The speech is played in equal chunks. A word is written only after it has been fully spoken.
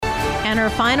and our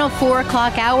final 4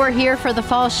 o'clock hour here for the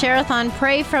Fall Share-a-thon.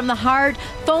 Pray from the heart.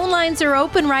 Phone lines are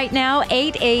open right now,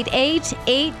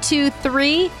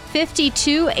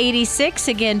 888-823-5286.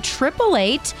 Again,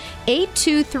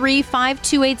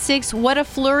 888-823-5286. What a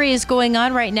flurry is going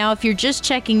on right now. If you're just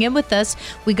checking in with us,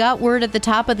 we got word at the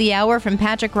top of the hour from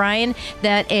Patrick Ryan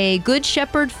that a Good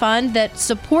Shepherd Fund that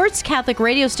supports Catholic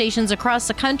radio stations across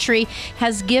the country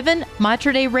has given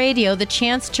Mater Dei Radio the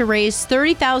chance to raise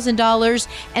 $30,000,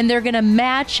 and they're going to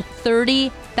match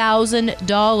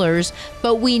 $30,000.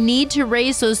 But we need to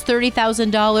raise those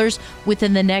 $30,000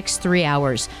 within the next 3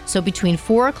 hours. So between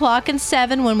 4 o'clock and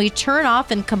 7, when we turn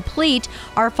off and complete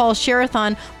our Fall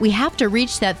Share-a-thon, we have to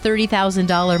reach that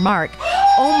 $30,000 mark.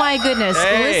 Oh my goodness.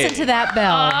 Hey. Listen to that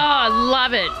bell. Oh, I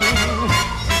love it.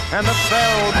 And the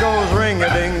bell goes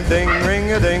ring-a-ding-ding,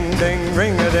 ring-a-ding-ding,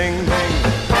 ring-a-ding-ding.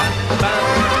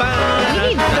 We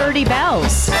need 30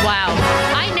 bells. Wow.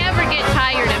 I never get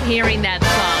tired of hearing that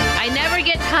song. I never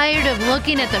get tired of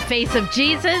looking at the face of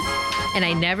Jesus, and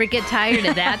I never get tired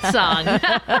of that song.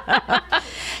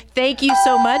 Thank you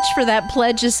so much for that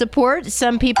pledge of support.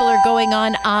 Some people are going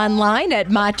online at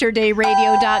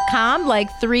materdeiradio.com, like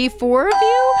 3-4 of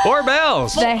you. 4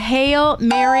 bells. The Hail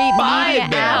Mary 5 Media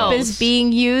app bells. is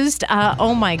being used.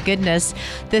 Oh my goodness.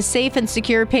 The safe and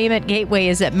secure payment gateway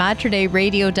is at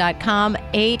materdeiradio.com,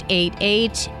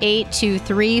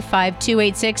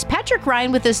 888-823-5286. Patrick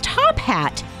Ryan with his top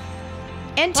hat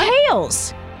and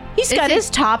tails. He's got his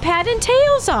top hat and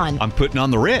tails on. I'm putting on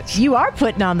the Ritz. You are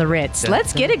putting on the Ritz.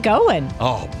 Let's get it going.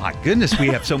 Oh my goodness, we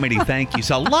have so many thank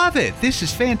yous. I love it. This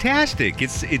is fantastic.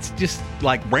 It's just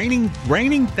like raining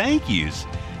thank yous.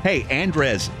 Hey,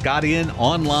 Andres got in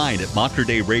online at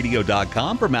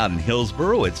materdeiradio.com from out in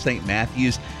Hillsboro at St.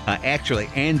 Matthews. Actually,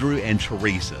 Andrew and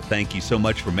Teresa, thank you so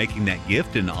much for making that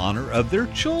gift in honor of their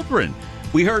children.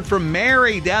 We heard from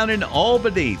Mary down in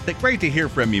Albany. Great to hear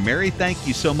from you, Mary. Thank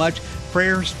you so much.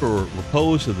 Prayers for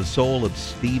repose of the soul of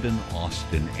Stephen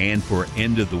Austin and for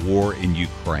end of the war in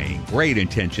Ukraine. Great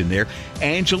intention there.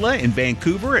 Angela in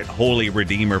Vancouver at Holy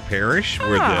Redeemer Parish.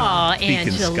 Where the Deacon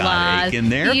Angela, Scott Aikin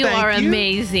there. You Thank are you.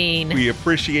 amazing. We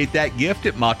appreciate that gift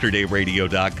at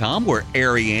materdeiradio.com, where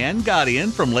Ariane got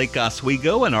in from Lake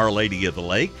Oswego and Our Lady of the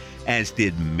Lake, as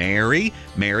did Mary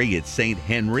at St.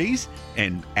 Henry's,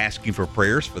 and asking for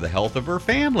prayers for the health of her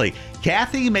family.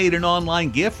 Kathy made an online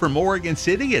gift from Oregon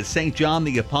City at St. John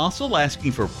the Apostle,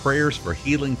 asking for prayers for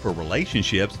healing for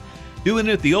relationships. Doing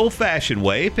it the old-fashioned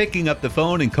way, picking up the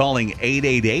phone and calling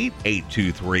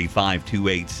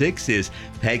 888-823-5286 is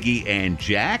Peggy and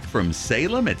Jack from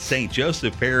Salem at St.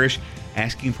 Joseph Parish,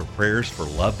 asking for prayers for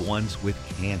loved ones with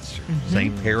cancer.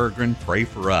 St. Peregrine, pray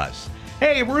for us.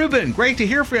 Hey, Reuben, great to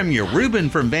hear from you. Reuben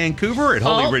from Vancouver at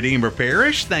Holy Redeemer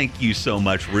Parish. Thank you so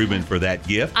much, Reuben, for that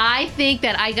gift. I think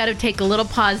that I got to take a little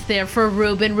pause there for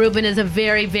Reuben. Reuben is a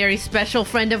very, very special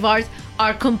friend of ours,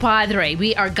 our compadre.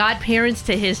 We are godparents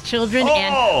to his children,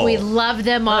 and we love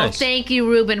them all. Nice. Thank you,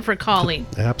 Reuben, for calling.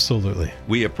 Absolutely.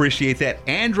 We appreciate that.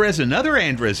 Andres, another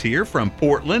Andres here from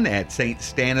Portland at St.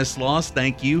 Stanislaus.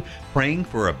 Thank you. Praying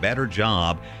for a better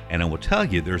job. And I will tell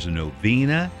you, there's a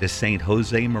novena to St.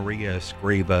 Jose Maria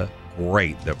Escriva.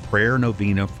 Great. The prayer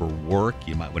novena for work.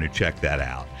 You might want to check that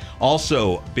out.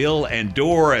 Also, Bill and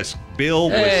Doris. Bill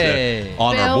was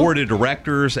on our board of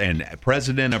directors and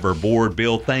president of our board.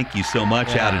 Bill, thank you so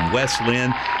much out in West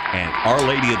Lynn and Our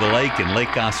Lady of the Lake and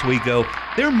Lake Oswego.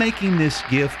 They're making this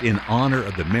gift in honor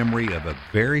of the memory of a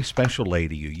very special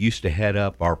lady who used to head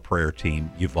up our prayer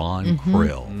team, Yvonne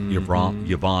Krill.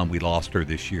 Yvonne, we lost her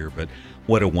this year, but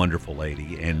what a wonderful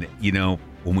lady. And, you know,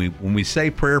 when we say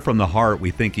prayer from the heart,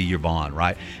 we think of Yvonne,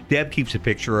 right? Deb keeps a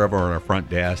picture of her on our front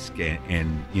desk,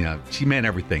 and you know, she meant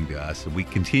everything to us, and we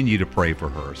continue to pray for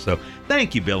her. So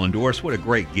thank you, Bill and Doris. What a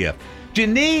great gift.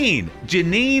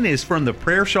 Janine is from the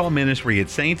Prayer Shawl Ministry at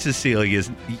St.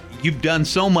 Cecilia's. You've done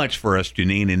so much for us,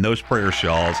 Janine, in those prayer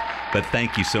shawls, but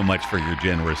thank you so much for your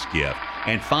generous gift.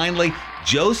 And finally,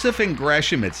 Joseph and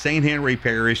Gresham at St. Henry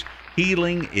Parish.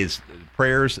 Healing is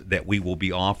prayers that we will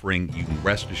be offering. You can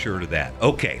rest assured of that.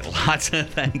 Okay, lots of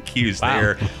thank yous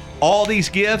there. All these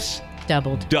gifts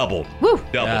Doubled. Woo!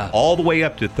 Doubled. Yeah. All the way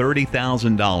up to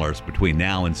 $30,000 between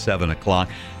now and 7 o'clock,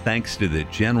 thanks to the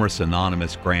generous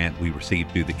anonymous grant we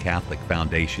received through the Catholic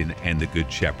Foundation and the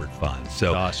Good Shepherd Fund.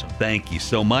 So awesome. Thank you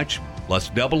so much. Let's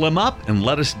double them up and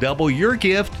let us double your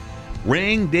gift.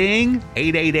 Ring ding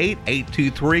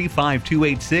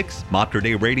 888-823-5286,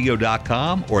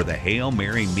 materdeiradio.com, or the Hail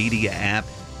Mary Media app.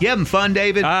 You having fun,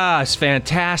 David? It's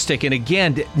fantastic. And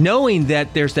again, knowing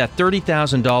that there's that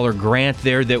 $30,000 grant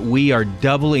there, that we are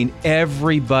doubling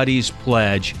everybody's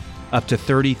pledge up to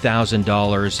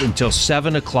 $30,000 until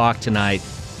 7 o'clock tonight.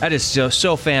 That is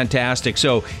so fantastic.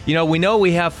 So, we know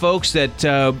we have folks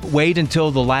that wait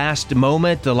until the last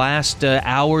moment, the last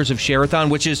hours of Share-a-thon,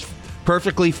 which is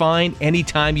perfectly fine.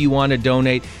 Anytime you want to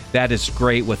donate, that is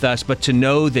great with us. But to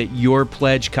know that your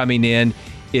pledge coming in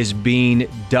is being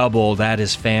doubled, that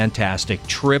is fantastic.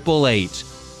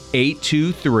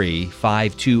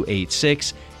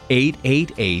 888-823-5286,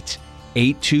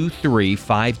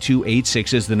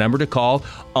 888-823-5286 is the number to call.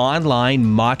 Online,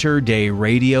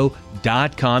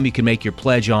 materdeiradio.com. You can make your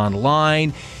pledge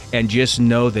online, and just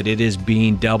know that it is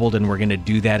being doubled, and we're going to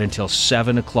do that until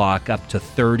 7 o'clock, up to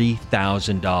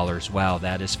 $30,000. Wow,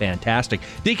 that is fantastic.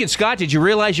 Deacon Scott, did you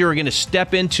realize you were going to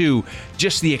step into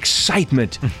just the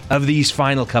excitement of these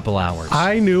final couple hours?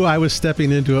 I knew I was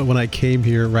stepping into it when I came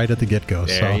here right at the get-go.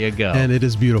 There you go. And it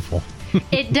is beautiful.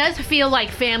 It does feel like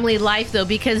family life, though,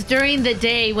 because during the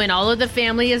day when all of the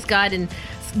family is gone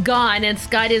and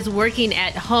Scott is working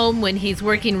at home, when he's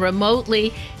working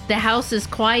remotely, the house is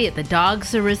quiet. The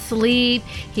dogs are asleep.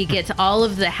 He gets all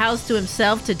of the house to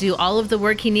himself to do all of the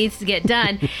work he needs to get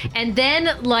done. And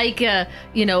then, like a,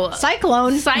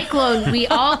 cyclone, we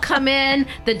all come in.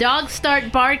 The dogs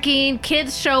start barking.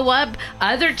 Kids show up.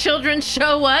 Other children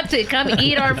show up to come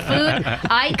eat our food.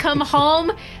 I come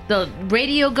home. The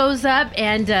radio goes up,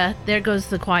 and there goes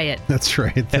the quiet. That's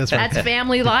right. That's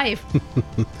family life.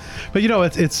 But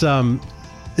it's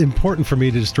important for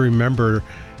me to just remember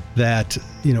that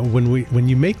when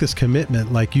you make this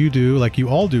commitment, like you do, like you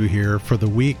all do here for the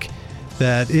week,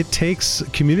 that it takes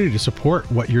community to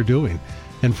support what you're doing.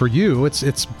 And for you,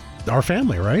 it's our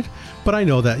family, right? But I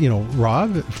know that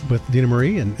Rob with Dina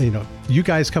Marie, and you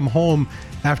guys come home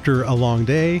after a long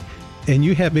day, and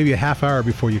you have maybe a half hour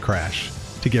before you crash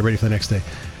to get ready for the next day.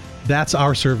 That's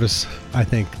our service, I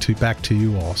think, back to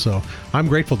you all. So I'm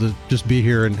grateful to just be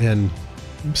here and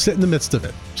sit in the midst of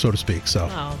it, so to speak. So.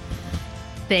 Oh.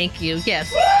 Thank you. Yes.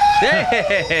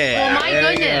 Hey, oh, my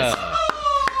goodness.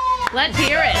 Let's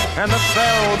hear it. And the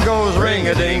bell goes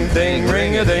ring-a-ding-ding,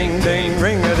 ring-a-ding-ding,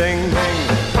 ring-a-ding-ding.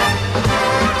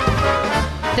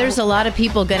 There's a lot of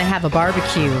people going to have a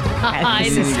barbecue.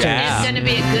 It's going to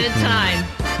be a good time.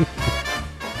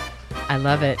 I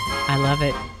love it. I love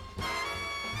it.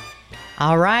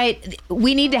 All right.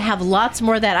 We need to have lots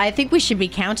more of that. I think we should be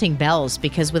counting bells,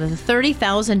 because with a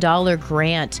 $30,000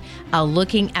 grant,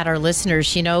 looking at our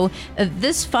listeners,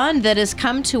 this fund that has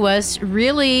come to us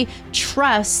really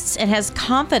trusts and has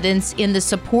confidence in the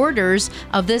supporters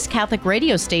of this Catholic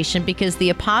radio station, because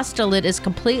the apostolate is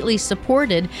completely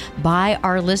supported by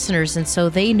our listeners. And so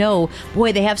they know,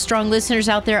 boy, they have strong listeners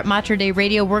out there at Mater Dei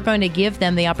Radio. We're going to give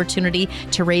them the opportunity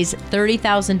to raise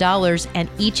 $30,000, and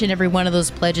each and every one of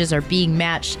those pledges are being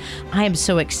matched. I am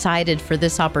so excited for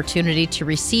this opportunity to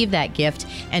receive that gift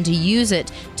and to use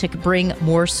it to bring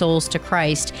more souls to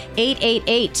Christ.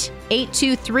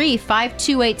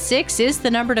 888-823-5286 is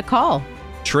the number to call.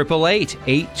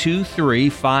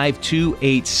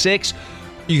 888-823-5286.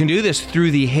 You can do this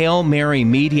through the Hail Mary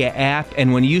Media app,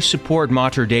 and when you support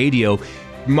Mater Dei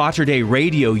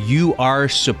Radio, you are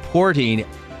supporting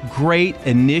great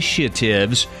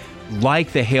initiatives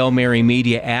like the Hail Mary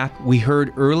Media app. We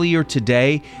heard earlier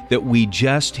today that we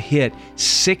just hit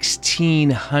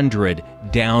 1,600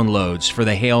 downloads for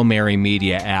the Hail Mary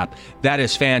Media app. That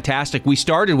is fantastic. We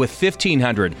started with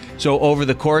 1,500, so over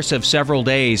the course of several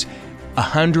days,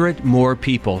 100 more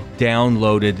people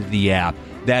downloaded the app.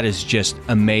 That is just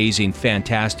amazing,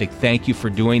 fantastic. Thank you for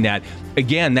doing that.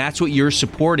 Again, that's what you're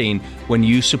supporting when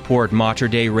you support Mater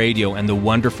Dei Radio and the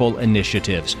wonderful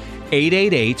initiatives.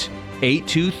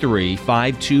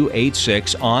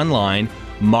 888-823-5286 online,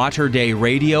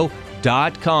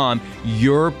 materdeiradio.com.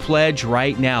 Your pledge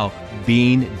right now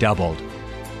being doubled.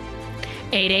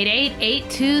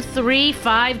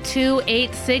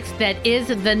 888-823-5286. That is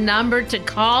the number to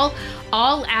call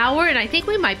all hour, and I think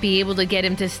we might be able to get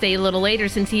him to stay a little later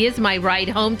since he is my ride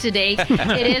home today.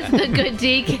 It is the good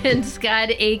Deacon, Scott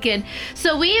Aikin.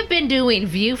 So we have been doing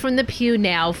View from the Pew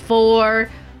now for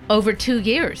over 2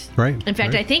 years. Right. In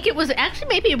fact, I think it was actually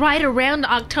maybe right around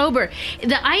October.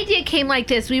 The idea came like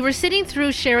this. We were sitting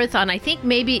through Share-a-thon. I think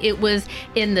maybe it was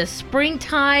in the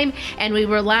springtime, and we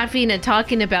were laughing and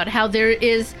talking about how there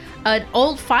is an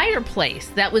old fireplace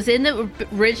that was in the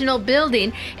original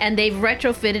building, and they've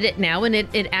retrofitted it now, and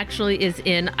it actually is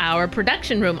in our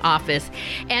production room office.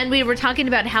 And we were talking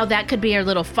about how that could be our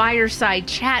little fireside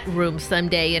chat room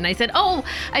someday. And I said,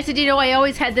 I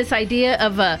always had this idea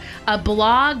of a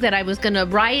blog that I was going to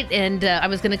write, and I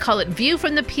was going to call it View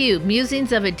from the Pew,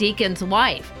 Musings of a Deacon's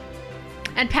Wife.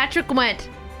 And Patrick went,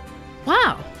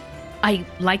 wow, I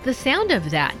like the sound of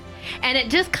that. And it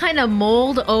just kind of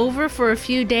mulled over for a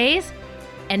few days.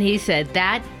 And he said,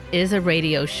 that is a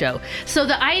radio show. So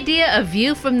the idea of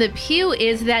View from the Pew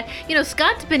is that,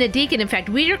 Scott's been a deacon. In fact,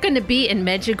 we are going to be in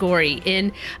Medjugorje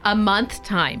in a month's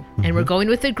time, and we're going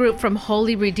with a group from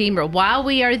Holy Redeemer. While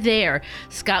we are there,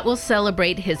 Scott will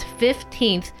celebrate his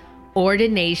 15th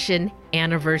ordination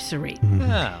anniversary.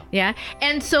 Yeah.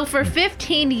 And so for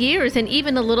 15 years, and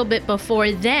even a little bit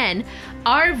before then,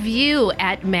 our view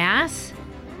at Mass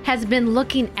has been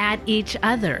looking at each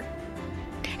other.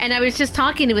 And I was just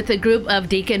talking with a group of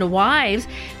deacon wives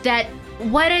that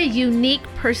what a unique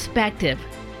perspective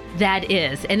that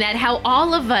is, and that how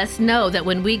all of us know that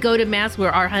when we go to Mass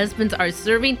where our husbands are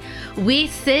serving, we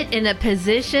sit in a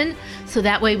position so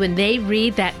that way when they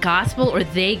read that gospel or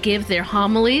they give their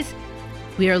homilies,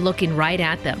 we are looking right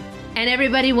at them. And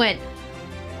everybody went,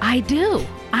 I do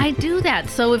that.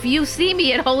 So if you see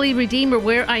me at Holy Redeemer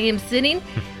where I am sitting,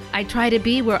 I try to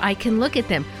be where I can look at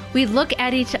them. We look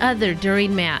at each other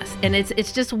during Mass, and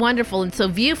it's just wonderful. And so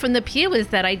View from the Pew is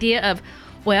that idea of,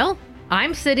 well,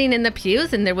 I'm sitting in the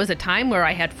pews, and there was a time where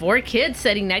I had 4 kids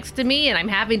sitting next to me, and I'm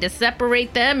having to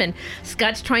separate them, and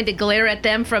Scott's trying to glare at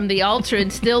them from the altar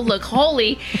and still look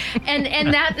holy.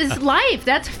 And that is life.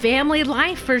 That's family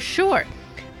life for sure.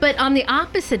 But on the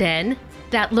opposite end,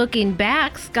 that looking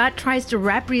back, Scott tries to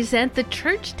represent the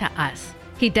church to us.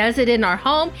 He does it in our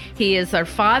home. He is our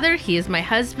father. He is my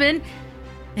husband.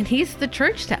 And he's the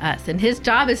church to us. And his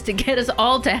job is to get us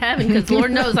all to heaven, because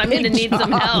Lord knows I'm going to need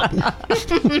some help.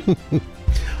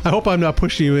 I hope I'm not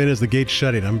pushing you in as the gate's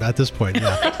shutting. I'm at this point.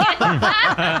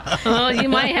 Yeah. Oh, you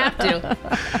might have to.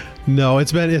 No,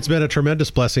 it's been a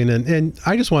tremendous blessing. And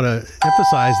I just want to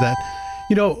emphasize that,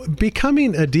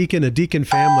 becoming a deacon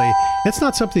family, it's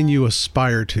not something you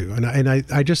aspire to. And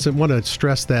I just want to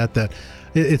stress that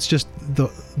it's just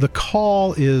the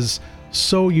call is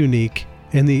so unique,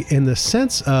 and the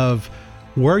sense of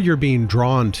where you're being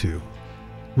drawn to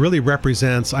really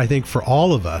represents, I think, for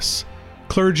all of us,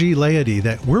 clergy, laity,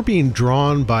 that we're being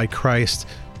drawn by Christ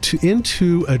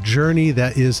into a journey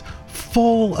that is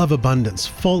full of abundance,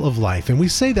 full of life. And we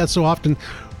say that so often,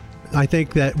 I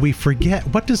think, that we forget,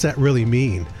 what does that really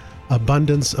mean?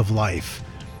 Abundance of life.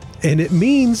 And it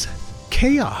means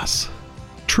chaos.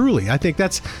 Truly. I think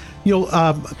that's,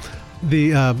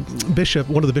 the bishop,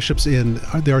 one of the bishops in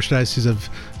the Archdiocese of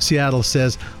Seattle,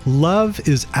 says, love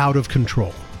is out of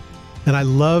control. And I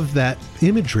love that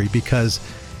imagery, because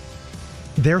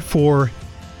therefore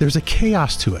there's a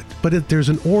chaos to it, but there's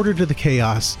an order to the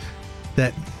chaos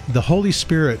that the Holy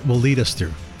Spirit will lead us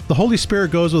through. The Holy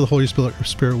Spirit goes where the Holy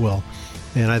Spirit will.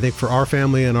 And I think for our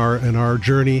family and our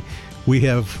journey, we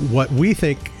have what we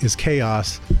think is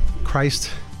chaos.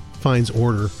 Christ finds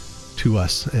order to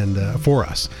us and for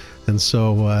us. And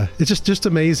so it's just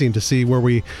amazing to see where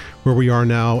we are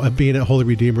now, being at Holy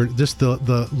Redeemer, just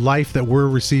the life that we're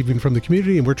receiving from the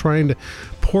community, and we're trying to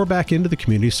pour back into the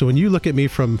community. So when you look at me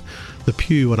from the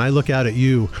pew and I look out at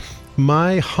you,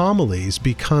 my homilies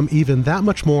become even that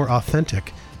much more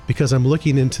authentic, because I'm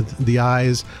looking into the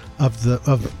eyes of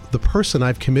the person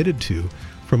I've committed to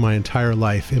for my entire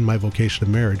life in my vocation of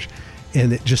marriage.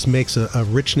 And it just makes a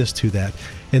richness to that.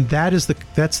 And that's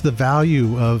the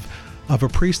value of a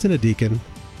priest and a deacon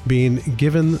being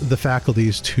given the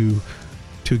faculties to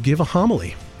give a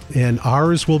homily. And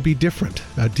ours will be different.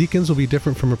 Deacons will be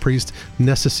different from a priest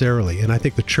necessarily. And I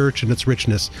think the church and its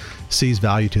richness sees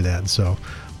value to that. And so,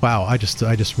 wow, I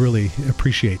just really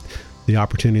appreciate the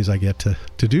opportunities I get to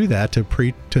do that, to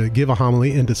give a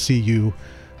homily, and to see you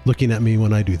looking at me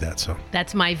when I do that. So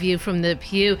that's my view from the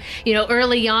pew.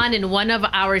 Early on in one of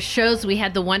our shows, we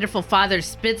had the wonderful Father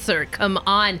Spitzer come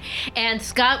on, and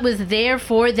Scott was there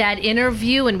for that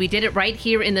interview, and we did it right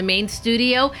here in the main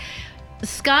studio.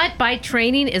 Scott, by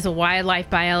training, is a wildlife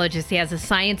biologist. He has a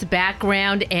science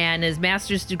background and his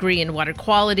master's degree in water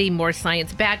quality, more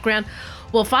science background.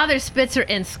 Well, Father Spitzer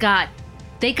and Scott,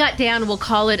 they got down, we'll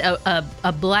call it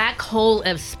a black hole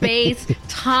of space,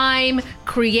 time,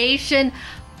 creation.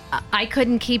 I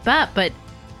couldn't keep up, but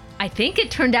I think it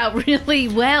turned out really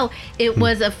well. It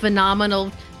was a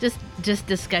phenomenal just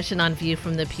discussion on View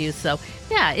from the Pew. So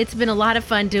yeah, it's been a lot of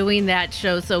fun doing that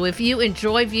show. So if you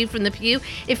enjoy View from the Pew,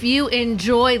 if you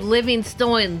enjoy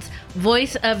Livingstone's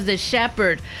Voice of the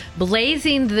Shepherd,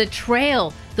 Blazing the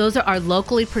Trail, those are our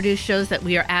locally produced shows that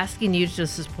we are asking you to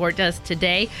support us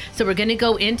today. So we're going to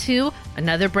go into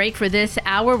another break for this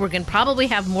hour. We're going to probably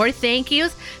have more thank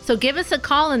yous. So give us a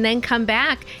call and then come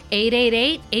back.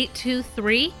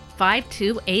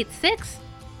 888-823-5286.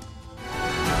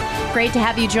 Great to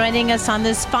have you joining us on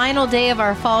this final day of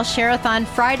our Fall Share-a-thon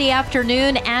Friday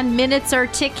afternoon, and minutes are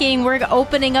ticking. We're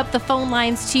opening up the phone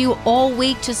lines to you all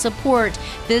week to support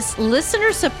this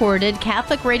listener-supported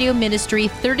Catholic radio ministry,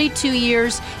 32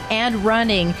 years and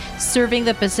running, serving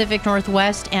the Pacific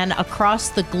Northwest and across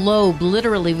the globe.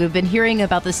 Literally, we've been hearing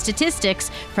about the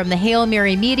statistics from the Hail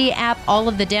Mary Media app, all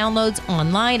of the downloads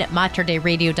online at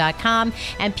materdeiradio.com,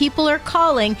 and people are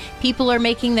calling. People are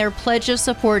making their pledge of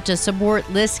support to support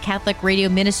this Catholic radio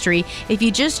ministry. If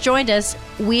you just joined us,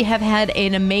 we have had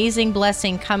an amazing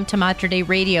blessing come to Mater Dei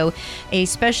Radio. A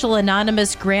special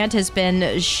anonymous grant has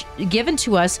been given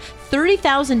to us,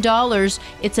 $30,000.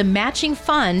 It's a matching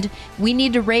fund. We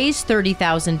need to raise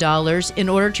 $30,000 in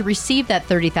order to receive that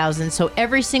 $30,000. So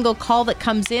every single call that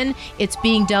comes in, it's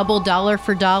being doubled dollar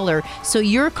for dollar. So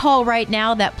your call right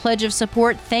now, that pledge of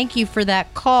support, thank you for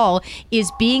that call,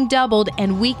 is being doubled,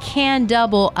 and we can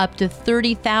double up to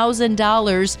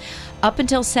 $30,000 up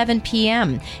until 7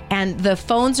 p.m. And the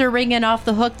phones are ringing off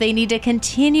the hook. They need to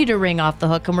continue to ring off the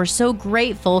hook, and we're so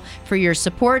grateful for your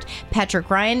support.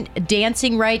 Patrick Ryan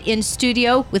dancing right in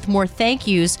studio with more thank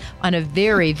yous on a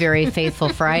very, very faithful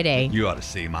Friday. You ought to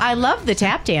see mine. I love the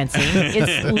tap dancing.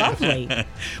 It's lovely.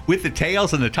 With the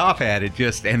tails and the top hat,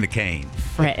 and the cane.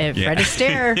 Fred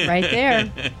Astaire right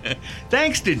there.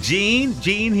 Thanks to Jean.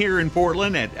 Jean here in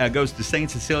Portland goes to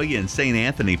St. Cecilia and St.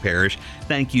 Anthony Parish.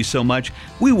 Thank you so much.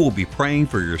 We will be praying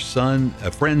for your son,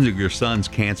 friends of your son's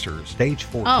cancer, stage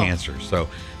 4 cancer. So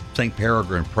St.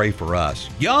 Peregrine, pray for us.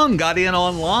 Young got in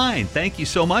online. Thank you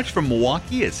so much from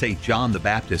Milwaukee at St. John the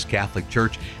Baptist Catholic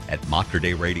Church at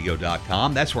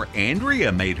materdeiradio.com. That's where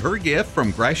Andrea made her gift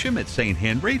from Gresham at St.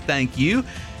 Henry. Thank you.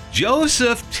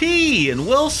 Joseph T. in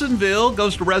Wilsonville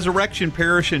goes to Resurrection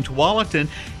Parish in Tualatin,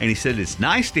 and he said it's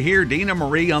nice to hear Dina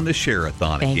Marie on the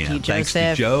Share-a-thon again. Thank you, Thanks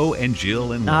Joseph. to Joe and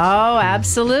Jill in Wilson. Oh,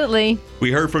 absolutely.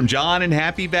 We heard from John in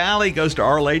Happy Valley, goes to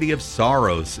Our Lady of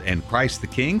Sorrows and Christ the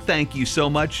King. Thank you so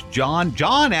much, John.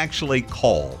 John actually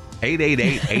called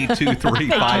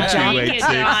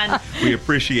 888-823-5286. We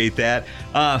appreciate that.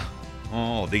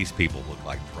 These people look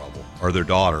like trouble. Or their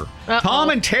daughter. Tom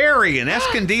and Terry in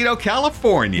Escondido,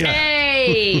 California.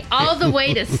 Hey, all the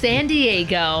way to San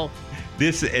Diego.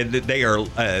 They said that they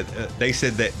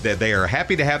are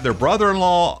happy to have their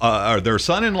brother-in-law or their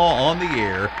son-in-law on the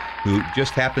air, who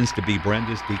just happens to be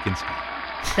Brenda's Deacon's son.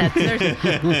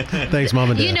 Thanks,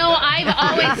 Mom and Dad. You know, I've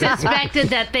always suspected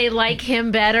that they like him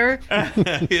better.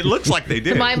 It looks like they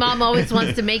do. My mom always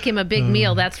wants to make him a big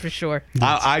meal, that's for sure.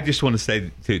 I just want to say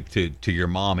to your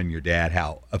mom and your dad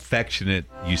how affectionate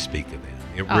you speak of them.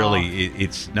 It really,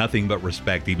 it's nothing but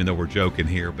respect, even though we're joking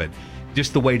here, but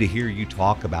just the way to hear you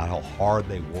talk about how hard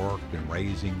they worked in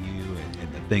raising you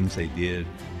and the things they did.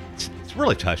 It's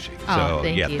really touching. So,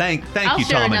 thank you. Thank I'll you,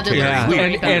 share Tom and another Terry. little We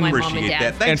story about my mom and appreciate dad.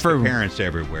 that. Thanks And to parents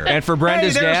everywhere. And for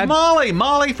Brenda's there's dad.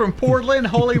 Molly from Portland,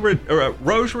 Holy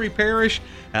Rosary Parish,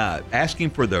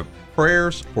 asking for the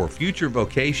prayers for future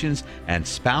vocations and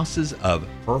spouses of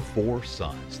her 4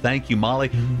 sons. Thank you,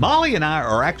 Molly. Molly and I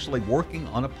are actually working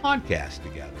on a podcast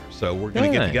together. So we're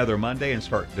going to get together Monday and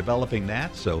start developing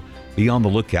that. So be on the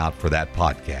lookout for that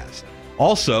podcast.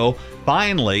 Also,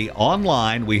 finally,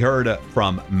 online, we heard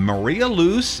from Maria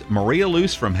Luce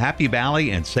from Happy Valley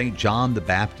and St. John the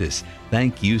Baptist.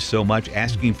 Thank you so much,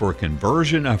 asking for a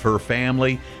conversion of her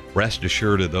family. Rest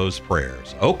assured of those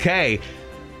prayers. Okay,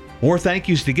 more thank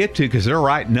yous to get to because they're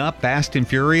writing up fast and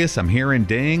furious. I'm hearing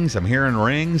dings, I'm hearing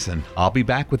rings, and I'll be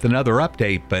back with another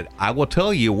update. But I will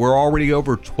tell you, we're already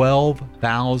over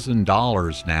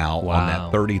 $12,000 now on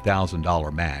that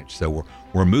 $30,000 match. So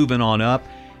we're moving on up.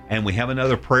 And we have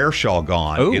another prayer shawl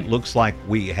gone. Ooh. It looks like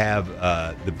we have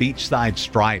the Beachside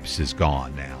Stripes is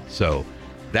gone now. So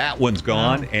that one's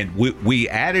gone. And we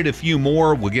added a few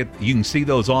more. You can see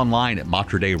those online at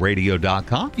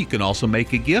materdeiradio.com. You can also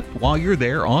make a gift while you're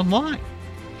there online.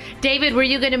 David, were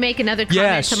you going to make another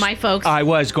comment to my folks? I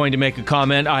was going to make a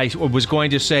comment. I was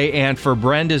going to say, and for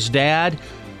Brenda's dad,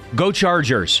 go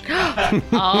Chargers.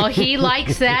 Oh, he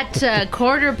likes that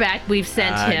quarterback we've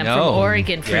sent him from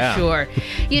Oregon for sure.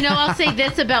 You know, I'll say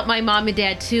this about my mom and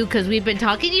dad too, because we've been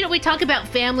talking, we talk about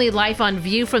family life on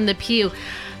View from the Pew.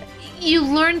 You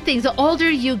learn things. The older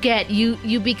you get,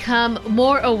 you become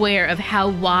more aware of how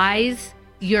wise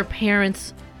your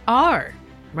parents are.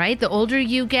 Right? The older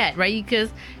you get, right? Because,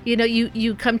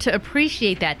 you come to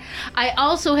appreciate that. I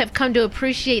also have come to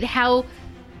appreciate how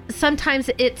sometimes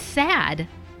it's sad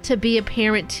to be a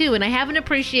parent too. And I have an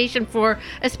appreciation for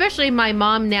especially my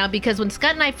mom now, because when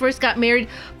Scott and I first got married,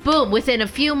 boom, within a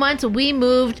few months we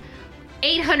moved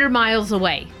 800 miles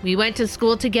away. We went to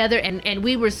school together, and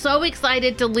we were so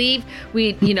excited to leave.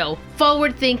 We,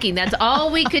 forward thinking. That's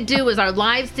all we could do was our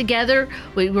lives together.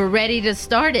 We were ready to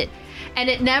start it. And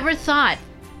it never thought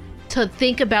to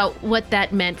think about what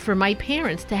that meant for my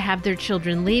parents to have their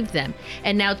children leave them.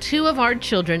 And now 2 of our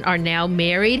children are now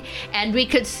married, and we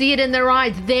could see it in their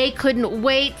eyes. They couldn't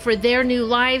wait for their new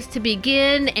lives to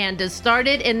begin and to start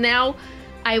it. And now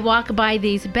I walk by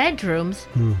these bedrooms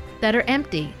that are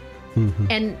empty.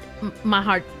 And my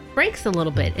heart breaks a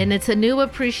little bit, and it's a new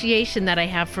appreciation that I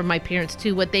have for my parents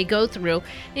too, what they go through,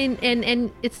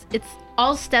 and it's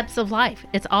all steps of life.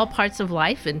 It's all parts of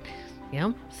life, and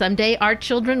someday our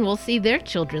children will see their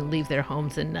children leave their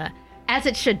homes, and as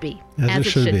it should be. As it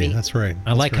should be. That's right.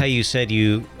 I like how you said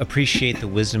you appreciate the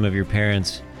wisdom of your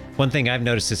parents. One thing I've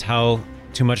noticed is how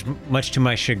much to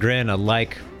my chagrin,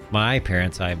 alike my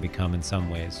parents I've become in some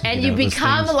ways. And you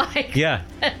become like yeah.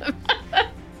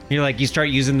 You're like, you start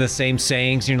using the same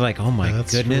sayings, and you're like, oh my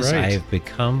goodness, right. I've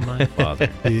become my father.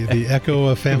 the echo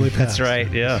of family past. That's right,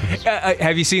 yeah.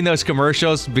 Have you seen those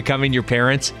commercials, Becoming Your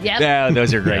Parents? Yep. Yeah,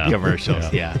 those are great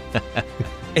commercials. Yeah.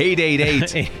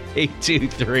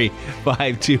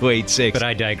 888-823-5286. But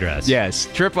I digress. Yes,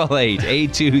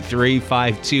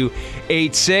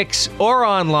 888-823-5286 or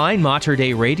online,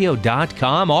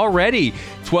 materdeiradio.com. Already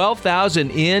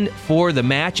 12,000 in for the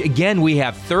match. Again, we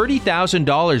have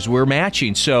 $30,000 we're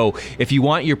matching. So if you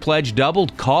want your pledge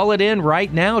doubled, call it in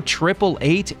right now,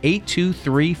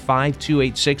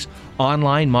 888-823-5286.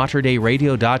 Online,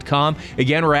 materdeiradio.com.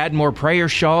 Again, we're adding more prayer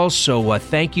shawls, so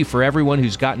thank you for everyone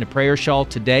who's gotten a prayer shawl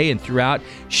today and throughout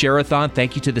Share-a-thon.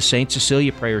 Thank you to the St.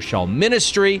 Cecilia Prayer Shawl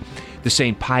Ministry, the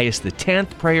St. Pius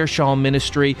X Prayer Shawl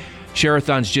Ministry.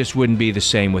 Share-a-thons just wouldn't be the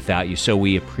same without you, so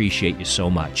we appreciate you so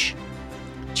much.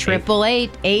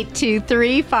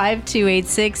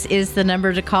 888-823-5286 is the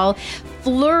number to call.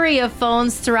 Flurry of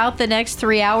phones throughout the next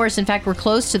 3 hours. In fact, we're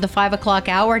close to the 5 o'clock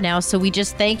hour now, so we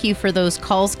just thank you for those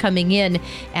calls coming in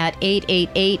at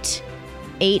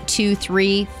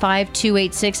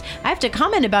 888-823-5286. I have to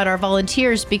comment about our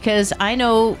volunteers because I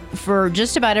know for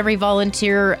just about every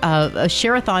volunteer, a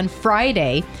Share-a-thon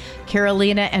Friday,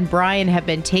 Carolina and Brian have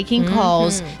been taking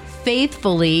calls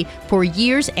faithfully for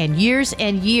years and years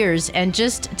and years, and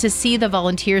just to see the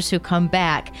volunteers who come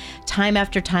back time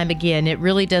after time again, it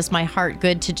really does my heart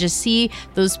good to just see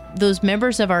those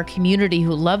members of our community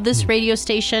who love this radio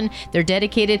station. They're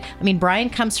dedicated. I mean, Brian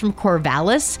comes from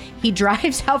Corvallis. He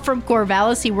drives out from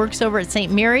Corvallis. He works over at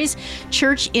St. Mary's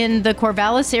Church in the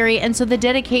Corvallis area, and so the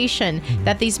dedication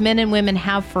that these men and women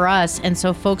have for us. And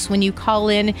so, folks, when you call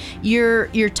in, you're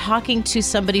talking to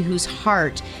somebody whose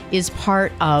heart is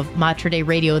part of Mater Dei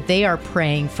Radio. They are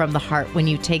praying from the heart when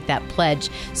you take that pledge.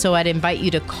 So I'd invite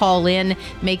you to call in,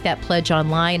 make that pledge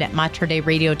online at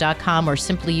materdeiradio.com, or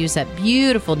simply use that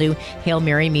beautiful new Hail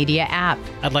Mary Media app.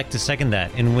 I'd like to second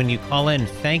that. And when you call in,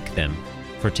 thank them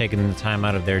for taking the time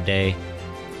out of their day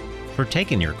for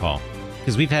taking your call.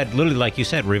 Because we've had, literally, like you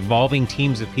said, revolving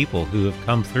teams of people who have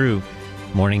come through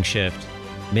morning shift,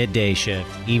 midday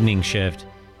shift, evening shift,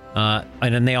 and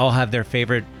then they all have their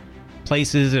favorite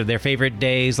places or their favorite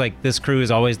days. Like this crew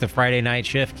is always the Friday night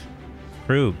shift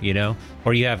crew,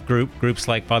 or you have groups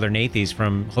like Father Nathies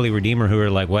from Holy Redeemer who are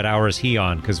like, what hour is he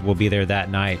on? Because we'll be there that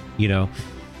night,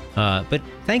 but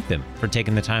thank them for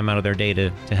taking the time out of their day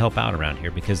to help out around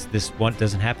here, because this one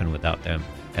doesn't happen without them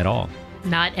at all.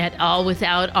 Not at all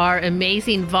without our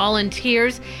amazing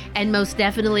volunteers, and most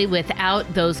definitely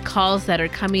without those calls that are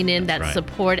coming in that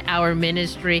support our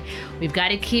ministry. We've got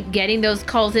to keep getting those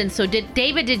calls in. So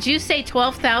David, did you say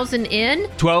 12,000 in?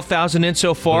 12,000 in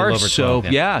so far. Over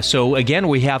 12, So again,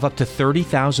 we have up to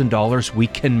 $30,000 we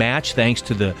can match thanks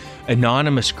to the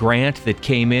anonymous grant that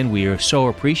came in. We are so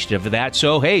appreciative of that.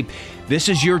 So, hey, this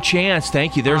is your chance.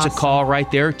 Thank you. There's a call right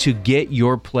there to get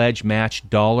your pledge matched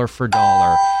dollar for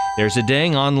dollar. There's a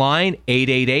ding online,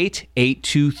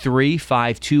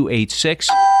 888-823-5286,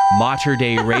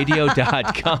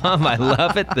 materdeiradio.com. I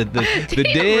love it. The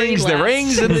dings, the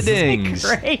rings, and the dings.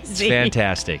 Crazy. It's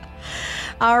fantastic.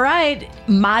 All right,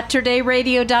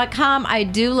 materdeiradio.com. I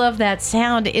do love that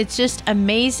sound. It's just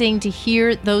amazing to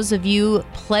hear those of you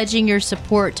pledging your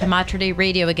support to Mater Dei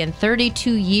Radio. Again,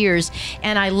 32 years.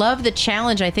 And I love the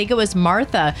challenge. I think it was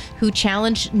Martha who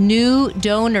challenged new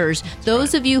donors.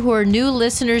 Those of you who are new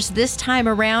listeners this time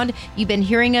around, you've been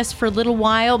hearing us for a little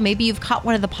while. Maybe you've caught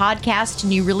one of the podcasts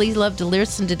and you really love to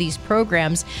listen to these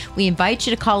programs. We invite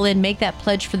you to call in, make that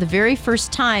pledge for the very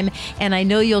first time. And I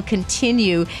know you'll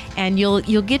continue, and you'll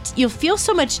feel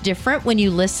so much different when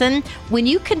you listen. When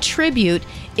you contribute,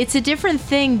 it's a different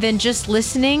thing than just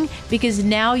listening, because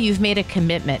now you've made a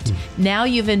commitment. Now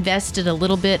you've invested a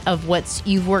little bit of what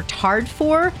you've worked hard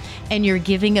for, and you're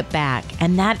giving it back.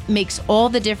 And that makes all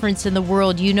the difference in the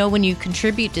world. You know, when you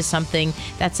contribute to something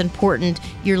that's important,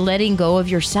 you're letting go of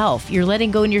yourself. You're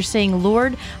letting go and you're saying,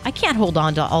 Lord, I can't hold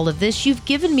on to all of this. You've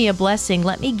given me a blessing.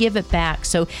 Let me give it back.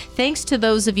 So thanks to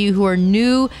those of you who are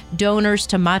new donors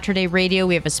to Mater Dei Radio.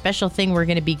 We have a special thing we're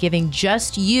going to be giving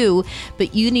just you,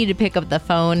 but you need to pick up the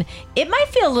phone. It might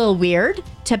feel a little weird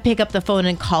to pick up the phone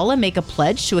and call and make a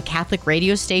pledge to a Catholic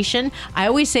radio station. I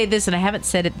always say this, and I haven't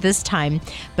said it this time,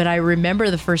 but I remember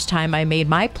the first time I made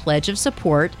my pledge of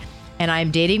support, and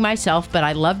I'm dating myself, but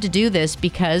I love to do this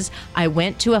because I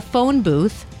went to a phone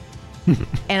booth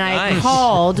and I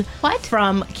called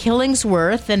from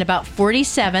Killingsworth and about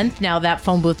 47th. Now that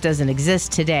phone booth doesn't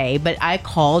exist today, but I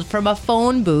called from a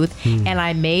phone booth and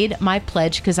I made my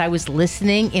pledge because I was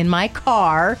listening in my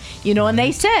car, you know, and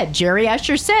they said, Jerry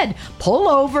Usher said, pull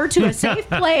over to a safe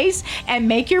place and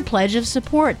make your pledge of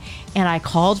support. And I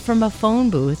called from a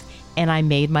phone booth and I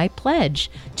made my pledge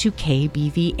to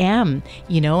KBVM,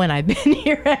 you know, and I've been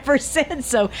here ever since.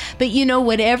 So, but you know,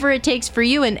 whatever it takes for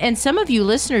you. And some of you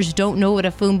listeners don't know what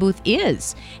a phone booth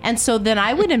is. And so then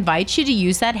I would invite you to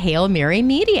use that Hail Mary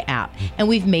Media app. And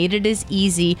we've made it as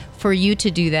easy for you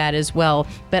to do that as well.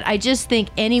 But I just think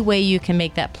any way you can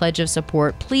make that pledge of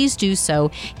support, please do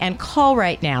so. And call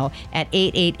right now at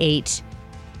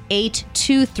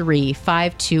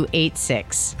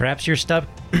 888-823-5286. Perhaps you're stuck.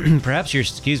 Perhaps you're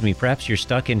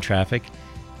stuck in traffic.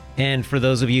 And for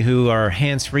those of you who are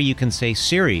hands-free, you can say,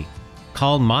 Siri,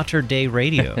 call Mater Dei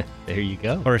Radio. There you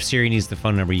go. Or if Siri needs the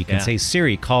phone number, you can say,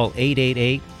 Siri, call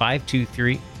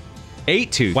 888-523.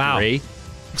 823. Wow.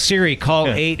 Siri, call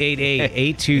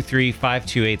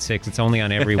 888-823-5286. It's only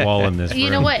on every wall in this room. You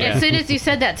know what? As soon as you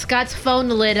said that, Scott's phone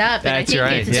lit up. And That's I think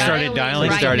right. It's Started dialing.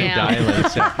 right Started now. dialing.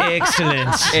 So.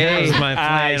 Excellent. That was my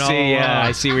plan all along.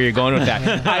 I see where you're going with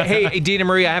that. Hey, Dina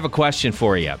Marie, I have a question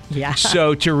for you. Yeah.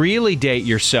 So to really date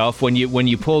yourself, when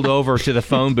you pulled over to the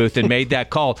phone booth and made that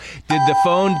call, did the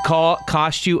phone call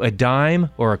cost you a dime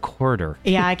or a quarter?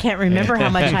 Yeah, I can't remember how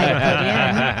much I had put in.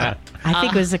 I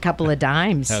think it was a couple of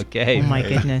dimes. Okay. Oh my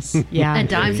goodness. Yeah. And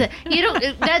dimes, dimes Can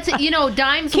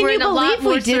were you in a lot believe we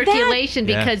more did that? circulation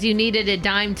because you needed a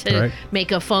dime to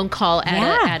make a phone call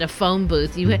at a phone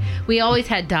booth. We always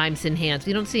had dimes in hands.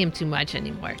 We don't see them too much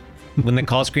anymore. When the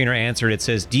call screener answered, it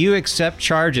says, do you accept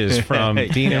charges from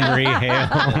Dina Marie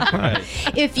Hale?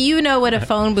 If you know what a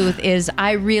phone booth is,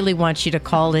 I really want you to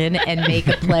call in and make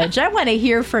a pledge. I want to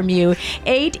hear from you.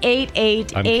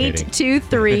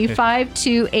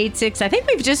 888-823-5286. I think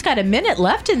we've just got a minute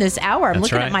left in this hour. I'm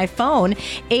looking at my phone.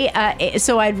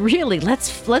 So I'd really,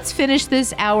 let's finish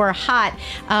this hour hot.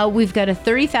 We've got a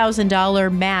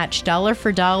 $30,000 match, dollar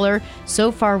for dollar.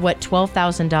 So far,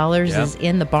 $12,000 is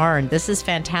in the barn. This is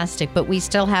fantastic. But we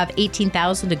still have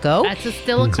 18,000 to go. That's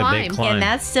still a climb. Big climb. And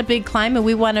that's a big climb, and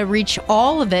we want to reach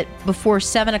all of it before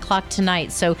 7 o'clock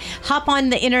tonight. So hop on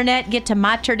the internet, get to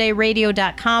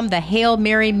materdeiradio.com, the Hail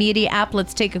Mary Media app.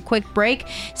 Let's take a quick break,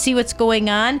 see what's going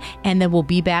on, and then we'll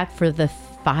be back for the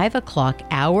 5 o'clock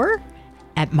hour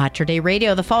at Mater Dei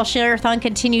Radio. The Fall Share-a-thon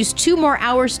continues. 2 more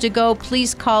hours to go.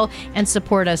 Please call and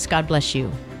support us. God bless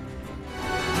you.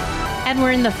 And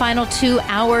we're in the final 2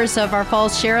 hours of our Fall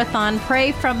Share-a-thon.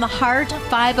 Pray from the Heart,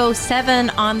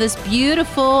 5:07 on this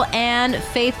beautiful and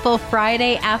faithful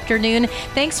Friday afternoon.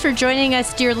 Thanks for joining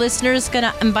us, dear listeners. Going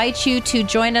to invite you to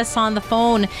join us on the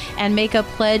phone and make a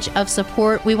pledge of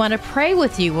support. We want to pray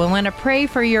with you. We want to pray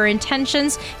for your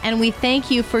intentions, and we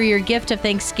thank you for your gift of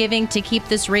thanksgiving to keep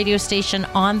this radio station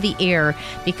on the air,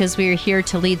 because we are here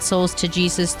to lead souls to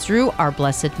Jesus through our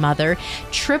Blessed Mother.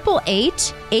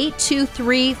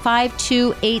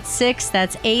 888-823-5286.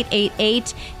 That's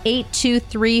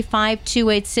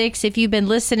 888-823-5286. If you've been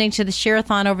listening to the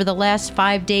Share-a-thon over the last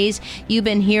 5 days, you've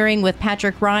been hearing with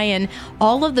Patrick Ryan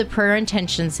all of the prayer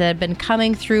intentions that have been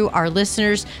coming through our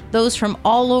listeners, those from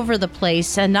all over the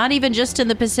place, and not even just in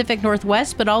the Pacific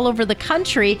Northwest, but all over the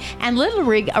country and Little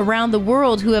Rig around the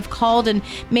world, who have called and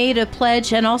made a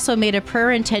pledge and also made a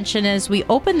prayer intention. As we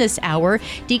open this hour,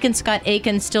 Deacon Scott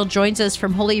Aikin still joins us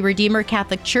from Holy Redeemer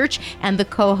Catholic Church and the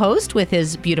co-host with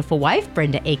his beautiful wife,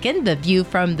 Brenda Aikin, The View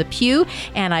from the Pew.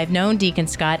 And I've known Deacon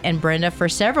Scott and Brenda for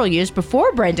several years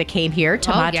before Brenda came here to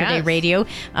Mater Dei Radio.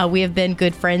 We have been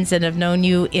good friends and have known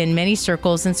you in many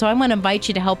circles. And so I want to invite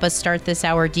you to help us start this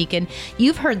hour, Deacon.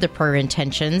 You've heard the prayer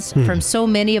intentions from so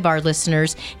many of our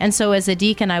listeners. And so as a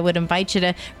deacon, I would invite you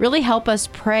to really help us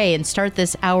pray and start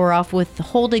this hour off with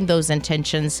holding those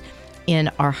intentions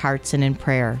in our hearts and in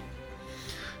prayer.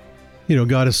 You know,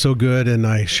 God is so good, and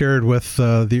I shared with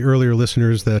the earlier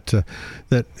listeners that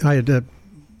I had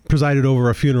presided over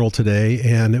a funeral today,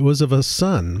 and it was of a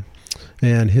son,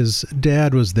 and his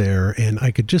dad was there, and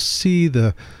I could just see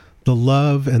the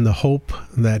love and the hope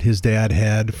that his dad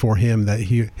had for him, that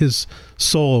his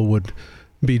soul would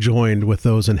be joined with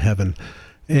those in heaven.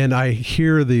 And I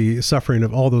hear the suffering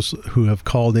of all those who have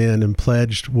called in and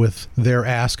pledged with their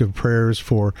ask of prayers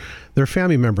for their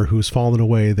family member who's fallen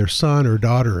away, their son or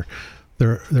daughter,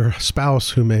 their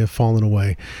spouse who may have fallen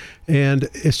away. And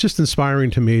it's just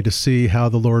inspiring to me to see how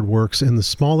the Lord works in the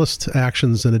smallest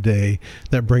actions in a day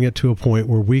that bring it to a point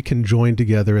where we can join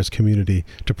together as community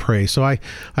to pray. So I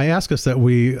ask us that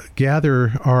we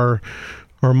gather our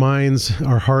minds,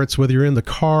 our hearts, whether you're in the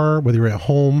car, whether you're at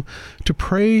home, to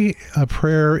pray a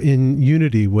prayer in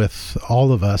unity with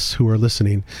all of us who are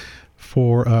listening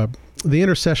for the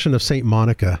intercession of Saint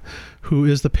Monica, who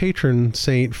is the patron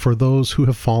saint for those who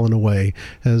have fallen away.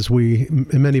 As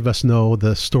many of us know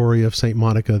the story of Saint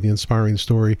Monica, the inspiring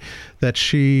story, that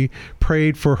she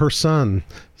prayed for her son,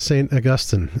 Saint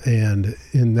Augustine, and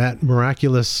in that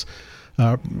miraculous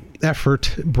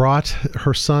effort brought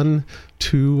her son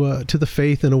to the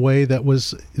faith in a way that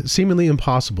was seemingly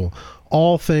impossible.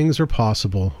 All things are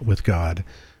possible with God.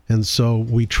 And so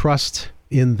we trust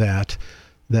in that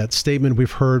statement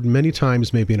we've heard many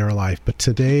times maybe in our life. But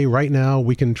today, right now,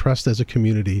 we can trust as a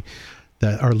community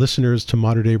that our listeners to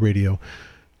Modern Day Radio,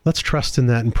 let's trust in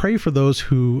that and pray for those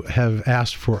who have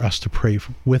asked for us to pray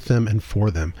with them and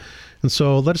for them. And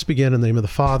so let us begin in the name of the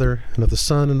Father, and of the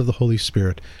Son, and of the Holy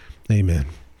Spirit. Amen.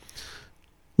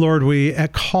 Lord, we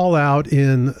call out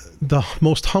in the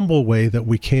most humble way that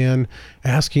we can,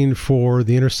 asking for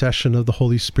the intercession of the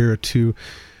Holy Spirit to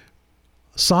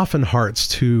soften hearts,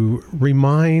 to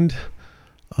remind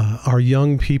our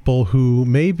young people who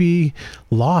may be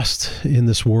lost in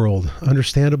this world,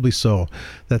 understandably so,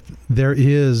 that there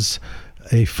is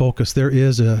a focus, there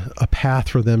is a path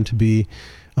for them to be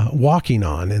walking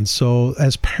on. And so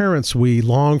as parents, we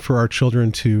long for our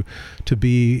children to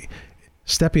be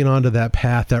stepping onto that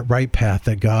path, that right path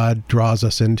that God draws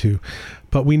us into.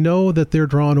 But we know that they're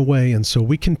drawn away, and so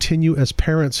we continue as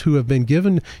parents who have been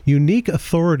given unique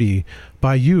authority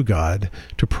by you, God,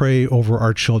 to pray over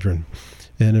our children.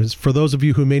 And as for those of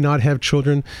you who may not have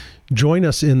children, join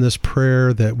us in this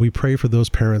prayer that we pray for those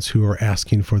parents who are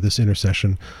asking for this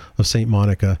intercession of Saint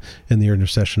Monica and the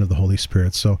intercession of the Holy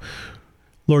Spirit. So,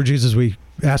 Lord Jesus, we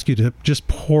ask you to just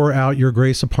pour out your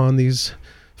grace upon these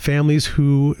families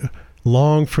who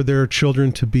long for their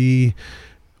children to be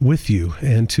with you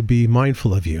and to be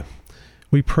mindful of you.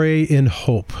 We pray in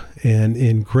hope and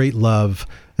in great love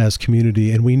as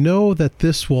community, and we know that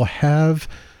this will have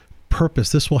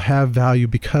purpose, this will have value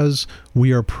because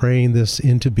we are praying this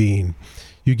into being.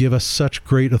 You give us such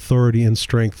great authority and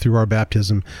strength through our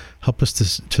baptism. Help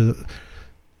us to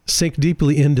sink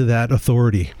deeply into that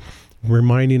authority,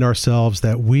 reminding ourselves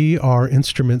that we are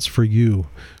instruments for you.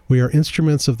 We are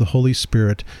instruments of the Holy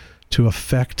Spirit to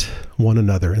affect one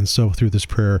another. And so through this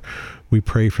prayer, we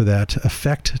pray for that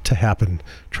effect to happen,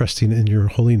 trusting in your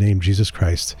holy name, Jesus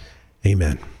Christ.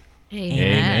 Amen.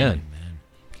 Amen.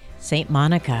 Saint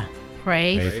Monica,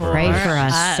 Pray for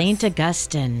us. Saint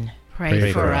Augustine,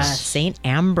 Pray for us. Saint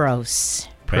Ambrose.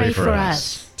 Pray for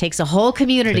us. Takes a whole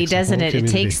community, Takes a doesn't whole it?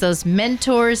 community. It takes those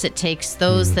mentors. It takes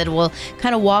those that will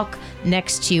kind of walk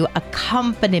next to you.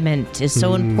 Accompaniment is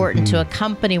so important to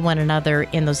accompany one another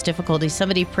in those difficulties.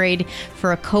 Somebody prayed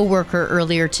for a coworker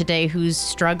earlier today who's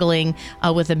struggling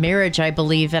with a marriage, I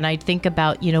believe. And I think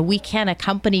about, we can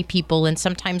accompany people, and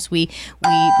sometimes we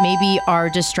maybe are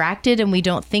distracted and we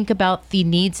don't think about the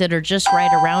needs that are just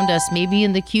right around us, maybe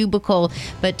in the cubicle,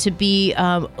 but to be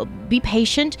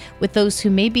patient with those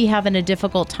who may be having a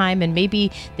difficult time, and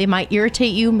maybe they might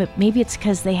irritate you, but maybe it's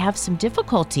because they have some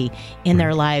difficulty in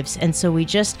their lives. And so we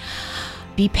just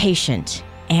be patient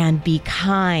and be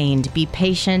kind. Be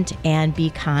patient and be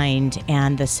kind,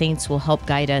 and the saints will help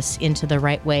guide us into the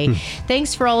right way.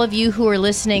 Thanks for all of you who are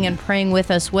listening and praying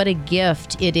with us. What a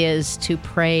gift it is to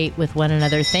pray with one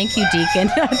another. Thank you, Deacon.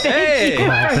 Hey!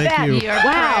 Thank you. Your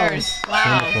Wow. prayers.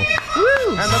 Wow. Wonderful.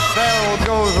 Woo! And the bell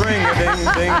goes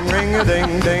ring-a-ding-ding,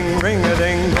 ring-a-ding-ding,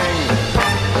 ring-a-ding-ding.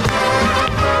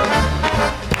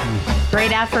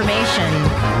 Great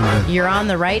affirmation. You're on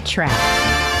the right track.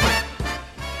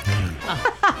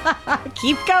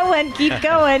 Keep going. Keep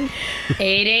going.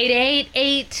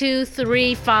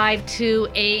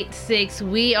 888-823-5286.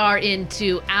 We are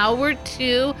into hour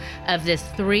 2 of this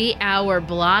 3-hour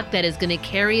block that is going to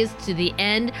carry us to the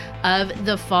end of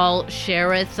the fall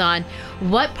share-a-thon.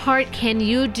 What part can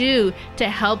you do to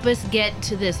help us get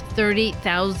to this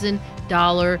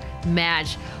 $30,000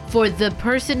 match? For the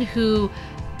person who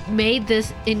made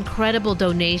this incredible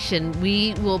donation.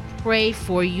 We will pray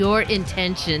for your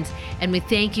intentions, and we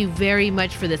thank you very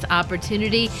much for this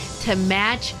opportunity to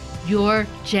match your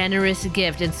generous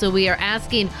gift. And so we are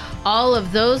asking all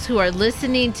of those who are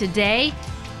listening today,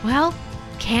 well,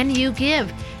 can you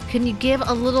give? Can you give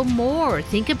a little more?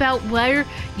 Think about where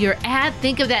you're at.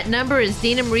 Think of that number, as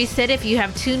Dina Marie said. If you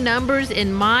have two numbers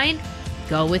in mind,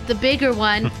 go with the bigger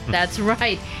one. That's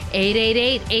right.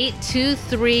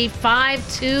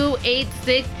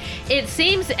 888-823-5286. It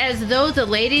seems as though the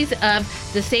ladies of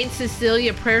the St.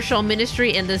 Cecilia Prayer Shawl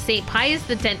Ministry and the St. Pius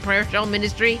X Prayer Shawl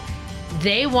Ministry,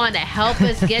 they want to help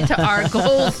us get to our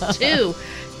goals too.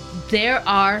 There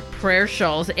are prayer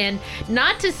shawls, and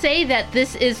not to say that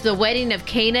this is the wedding of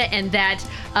Cana and that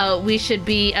we should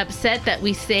be upset that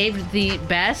we saved the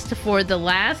best for the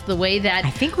last, the way that I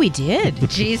think we did.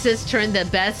 Jesus turned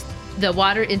the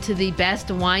water into the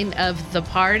best wine of the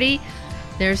party.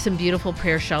 There's some beautiful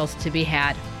prayer shawls to be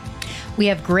had. We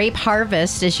have grape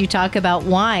harvest, as you talk about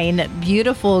wine,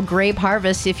 beautiful grape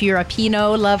harvest. If you're a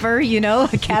Pinot lover, a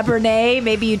Cabernet,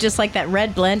 maybe you just like that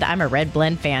red blend. I'm a red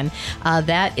blend fan.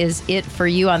 That is it for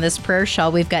you on this prayer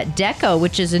shawl. We've got Deco,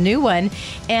 which is a new one.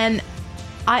 And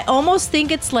I almost think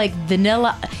it's like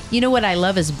vanilla. You know what I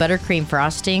love is buttercream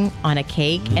frosting on a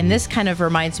cake. And this kind of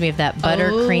reminds me of that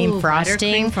buttercream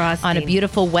frosting on a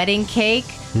beautiful wedding cake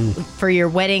for your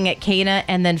wedding at Cana.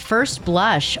 And then first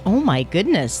blush. Oh my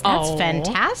goodness. That's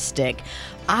fantastic.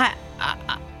 I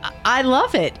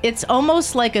love it. It's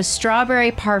almost like a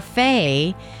strawberry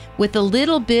parfait with a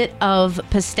little bit of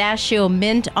pistachio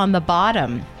mint on the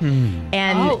bottom.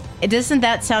 And doesn't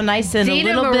that sound nice? And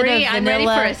Dina a little Marie, bit of vanilla. I'm ready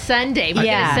for a Sunday. We're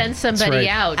going to send somebody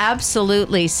out.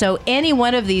 Absolutely. So any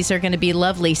one of these are going to be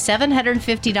lovely.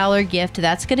 $750 gift.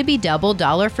 That's going to be double,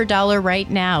 dollar for dollar right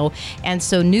now. And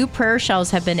so new prayer shawls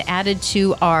have been added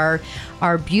to our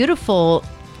beautiful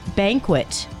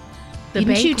banquet.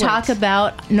 Didn't you talk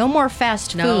about no more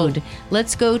fast food?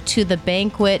 Let's go to the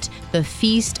banquet, the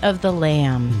Feast of the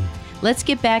Lamb. Let's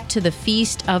get back to the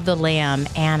Feast of the Lamb.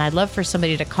 And I'd love for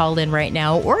somebody to call in right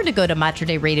now or to go to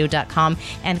materdayradio.com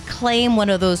and claim one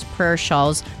of those prayer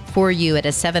shawls for you at a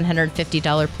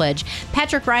 $750 pledge.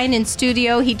 Patrick Ryan in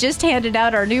studio, he just handed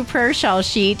out our new prayer shawl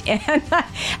sheet. And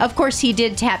of course, he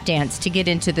did tap dance to get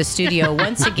into the studio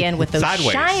once again with those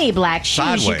shiny black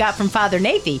shoes you got from Father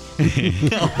Nathy.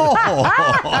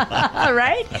 All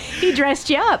right? He dressed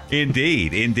you up.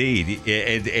 Indeed.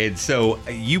 And so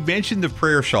you mentioned the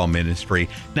prayer shawl ministry.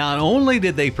 Not only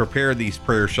did they prepare these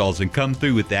prayer shawls and come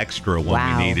through with extra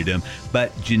when we needed them,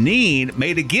 but Janine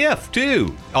made a gift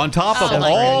too. On top of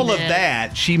all of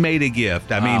that, she made a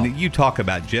gift. I mean, you talk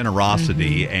about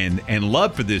generosity and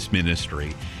love for this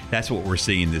ministry. That's what we're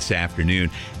seeing this afternoon.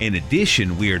 In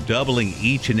addition, we are doubling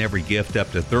each and every gift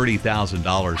up to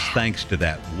 $30,000 thanks to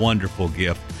that wonderful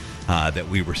gift that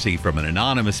we received from an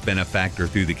anonymous benefactor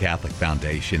through the Catholic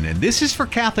Foundation. And this is for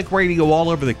Catholic radio all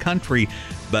over the country,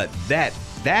 but that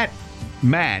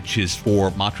match is for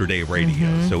Mater Dei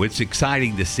Radio. So it's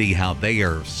exciting to see how they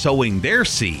are sowing their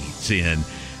seeds in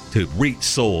to reach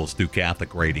souls through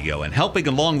Catholic radio. And helping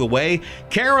along the way,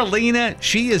 Carolina,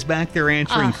 she is back there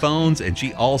answering phones, and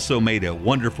she also made a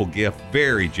wonderful gift,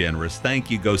 very generous.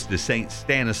 Thank you goes to St.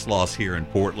 Stanislaus here in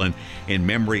Portland in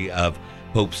memory of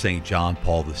Pope St. John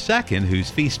Paul II,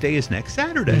 whose feast day is next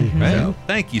Saturday. So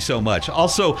thank you so much.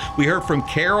 Also, we heard from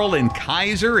Carol in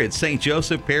Kaiser at St.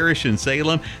 Joseph Parish in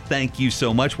Salem. Thank you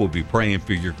so much. We'll be praying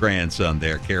for your grandson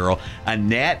there, Carol.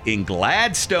 Annette in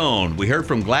Gladstone. We heard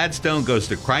from Gladstone goes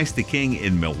to Christ the King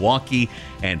in Milwaukee,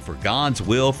 and for God's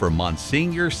will for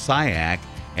Monsignor Syak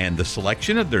and the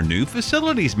selection of their new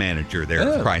facilities manager there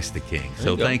at Christ the King.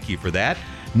 So thank you for that.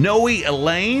 Noe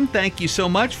Elaine, thank you so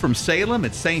much from Salem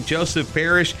at St. Joseph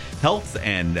Parish. Health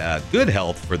and good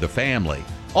health for the family.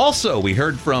 Also, we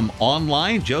heard from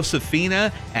online Josephina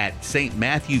at St.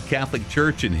 Matthew Catholic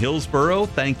Church in Hillsboro.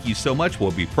 Thank you so much.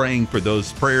 We'll be praying for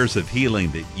those prayers of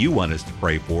healing that you want us to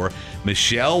pray for.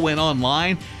 Michelle went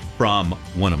online from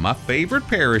one of my favorite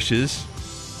parishes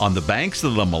on the banks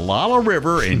of the Malala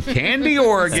River in Candy,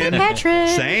 Oregon.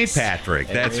 St. Patrick.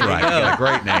 That's right. Got a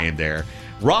great name there.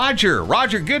 Roger,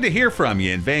 good to hear from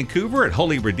you in Vancouver at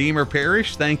Holy Redeemer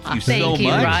Parish. Thank you so much. Thank you,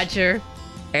 Roger.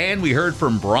 And we heard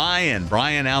from Brian.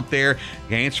 Brian out there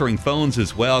answering phones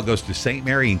as well, goes to St.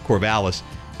 Mary in Corvallis.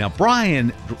 Now,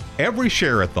 Brian, every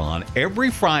Share-a-thon, every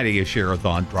Friday a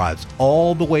Share-a-thon drives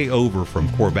all the way over from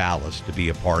Corvallis to be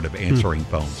a part of answering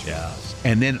phones for us.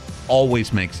 And then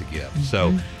always makes a gift.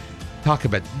 So talk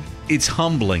about, it's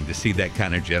humbling to see that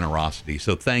kind of generosity.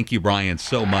 So thank you, Brian,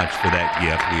 so much for that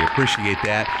gift. We appreciate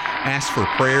that. Ask for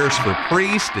prayers for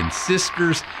priests and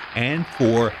sisters and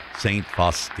for St.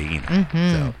 Faustina.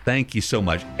 So thank you so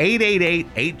much.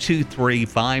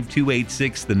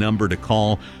 888-823-5286, the number to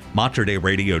call.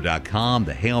 MaterDeiRadio.com,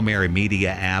 the Hail Mary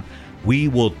Media app. We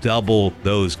will double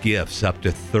those gifts up to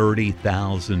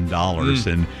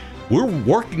 $30,000. And we're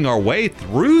working our way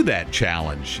through that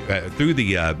challenge, through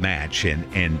the match,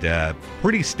 and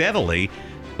pretty steadily.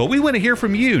 But we want to hear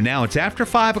from you. Now, it's after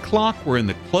 5 o'clock. We're in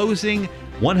the closing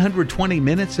 120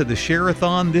 minutes of the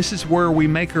Share-a-thon. This is where we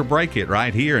make or break it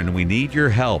right here, and we need your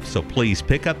help. So please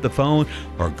pick up the phone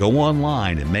or go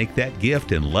online and make that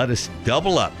gift and let us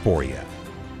double up for you.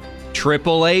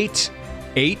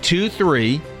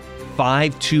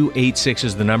 888-823-5286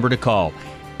 is the number to call.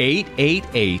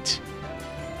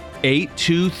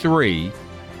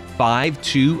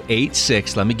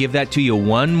 888-823-5286. Let me give that to you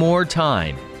one more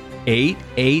time.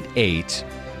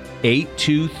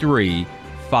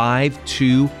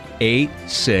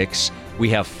 888-823-5286. We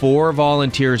have 4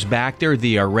 volunteers back there.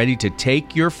 They are ready to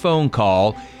take your phone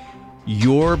call.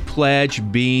 Your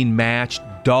pledge being matched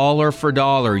dollar for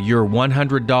dollar. Your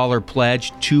 $100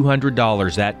 pledge,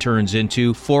 $200. That turns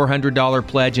into $400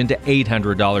 pledge into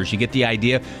 $800. You get the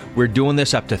idea? We're doing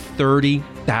this up to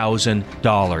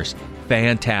 $30,000.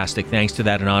 Fantastic. Thanks to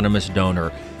that anonymous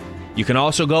donor. You can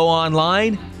also go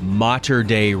online,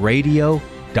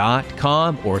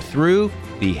 MaterDeiRadio.com, or through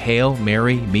the Hail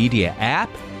Mary Media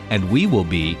app, and we will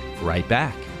be right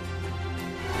back.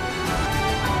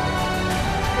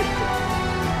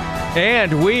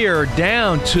 And we are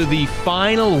down to the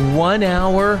final 1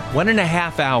 hour,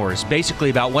 1.5 hours, basically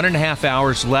about 1.5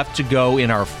 hours left to go in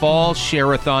our fall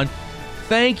Share-a-thon.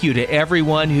 Thank you to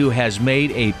everyone who has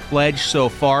made a pledge so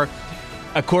far.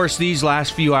 Of course, these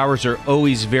last few hours are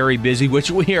always very busy,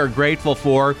 which we are grateful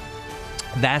for.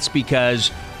 That's because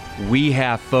we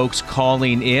have folks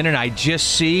calling in, and I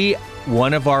just see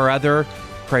one of our other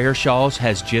prayer shawls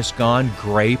has just gone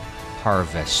Grape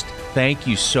Harvest. Thank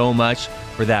you so much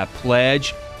for that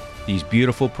pledge, these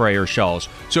beautiful prayer shawls.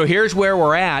 So here's where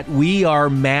we're at. We are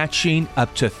matching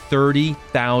up to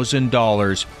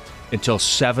 $30,000 until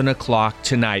 7 o'clock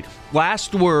tonight.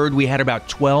 Last word, we had about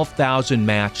 12,000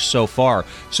 matched so far.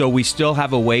 So we still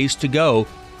have a ways to go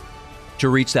to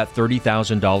reach that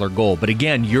 $30,000 goal. But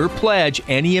again, your pledge,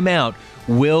 any amount,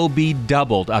 will be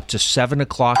doubled up to 7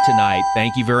 o'clock tonight.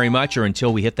 Thank you very much, or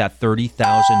until we hit that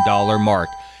 $30,000 mark.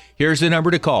 Here's the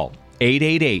number to call,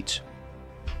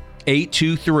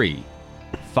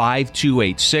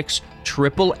 888-823-5286,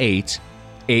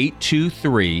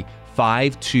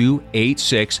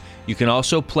 888-823-5286. You can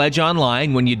also pledge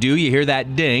online. When you do, you hear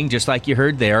that ding, just like you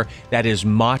heard there. That is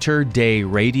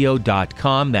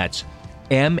MaterDeiRadio.com. That's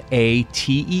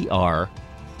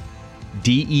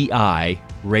MaterDei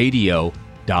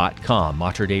radio.com,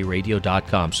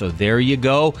 MaterDeiRadio.com. So there you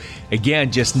go.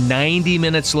 Again, just 90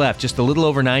 minutes left, just a little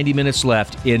over 90 minutes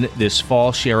left in this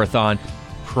fall Share-a-thon.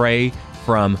 Pray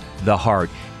from the heart.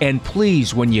 And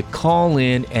please, when you call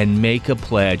in and make a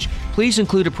pledge, please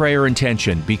include a prayer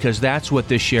intention, because that's what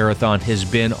this Share-a-thon has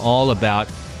been all about.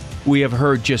 We have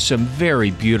heard just some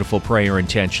very beautiful prayer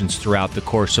intentions throughout the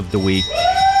course of the week.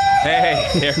 Hey,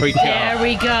 there we go. There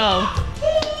we go.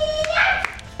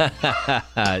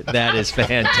 That is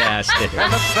fantastic.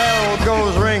 And the bell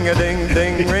goes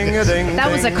ring-a-ding-ding, ring-a-ding.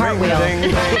 That was a cartwheel.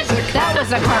 That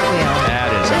was a cartwheel.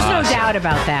 That is There's awesome. no doubt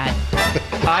about that.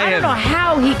 I don't know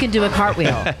how he can do a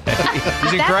cartwheel.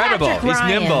 He's incredible. Patrick He's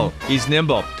Ryan. nimble. He's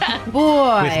nimble.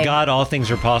 Boy. With God, all things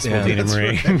are possible, Yeah, Dina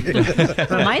Marie.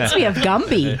 Reminds me of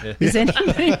Gumby. Does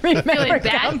anybody remember Doing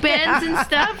back Gumby? bends and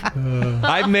stuff.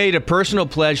 I've made a personal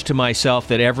pledge to myself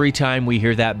that every time we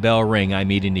hear that bell ring,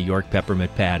 I'm eating New York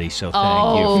peppermint patty. So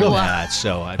thank you for that.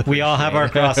 So We all have our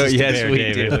crosses to yes, bear, we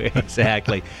David. do.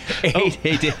 Exactly.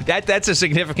 That's a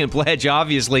significant pledge,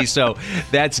 obviously. So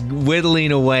that's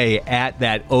whittling away at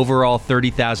that overall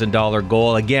 $30,000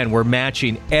 goal. Again, we're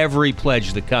matching every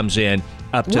pledge that comes in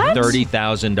up to What?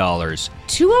 $30,000.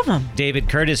 2 of them. David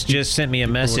Curtis just sent me a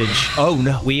message. Oh,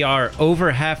 no. We are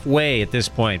over halfway at this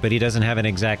point, but he doesn't have an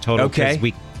exact total because Okay.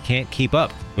 we can't keep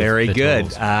up. with Very the good.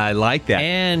 totals. I like that.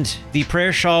 And the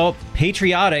prayer shawl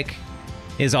Patriotic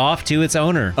is off to its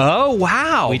owner. Oh,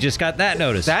 wow. We just got that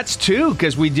notice. That's 2,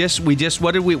 because we just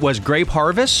what did we, was Grape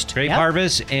Harvest? Grape Yep.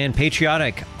 Harvest and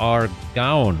Patriotic are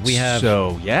gone. We have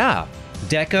So, yeah,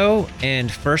 Deco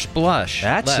and First Blush.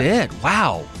 that's left. it.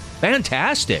 Wow.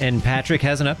 Fantastic. And Patrick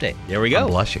has an update. there we I'm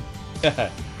go. blushing.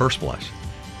 First blush.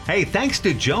 Hey, thanks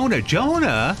to Jonah.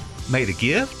 Jonah made a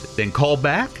gift, then called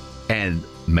back and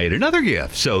made another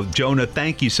gift. So, Jonah,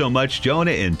 thank you so much.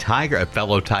 Jonah in Tiger, a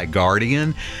fellow Tigard,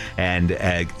 and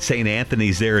St.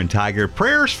 Anthony's there in Tiger.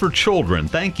 Prayers for children.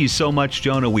 Thank you so much,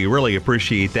 Jonah. We really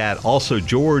appreciate that. Also,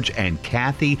 George and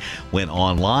Kathy went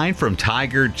online from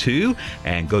Tiger too,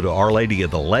 and go to Our Lady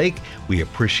of the Lake. We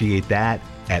appreciate that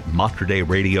at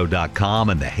MaterDayRadio.com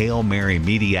and the Hail Mary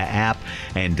Media app.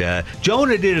 And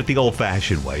Jonah did it the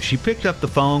old-fashioned way. She picked up the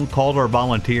phone, called our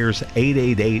volunteers,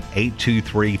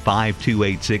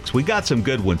 888-823-5286. We got some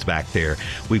good ones back there.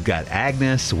 We've got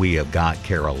Agnes, we have got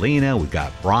Carolina, we've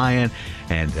got Brian,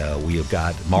 and we have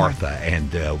got Martha.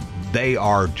 And they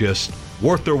are just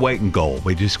worth their weight in gold.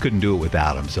 We just couldn't do it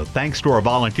without them. So thanks to our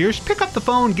volunteers. Pick up the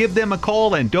phone, give them a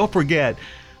call, and don't forget,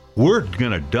 we're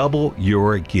going to double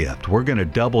your gift. We're going to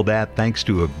double that thanks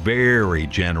to a very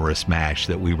generous match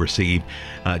that we received.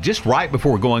 Just right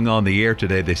before going on the air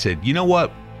today, they said, you know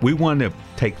what? We want to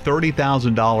take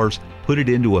 $30,000, put it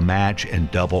into a match,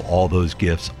 and double all those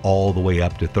gifts all the way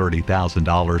up to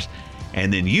 $30,000.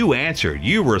 And then you answered.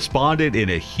 You responded in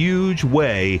a huge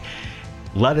way.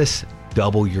 Let us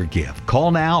double your gift.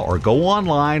 Call now or go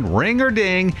online, ring or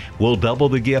ding. We'll double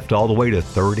the gift all the way to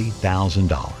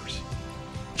 $30,000.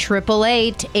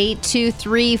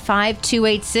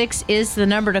 888-823-5286 is the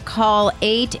number to call.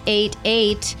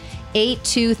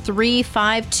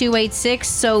 888-823-5286.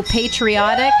 So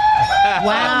patriotic. Wow.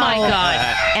 Oh my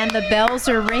God. And the bells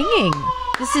are ringing.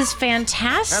 This is And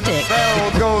fantastic. the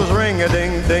bell goes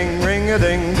ring-a-ding-ding,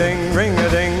 ring-a-ding-ding,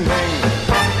 ring-a-ding-ding.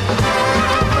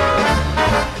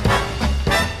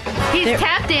 He's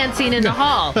tap dancing in the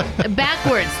hall,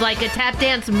 backwards, like a tap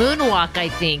dance moonwalk, I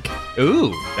think.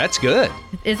 Ooh, that's good.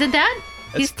 Isn't that?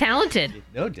 He's talented.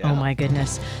 No doubt. Oh my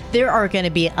goodness. There are going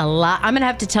to be a lot. I'm going to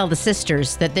have to tell the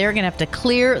sisters that they're going to have to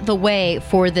clear the way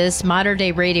for this Mater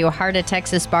Day Radio Heart of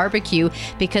Texas barbecue,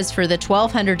 because for the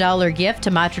 $1,200 gift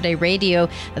to Mater Day Radio,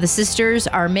 the sisters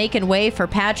are making way for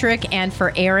Patrick and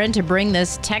for Aaron to bring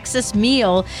this Texas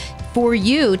meal for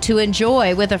you to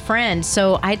enjoy with a friend.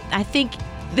 So I think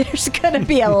there's going to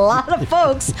be a lot of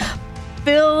folks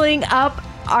filling up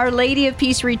Our Lady of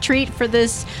Peace Retreat for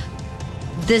this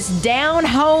down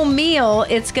home meal.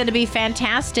 It's going to be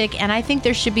fantastic, and I think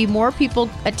there should be more people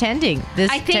attending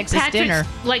this I think Texas Patrick's dinner.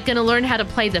 like going to learn how to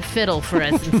play the fiddle for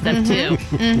us and stuff too.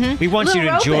 We want you to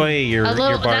Little roping. enjoy your A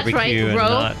little- that's barbecue right, and rope.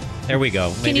 not. There we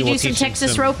go. Can Maybe you we'll do some teach him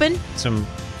Texas roping? Some.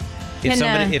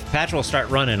 Can, If Patrick will start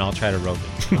running, I'll try to rope it.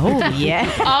 Oh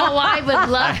yeah. Oh, I would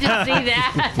love to see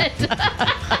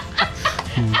that.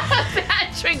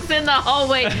 Patrick's in the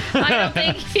hallway. I don't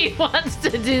think he wants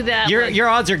to do that. Your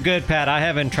odds are good, Pat. I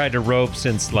haven't tried to rope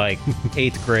since like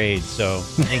 8th grade, so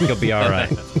I think you'll be all right.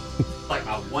 Like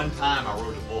one time I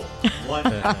rode a bull.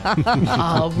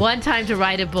 One time to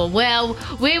ride a bull. Well,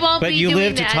 we won't But be you doing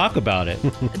live that. to talk about it.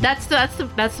 That's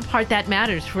the part that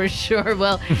matters for sure.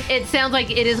 Well, it sounds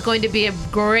like it is going to be a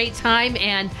great time,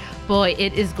 and boy,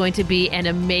 it is going to be an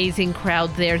amazing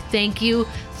crowd there. Thank you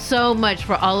so much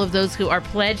for all of those who are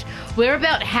pledged. We're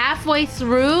about halfway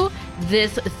through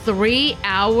this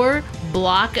 3-hour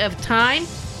block of time,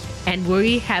 and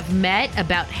we have met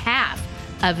about half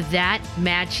of that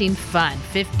matching fund.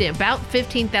 About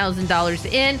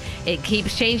 $15,000 in. It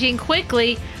keeps changing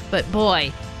quickly, but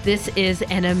boy, this is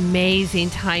an amazing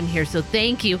time here. So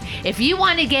thank you. If you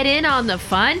want to get in on the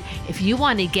fun, if you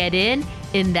want to get in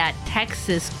that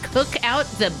Texas cookout,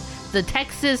 the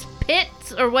Texas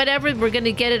pits or whatever, we're going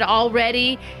to get it all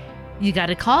ready. You got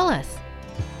to call us.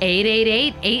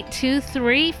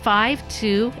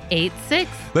 888-823-5286.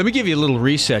 Let me give you a little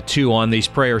reset, too, on these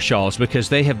prayer shawls, because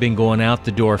they have been going out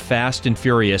the door fast and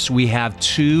furious. We have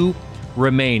 2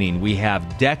 remaining. We have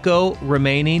Deco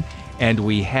remaining, and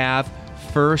we have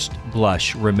First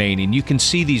Blush remaining. You can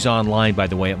see these online, by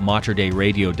the way, at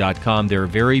MaterDayRadio.com. They're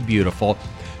very beautiful.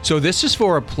 So this is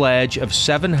for a pledge of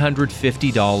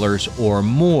 $750 or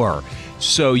more.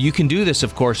 So you can do this,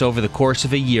 of course, over the course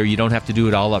of a year. You don't have to do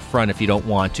it all up front if you don't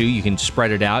want to. You can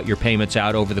spread it out, your payments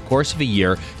out over the course of a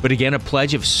year. But again, a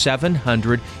pledge of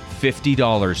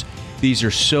 $750. These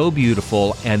are so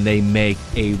beautiful, and they make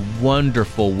a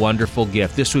wonderful, wonderful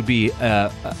gift. This would be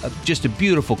just a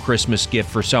beautiful Christmas gift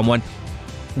for someone.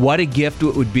 What a gift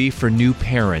it would be for new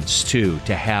parents, too,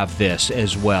 to have this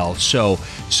as well. So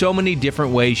many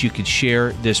different ways you could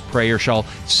share this prayer shawl.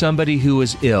 Somebody who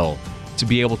is ill, to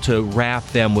be able to wrap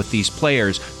them with these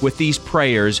prayers.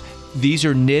 These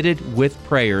are knitted with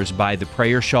prayers by the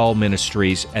Prayer Shawl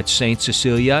Ministries at St.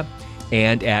 Cecilia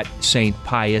and at St.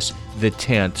 Pius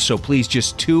X. So please,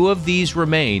 just 2 of these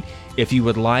remain. If you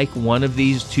would like one of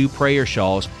these 2 prayer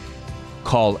shawls,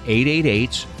 call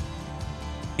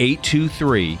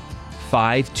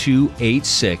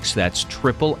 888-823-5286. That's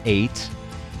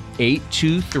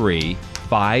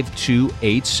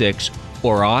 888-823-5286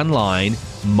 or online,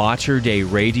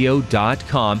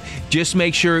 materdeiradio.com. Just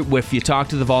make sure if you talk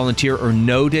to the volunteer or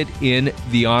note it in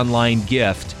the online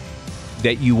gift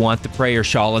that you want the prayer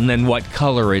shawl and then what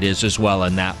color it is as well,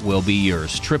 and that will be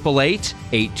yours.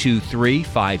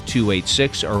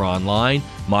 888-823-5286 or online,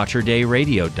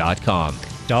 materdeiradio.com.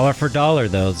 Dollar for dollar,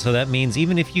 though, so that means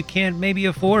even if you can't maybe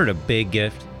afford a big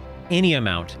gift, any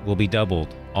amount will be doubled,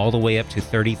 all the way up to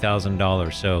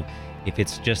 $30,000. So if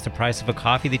it's just the price of a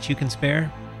coffee that you can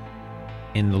spare,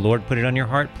 and the Lord put it on your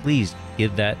heart, please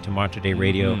give that to Mater Dei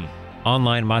Radio.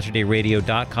 Online,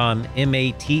 materdeiradio.com,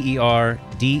 MATERDEI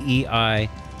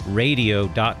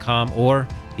radio.com, or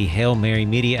the Hail Mary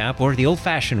Media app, or the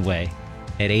old-fashioned way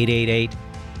at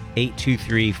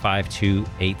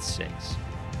 888-823-5286.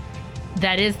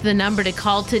 That is the number to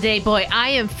call today. Boy, I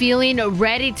am feeling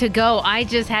ready to go. I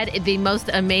just had the most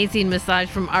amazing massage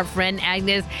from our friend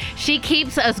Agnes. She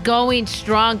keeps us going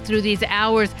strong through these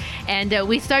hours, and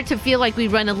we start to feel like we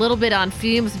run a little bit on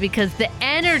fumes because the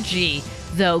energy,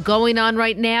 though, going on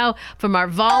right now from our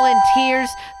volunteers,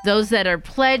 those that are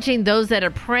pledging, those that are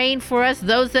praying for us,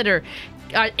 those that are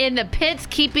in the pits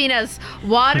keeping us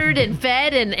watered and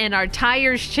fed and our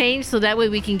tires changed so that way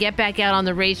we can get back out on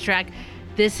the racetrack.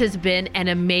 This has been an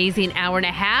amazing hour and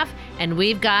a half, and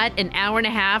we've got an hour and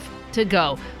a half to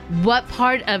go. What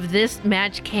part of this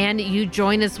match can you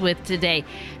join us with today?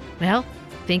 Well,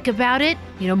 think about it.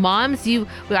 You know, moms,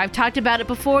 I've talked about it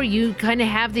before. You kind of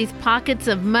have these pockets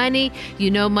of money.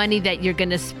 You know, money that you're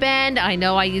going to spend. I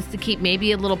know I used to keep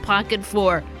maybe a little pocket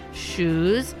for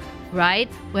shoes, right?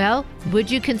 Well, would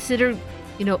you consider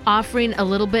offering a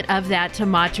little bit of that to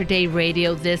Mater Dei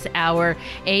Radio this hour?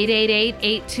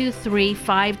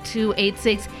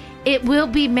 888-823-5286. It will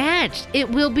be matched. It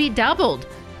will be doubled,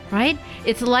 right?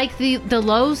 It's like the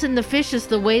loaves and the fishes,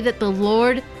 the way that the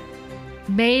Lord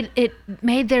made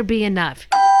there be enough.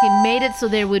 He made it so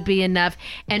there would be enough.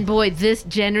 And boy, this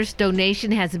generous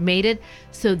donation has made it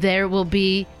so there will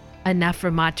be enough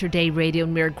for Mater Dei Radio,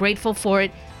 and we're grateful for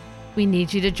it. We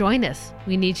need you to join us.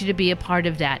 We need you to be a part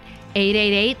of that.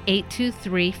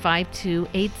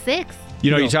 888-823-5286.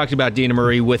 You talked about Dina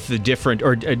Marie with the different,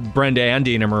 or Brenda and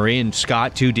Dina Marie and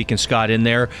Scott too, Deacon Scott in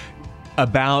there,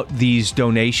 about these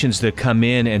donations that come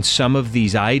in and some of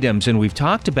these items. And we've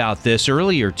talked about this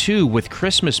earlier too, with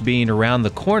Christmas being around the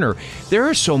corner. There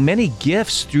are so many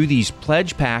gifts through these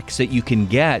pledge packs that you can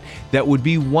get that would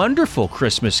be wonderful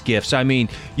Christmas gifts. I mean,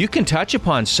 you can touch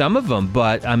upon some of them,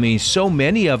 but I mean, so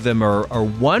many of them are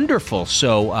wonderful.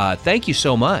 So thank you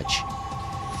so much.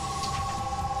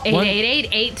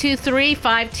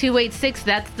 888-823-5286.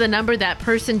 That's the number that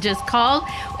person just called.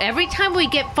 Every time we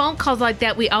get phone calls like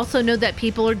that, we also know that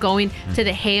people are going to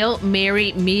the Hail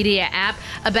Mary Media app.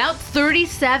 About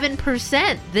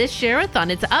 37% this share-a-thon.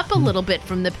 It's up a little bit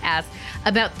from the past.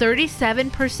 About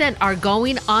 37% are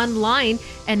going online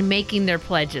and making their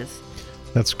pledges.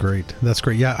 That's great. That's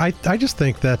great. Yeah, I just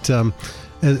think that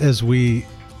as we're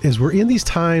in these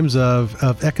times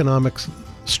of economic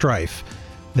strife,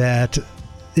 that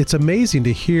it's amazing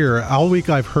to hear. All week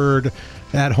I've heard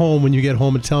at home, when you get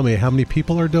home and tell me how many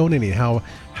people are donating,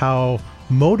 how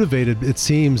motivated it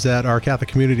seems that our Catholic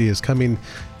community is coming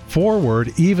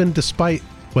forward, even despite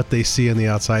what they see on the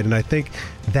outside. And I think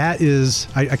that is,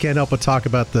 I can't help but talk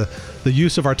about the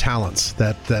use of our talents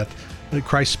that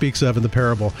Christ speaks of in the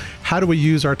parable. How do we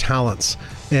use our talents?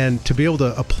 And to be able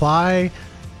to apply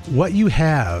what you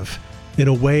have in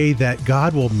a way that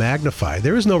God will magnify.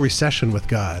 There is no recession with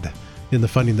God in the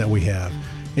funding that we have.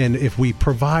 And if we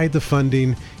provide the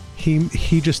funding, he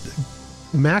just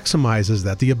maximizes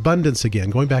that. The abundance, again,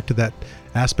 going back to that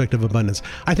aspect of abundance.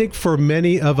 I think for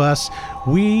many of us,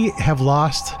 we have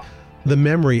lost the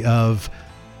memory of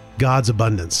God's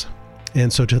abundance.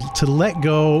 And so to let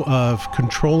go of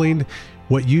controlling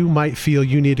what you might feel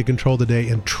you need to control today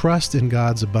and trust in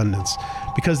God's abundance.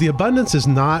 Because the abundance is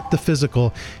not the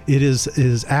physical, it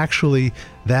is actually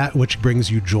that which brings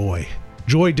you joy.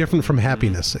 Joy different from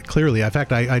happiness, clearly. In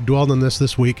fact, I dwelled on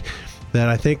this week, that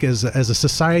I think as a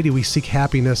society we seek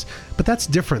happiness, but that's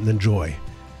different than joy.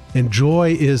 And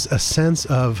joy is a sense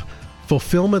of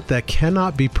fulfillment that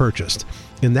cannot be purchased.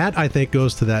 And that, I think,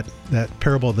 goes to that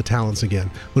parable of the talents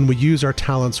again. When we use our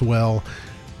talents well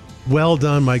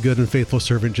done, my good and faithful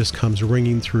servant, just comes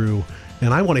ringing through.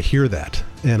 And I want to hear that.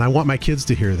 And I want my kids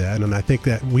to hear that. And I think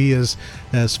that we as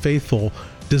faithful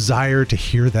desire to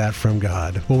hear that from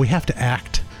God. Well, we have to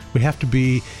act. We have to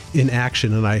be in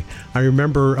action. And I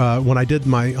remember when I did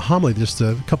my homily just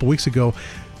a couple weeks ago,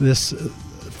 this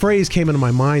phrase came into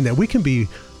my mind that we can be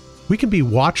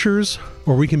watchers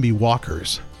or we can be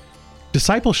walkers.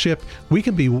 discipleship, we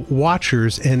can be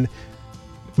watchers and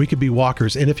we could be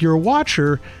walkers. And if you're a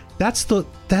watcher, that's the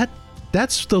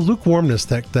lukewarmness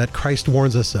that Christ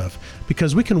warns us of,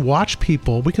 because we can watch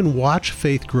people, we can watch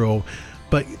faith grow,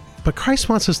 but Christ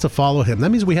wants us to follow him.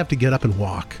 That means we have to get up and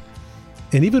walk.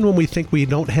 And even when we think we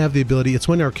don't have the ability, it's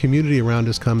when our community around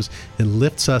us comes and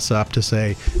lifts us up to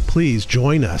say, please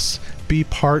join us, be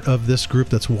part of this group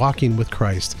that's walking with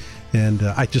Christ. And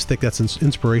I just think that's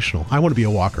inspirational. I want to be a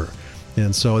walker.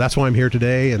 And so that's why I'm here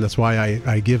today, and that's why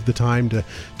I give the time to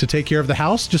take care of the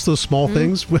house, just those small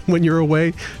things when you're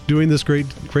away doing this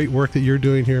great work that you're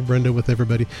doing here, Brenda, with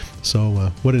everybody.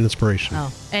 So what an inspiration.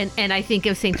 Oh, and I think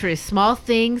of St. Teresa, small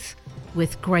things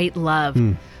with great love.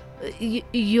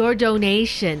 Your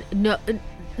donation, no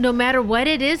matter what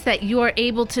it is that you are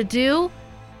able to do,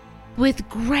 with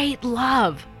great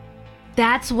love,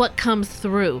 that's what comes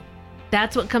through.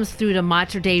 That's what comes through to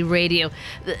Mater Dei Radio.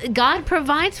 God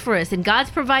provides for us, and God's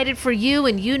provided for you,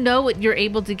 and you know what you're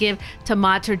able to give to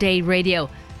Mater Dei Radio.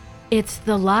 It's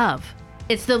the love.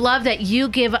 It's the love that you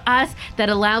give us that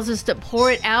allows us to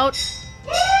pour it out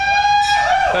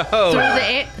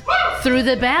through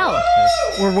the bell.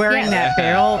 We're wearing that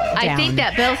bell down. I think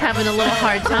that bell's having a little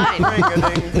hard time.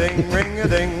 Ring-a-ding-ding,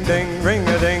 ring-a-ding-ding,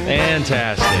 ring-a-ding.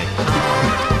 Fantastic.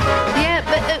 Yeah,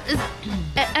 but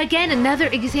again, another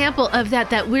example of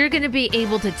that we're going to be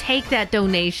able to take that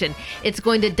donation. It's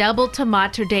going to double to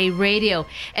Mater Dei Radio,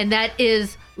 and that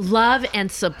is love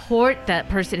and support that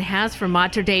person has for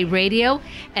Mater Dei Radio,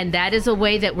 and that is a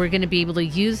way that we're going to be able to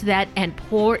use that and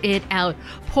pour it out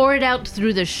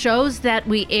through the shows that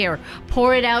we air,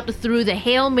 pour it out through the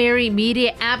Hail Mary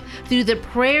Media app, through the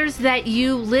prayers that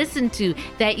you listen to,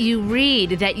 that you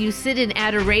read, that you sit in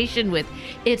adoration with.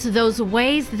 It's those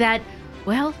ways that,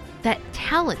 well, that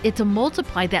talent, it's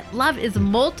multiplied, that love is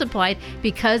multiplied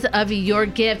because of your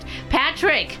gift.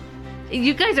 Patrick,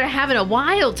 you guys are having a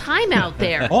wild time out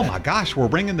there. Oh my gosh, we're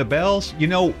ringing the bells. You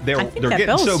know, they're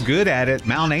getting so good at it.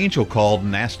 Mount Angel called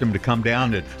and asked them to come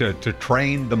down to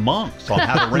train the monks on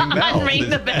how to ring bells. Ring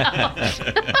the bells.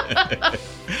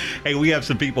 Hey, we have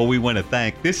some people we want to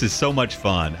thank. This is so much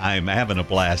fun. I'm having a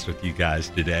blast with you guys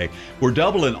today. We're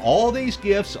doubling all these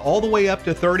gifts all the way up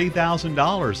to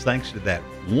 $30,000 thanks to that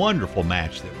wonderful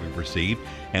match that we've received.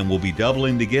 And we'll be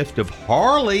doubling the gift of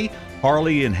Harley.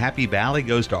 Harley in Happy Valley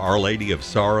goes to Our Lady of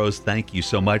Sorrows. Thank you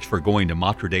so much for going to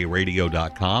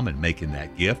materdeiradio.com and making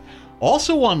that gift.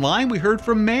 Also online, we heard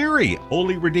from Mary,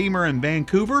 Holy Redeemer in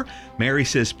Vancouver. Mary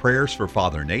says prayers for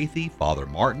Father Nathy, Father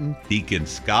Martin, Deacon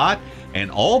Scott, and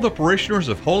all the parishioners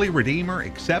of Holy Redeemer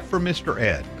except for Mr.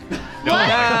 Ed. No,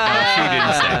 she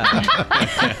didn't say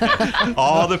that.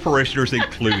 All the parishioners,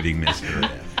 including Mr.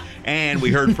 Ed. And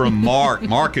we heard from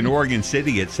Mark in Oregon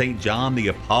City at St. John the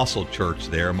Apostle Church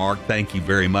there. Mark, thank you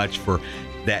very much for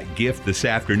that gift this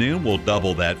afternoon. We'll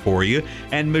double that for you.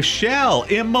 And Michelle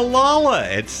in Malala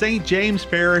at St. James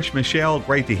Parish. Michelle,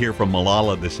 great to hear from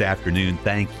Malala this afternoon.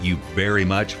 Thank you very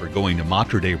much for going to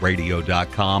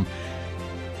materdeiradio.com.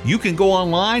 You can go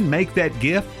online, make that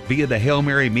gift via the Hail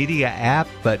Mary Media app,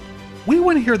 but we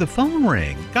want to hear the phone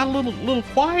ring. Got a little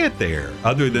quiet there,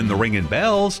 other than the ringing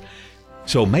bells.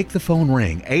 So make the phone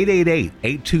ring,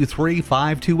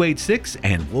 888-823-5286,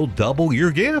 and we'll double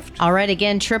your gift. All right,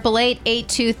 again,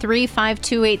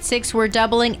 888-823-5286. We're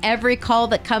doubling every call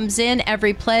that comes in,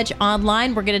 every pledge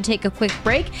online. We're going to take a quick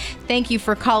break. Thank you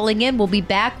for calling in. We'll be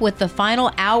back with the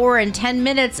final hour and 10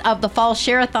 minutes of the Fall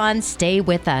Share-a-thon. Stay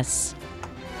with us.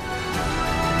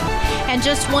 And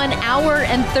just 1 hour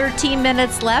and 13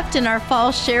 minutes left in our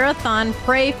Fall Share-a-thon.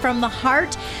 Pray from the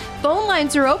heart. Phone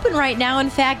lines are open right now.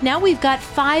 In fact, now we've got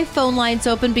 5 phone lines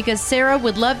open because Sarah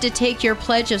would love to take your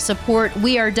pledge of support.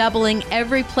 We are doubling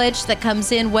every pledge that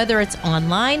comes in, whether it's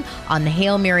online, on the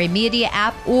Hail Mary Media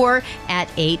app, or at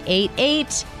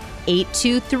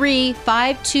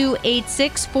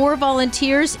 888-823-5286 for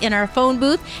volunteers in our phone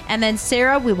booth. And then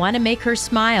Sarah, we want to make her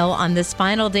smile on this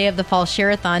final day of the Fall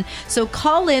Share-a-thon. So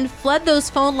call in, flood those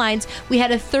phone lines. We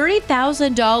had a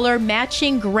 $30,000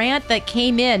 matching grant that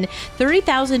came in,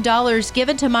 $30,000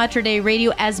 given to Mater Dei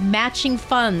Radio as matching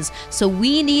funds. So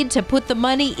we need to put the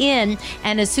money in,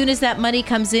 and as soon as that money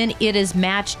comes in, it is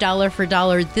matched dollar for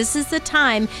dollar. This is the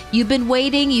time. You've been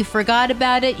waiting, you forgot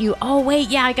about it,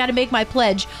 I got to make my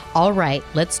pledge. All right,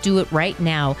 let's do it right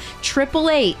now.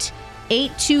 888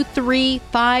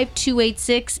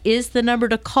 823-5286 is the number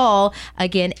to call.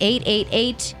 Again,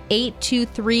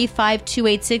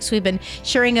 888-823-5286. We've been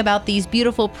sharing about these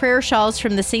beautiful prayer shawls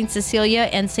from the St. Cecilia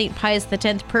and St. Pius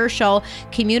X prayer shawl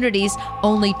communities.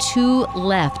 Only 2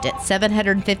 left at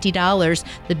 $750.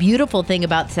 The beautiful thing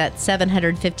about that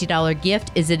 $750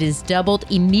 gift is it is doubled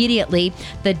immediately.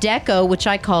 The deco, which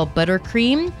I call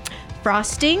buttercream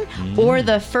frosting, or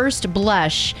the first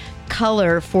blush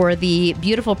color for the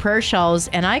beautiful prayer shawls,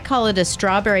 and I call it a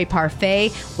strawberry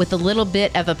parfait with a little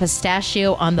bit of a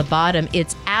pistachio on the bottom.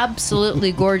 It's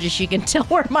absolutely gorgeous. You can tell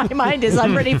where my mind is.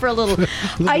 I'm ready for a little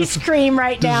ice cream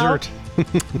right now. Dessert.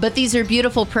 But these are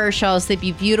beautiful prayer shawls. They'd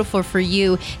be beautiful for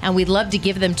you, and we'd love to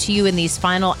give them to you in these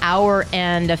final hour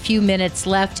and a few minutes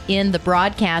left in the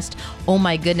broadcast. Oh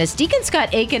my goodness. Deacon Scott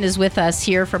Aikin is with us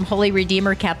here from Holy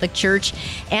Redeemer Catholic Church,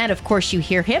 and of course you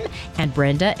hear him and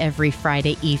Brenda every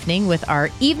Friday evening with our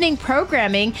evening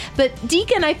programming. But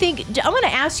Deacon, I think I want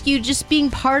to ask you, just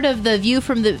being part of the View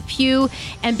from the Pew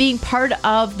and being part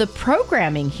of the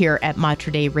programming here at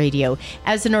Mater Dei Radio,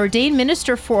 as an ordained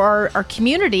minister for our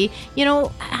community, you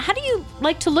know, how do you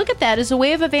like to look at that as a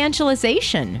way of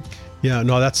evangelization? Yeah,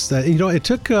 no, that's it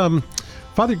took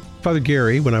Father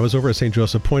Gary, when I was over at St.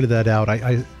 Joseph, pointed that out.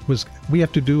 We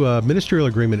have to do a ministerial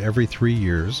agreement every 3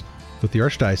 years with the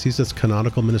Archdiocese. That's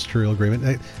canonical ministerial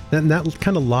agreement. And that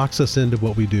kind of locks us into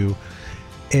what we do.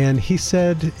 And he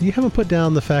said, you haven't put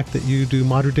down the fact that you do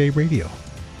Mater Dei Radio.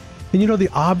 And the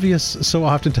obvious, so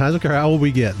oftentimes, look how old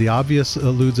we get, the obvious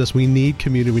eludes us. We need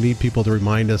community. We need people to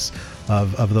remind us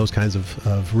of those kinds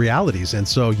of realities. And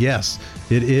so, yes,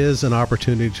 it is an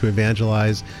opportunity to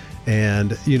evangelize.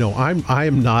 And, I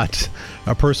am not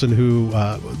a person who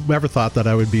ever thought that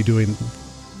I would be doing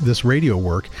this radio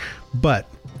work, but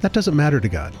that doesn't matter to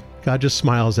God. God just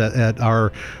smiles at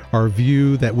our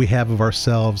view that we have of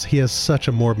ourselves. He has such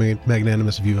a more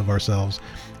magnanimous view of ourselves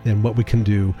and what we can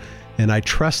do. And I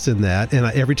trust in that. And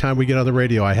every time we get on the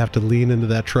radio, I have to lean into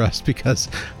that trust because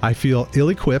I feel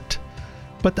ill-equipped.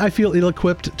 But I feel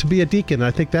ill-equipped to be a deacon.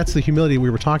 I think that's the humility we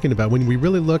were talking about. When we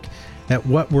really look at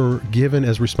what we're given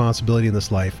as responsibility in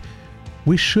this life,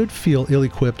 we should feel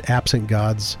ill-equipped absent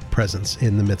God's presence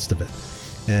in the midst of it.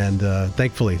 And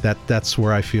thankfully, that's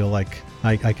where I feel like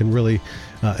I can really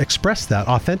express that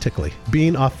authentically.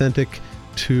 Being authentic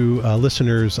to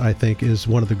listeners, I think, is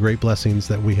one of the great blessings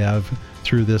that we have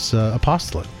through this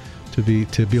apostolate, to be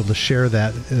able to share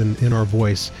that in our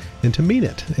voice and to mean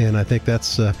it. And I think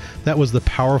that was the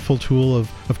powerful tool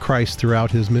of Christ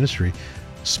throughout his ministry,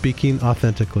 speaking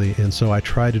authentically. And so I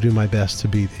try to do my best to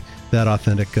be that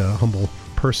authentic, humble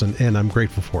person, and I'm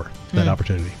grateful for that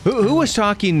opportunity. Who was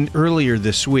talking earlier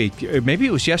this week? Maybe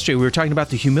it was yesterday. We were talking about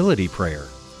the humility prayer.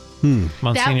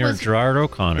 Monsignor Gerard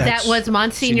O'Connor. That was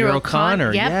Monsignor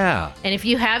O'Connor. Yep. Yeah. And if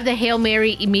you have the Hail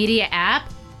Mary Media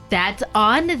app, that's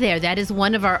on there. That is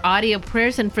one of our audio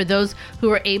prayers. And for those who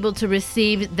are able to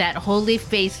receive that Holy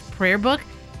Face prayer book,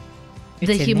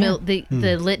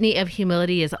 the Litany of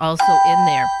Humility is also in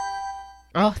there.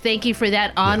 Oh, thank you for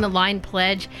that on-the-line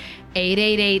pledge.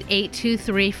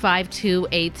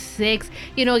 888-823-5286.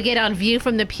 Again, on View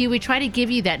from the Pew, we try to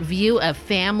give you that view of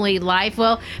family life.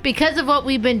 Well, because of what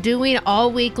we've been doing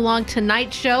all week long,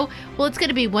 tonight's show, well, it's going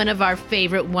to be one of our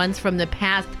favorite ones from the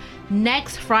past.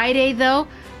 Next Friday, though,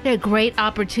 a great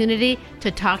opportunity to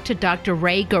talk to Dr.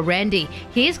 Ray Garendi.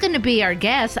 He's going to be our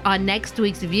guest on next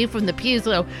week's View from the Pew.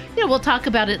 So, we'll talk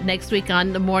about it next week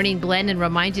on the Morning Blend and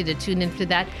remind you to tune in for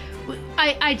that.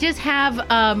 I just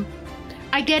have...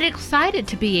 I get excited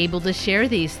to be able to share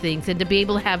these things and to be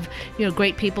able to have,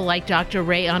 great people like Dr.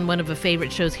 Ray on one of the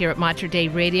favorite shows here at Mater Dei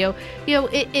Radio.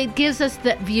 It gives us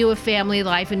the view of family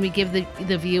life, and we give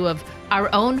the view of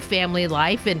our own family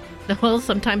life, and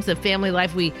sometimes the family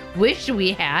life we wish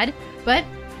we had, but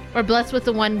we're blessed with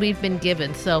the one we've been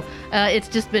given. So it's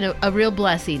just been a real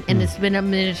blessing, and it's been a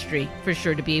ministry for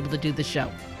sure to be able to do the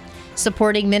show.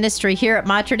 Supporting ministry here at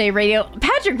Mater Dei Radio.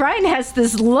 Patrick Ryan has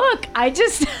this look. I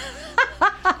just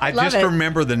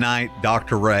remember the night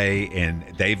Dr. Ray and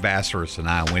Dave Vassarus and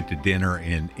I went to dinner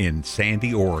in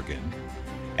Sandy, Oregon,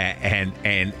 and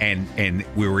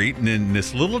we were eating in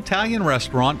this little Italian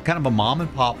restaurant, kind of a mom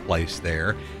and pop place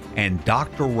there, and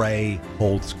Dr. Ray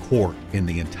holds court in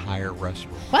the entire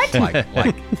restaurant. What? Like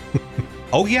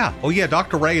Oh yeah.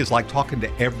 Dr. Ray is like talking to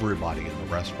everybody in the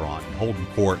restaurant and holding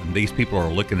court, and these people are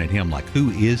looking at him like,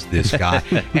 who is this guy?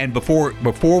 And before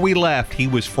we left, he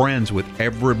was friends with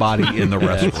everybody in the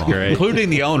restaurant, including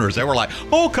the owners. They were like,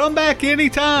 "Oh, come back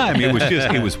anytime."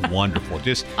 It was wonderful.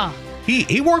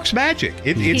 He works magic.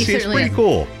 It's pretty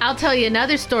cool. I'll tell you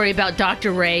another story about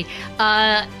Dr. Ray.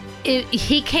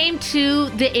 He came to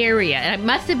the area, and it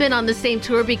must have been on the same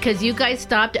tour because you guys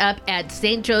stopped up at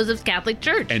St. Joseph's Catholic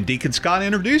Church. And Deacon Scott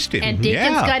introduced him. And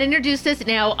Deacon Scott introduced us.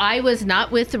 Now, I was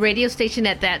not with the radio station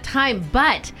at that time,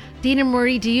 but Dina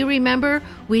Marie, do you remember?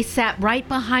 We sat right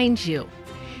behind you.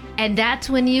 And that's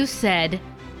when you said,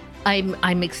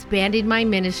 I'm expanding my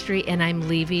ministry and I'm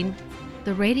leaving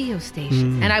the radio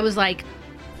station. And I was like,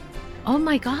 oh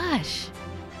my gosh,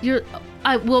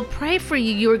 I will pray for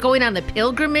you. You were going on the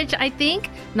pilgrimage, I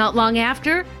think, not long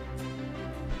after.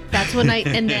 That's when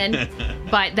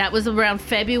but that was around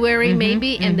February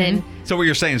maybe, and then. So what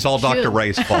you're saying is all Dr.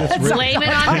 Ray's fault. Blame it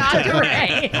on Dr.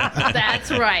 Ray.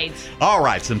 That's right. All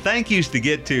right, some thank yous to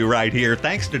get to right here.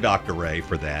 Thanks to Dr. Ray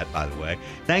for that, by the way.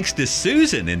 Thanks to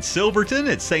Susan in Silverton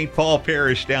at St. Paul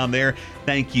Parish down there.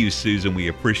 Thank you, Susan. We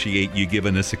appreciate you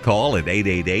giving us a call at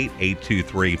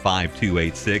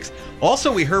 888-823-5286.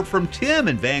 Also, we heard from Tim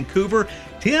in Vancouver.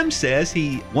 Tim says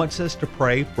he wants us to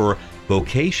pray for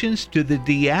vocations to the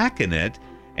diaconate,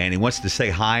 and he wants to say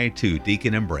hi to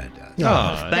Deacon and Brenda.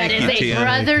 That is a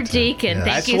brother Deacon.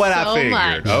 Thank you so much. That's what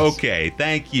I figured. Okay,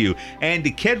 thank you. And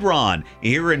to Kidron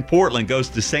here in Portland goes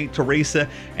to St. Teresa.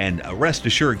 And rest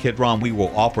assured, Kidron, we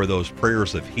will offer those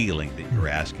prayers of healing that you're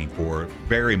asking for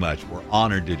very much. We're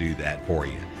honored to do that for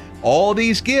you. All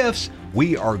these gifts,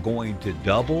 we are going to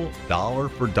double dollar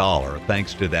for dollar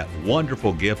thanks to that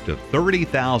wonderful gift of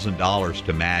 $30,000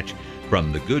 to match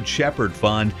from the Good Shepherd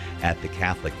Fund at the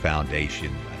Catholic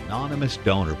Foundation. Anonymous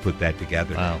donor put that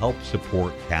together to help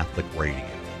support Catholic radio.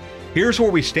 Here's where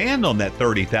we stand on that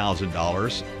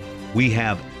 $30,000. We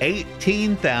have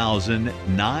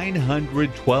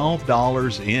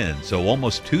 $18,912 in, so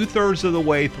almost 2/3 of the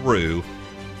way through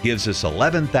gives us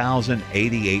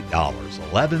 $11,088.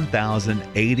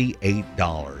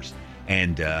 $11,088.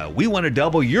 And we want to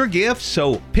double your gift,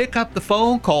 so pick up the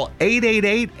phone, call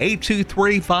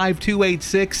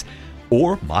 888-823-5286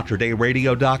 or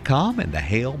MaterDeiRadio.com and the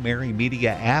Hail Mary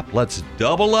Media app. Let's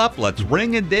double up. Let's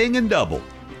ring a ding and double.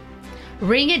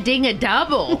 Ring a ding a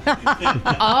double.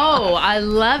 Oh, I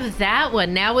love that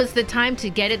one. Now is the time to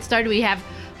get it started. We have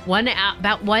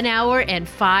about 1 hour and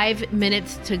 5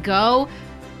 minutes to go.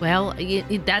 Well,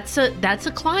 that's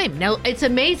a climb. Now, it's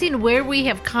amazing where we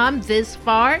have come this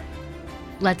far.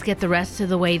 Let's get the rest of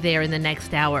the way there in the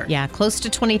next hour. Yeah, close to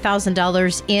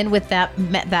 $20,000 in with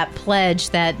that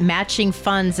pledge, that matching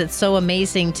funds. It's so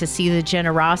amazing to see the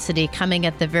generosity coming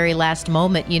at the very last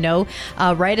moment,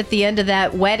 right at the end of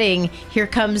that wedding, here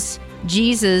comes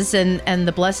Jesus and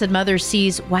the Blessed Mother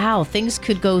sees, wow, things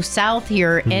could go south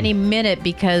here any minute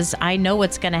because I know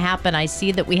what's going to happen. I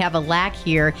see that we have a lack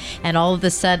here. And all of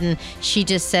a sudden she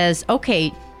just says,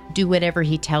 okay, do whatever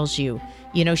he tells you.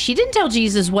 She didn't tell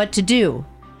Jesus what to do,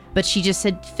 but she just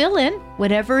said, fill in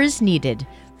whatever is needed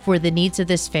for the needs of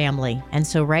this family. And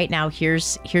so right now,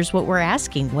 here's what we're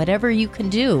asking. Whatever you can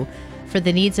do for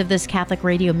the needs of this Catholic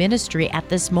radio ministry at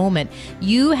this moment.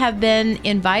 You have been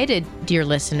invited, dear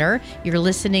listener. You're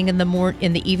listening in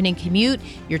the evening commute.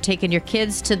 You're taking your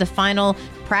kids to the final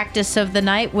practice of the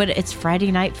night. It's Friday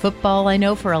night football, I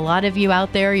know, for a lot of you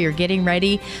out there. You're getting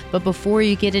ready. But before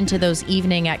you get into those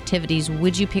evening activities,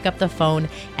 would you pick up the phone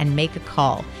and make a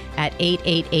call at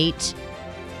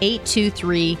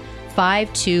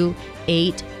 888-823-5286.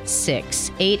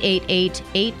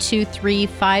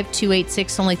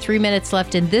 888-823-5286. Only 3 minutes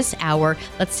left in this hour.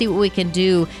 Let's see what we can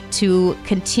do to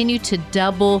continue to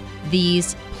double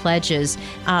these pledges.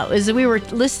 As we were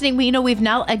listening, we've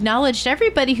now acknowledged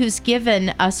everybody who's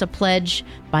given us a pledge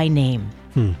by name.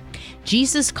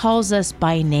 Jesus calls us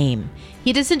by name.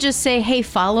 He doesn't just say, hey,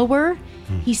 follower.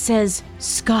 He says,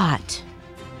 Scott,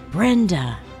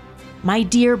 Brenda, my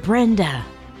dear Brenda,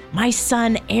 my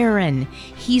son Aaron.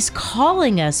 He's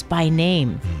calling us by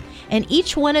name. And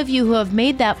each one of you who have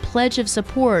made that pledge of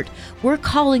support, we're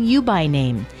calling you by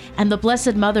name. And the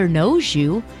Blessed Mother knows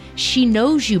you. She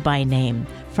knows you by name.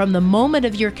 From the moment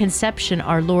of your conception,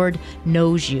 our Lord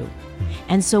knows you.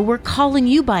 And so we're calling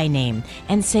you by name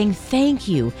and saying thank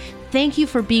you. Thank you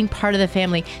for being part of the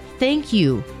family. Thank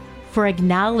you for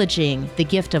acknowledging the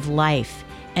gift of life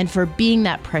and for being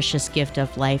that precious gift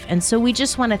of life. And so we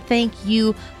just want to thank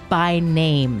you by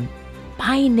name.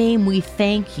 By name, we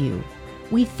thank you.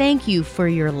 We thank you for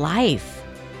your life.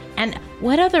 And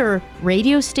what other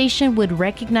radio station would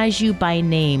recognize you by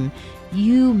name?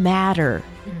 You matter.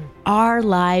 Our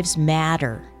lives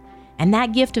matter. And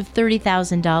that gift of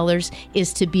 $30,000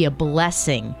 is to be a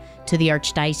blessing to the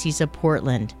Archdiocese of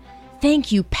Portland.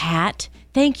 Thank you, Pat.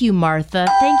 Thank you, Martha.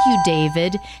 Thank you,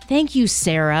 David. Thank you,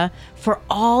 Sarah, for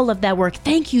all of that work.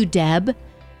 Thank you, Deb.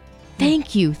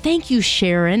 Thank you. Thank you,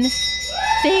 Sharon.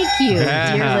 Thank you,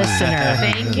 dear listener.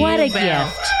 Thank you, what a Belle.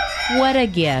 gift. What a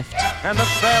gift. And the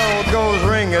bell goes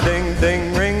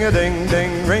ring-a-ding-ding,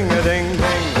 ring-a-ding-ding, ring-a-ding-ding.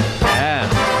 Yeah.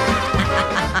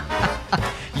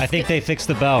 I think they fixed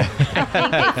the bell. I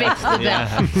think they fixed the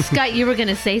bell. Scott, you were going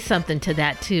to say something to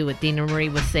that too, what Dina Marie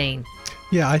was saying.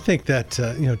 Yeah, I think that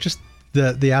just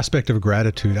the aspect of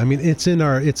gratitude. I mean, it's in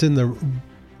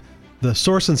the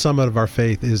source and summit of our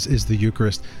faith is the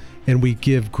Eucharist, and we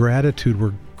give gratitude.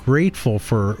 We're grateful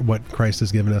for what Christ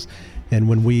has given us, and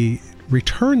when we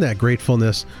return that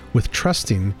gratefulness with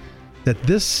trusting that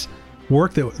this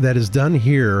work that is done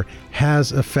here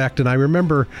has effect. And I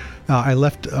remember I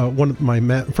left one of my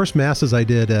first masses I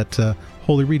did at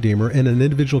Holy Redeemer, and an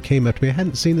individual came up to me. I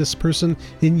hadn't seen this person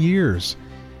in years,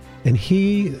 and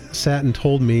he sat and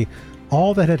told me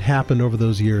all that had happened over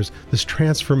those years, this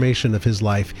transformation of his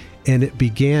life. And it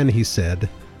began, he said,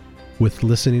 with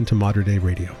listening to modern day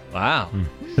radio. Wow.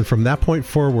 And from that point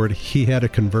forward, he had a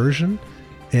conversion,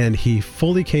 and he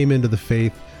fully came into the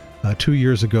faith 2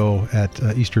 years ago at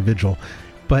Easter Vigil.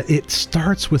 But it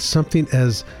starts with something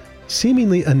as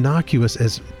seemingly innocuous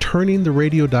as turning the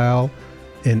radio dial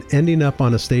and ending up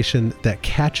on a station that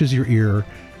catches your ear,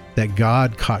 that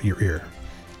God caught your ear.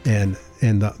 And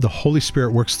the Holy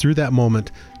Spirit works through that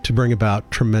moment to bring about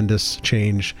tremendous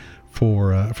change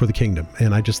for the kingdom.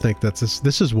 And I just think that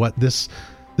this is what this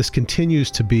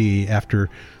continues to be after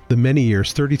the many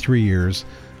years, 33 years.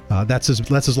 That's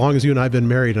as long as you and I have been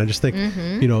married. And I just think,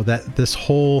 that this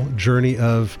whole journey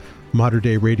of modern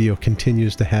day radio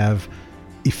continues to have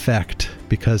effect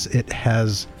because it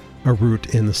has a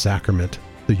root in the sacrament,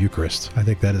 the Eucharist. I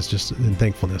think that is just in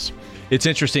thankfulness. It's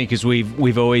interesting because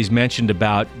we've always mentioned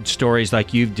about stories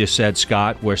like you've just said,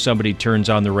 Scott, where somebody turns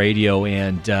on the radio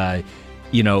and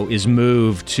is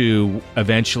moved to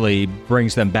eventually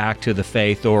brings them back to the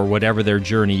faith or whatever their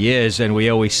journey is. And we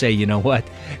always say, you know what?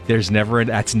 That's never an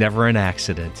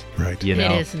accident. Right. It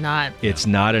is not. It's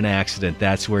not an accident.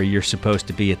 That's where you're supposed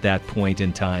to be at that point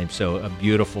in time. So a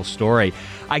beautiful story.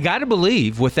 I got to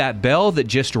believe with that bell that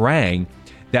just rang,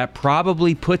 that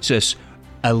probably puts us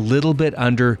a little bit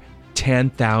under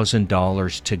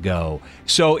 $10,000 to go.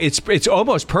 So it's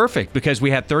almost perfect because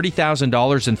we had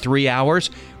 $30,000 in 3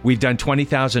 hours. We've done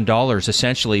 $20,000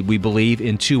 essentially, we believe,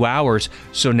 in 2 hours.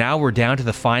 So now we're down to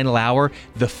the final hour,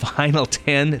 the final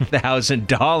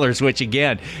 $10,000, which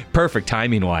again, perfect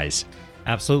timing wise.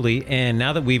 Absolutely. And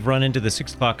now that we've run into the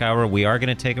 6 o'clock hour, we are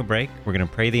going to take a break. We're going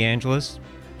to pray the Angelus.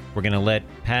 We're going to let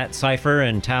Pat cipher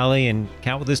and tally and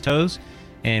count with his toes.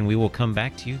 And we will come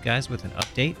back to you guys with an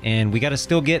update. And we got to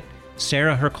still get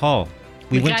Sarah her call.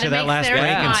 We went to that last break,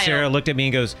 and Sarah looked at me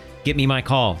and goes, "Get me my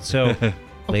call." So,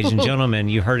 ladies and gentlemen,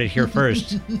 you heard it here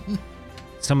first.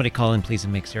 Somebody call in, please,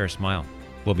 and make Sarah smile.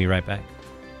 We'll be right back.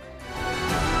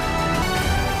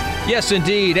 Yes,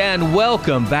 indeed, and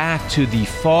welcome back to the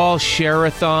Fall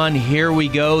Share-a-thon. Here we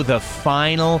go, the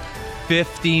final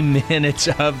 50 minutes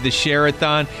of the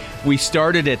Share-a-thon. We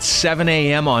started at 7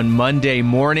 a.m. on Monday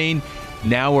morning.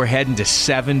 Now we're heading to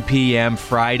 7 p.m.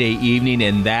 Friday evening,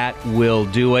 and that will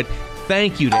do it.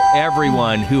 Thank you to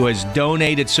everyone who has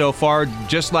donated so far,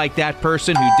 just like that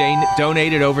person who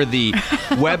donated over the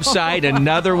website.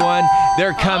 Another one.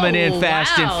 They're coming in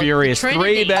fast and furious.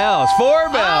 3 bells, 4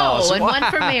 bells. And one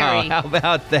for Mary. How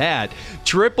about that?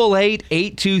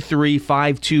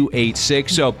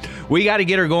 888-823-5286. So we got to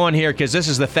get her going here because this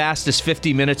is the fastest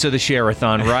 50 minutes of the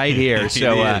Share-a-thon right here.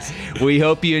 So we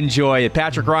hope you enjoy it.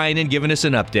 Patrick Ryan giving us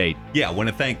an update. Yeah, I want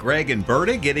to thank Greg and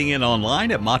Berta getting in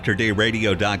online at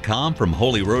materdeiradio.com from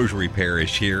Holy Rosary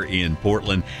Parish here in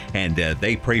Portland. And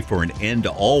they pray for an end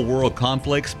to all world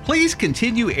conflicts. Please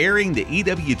continue airing the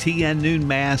EWTN Noon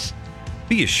Mass.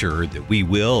 Be assured that we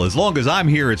will. As long as I'm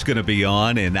here, it's going to be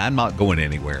on, and I'm not going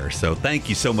anywhere. So thank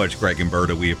you so much, Greg and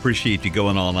Berta. We appreciate you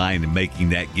going online and making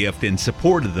that gift in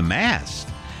support of the Mass.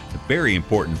 Very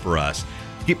important for us.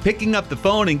 Picking up the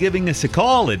phone and giving us a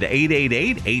call at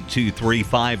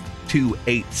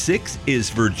 888-823-5286 is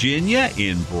Virginia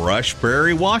in Brush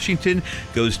Prairie, Washington.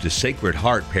 Goes to Sacred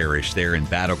Heart Parish there in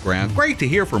Battleground. Great to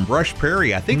hear from Brush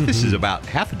Prairie. I think this is about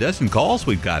half a dozen calls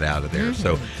we've got out of there.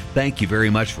 So thank you very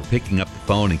much for picking up the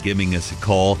phone and giving us a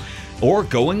call. Or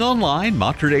going online,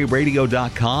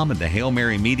 materdeiradio.com and the Hail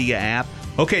Mary Media app.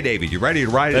 Okay, David, you ready to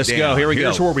write it down? Let's go. Here we go.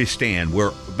 Here's where we stand.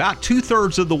 We're about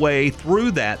 2/3 of the way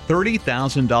through that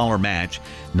 $30,000 match.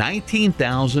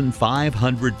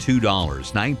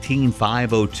 $19,502.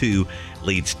 19,502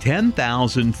 leads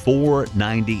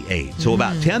 $10,498. So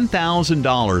about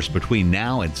 $10,000 between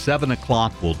now and 7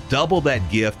 o'clock. We'll double that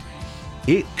gift.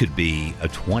 It could be a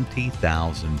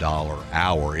 $20,000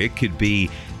 hour. It could be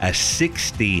a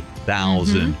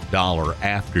 $60,000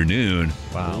 afternoon.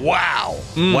 Wow. Wow.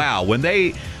 Wow. When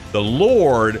they the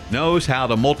Lord knows how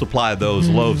to multiply those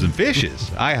loaves and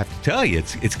fishes. I have to tell you,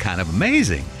 it's kind of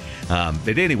amazing.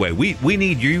 But anyway, we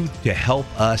need you to help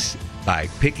us by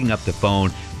picking up the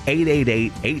phone,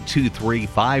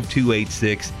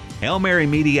 888-823-5286, Hail Mary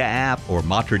Media app, or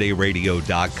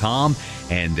materdeiradio.com.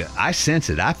 And I sense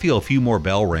it. I feel a few more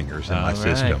bell ringers in my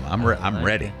system. I'm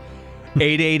ready.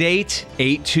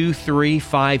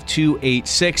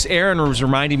 888-823-5286. Aaron was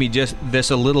reminding me just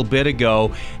this a little bit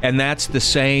ago, and that's the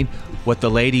saying, what the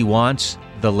lady wants,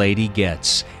 the lady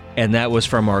gets. And that was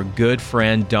from our good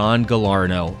friend Don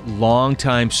Gallarno,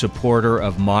 longtime supporter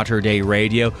of Mater Dei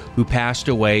Radio, who passed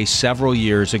away several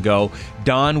years ago.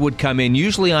 Don would come in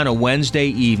usually on a Wednesday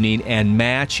evening and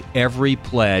match every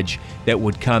pledge that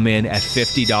would come in at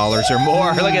 $50 or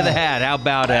more. Look at that. How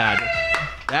about that?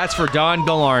 That's for Don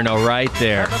Gallarno right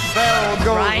there. The bell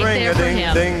goes Right ring there a for ding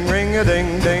him. ding, ring a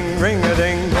ding ding, ring a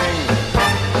ding ding.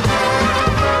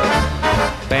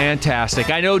 Fantastic.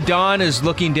 I know Don is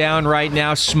looking down right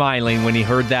now, smiling when he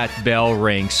heard that bell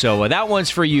ring. So that one's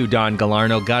for you, Don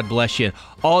Gallarno. God bless you.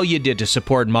 All you did to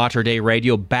support Mater Dei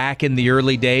Radio back in the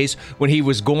early days when he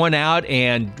was going out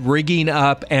and rigging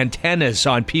up antennas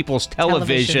on people's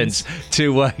televisions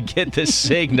to get the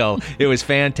signal. It was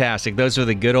fantastic. Those are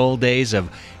the good old days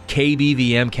of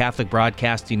KBVM, Catholic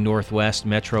Broadcasting Northwest,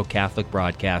 Metro Catholic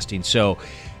Broadcasting. So,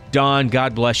 Don,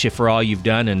 God bless you for all you've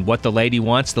done, and what the lady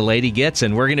wants, the lady gets,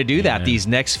 and we're going to do that these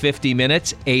next 50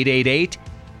 minutes.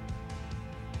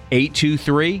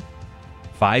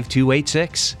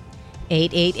 888-823-5286.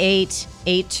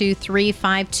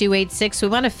 888-823-5286. We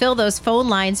want to fill those phone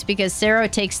lines because Sarah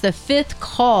takes the 5th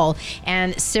call,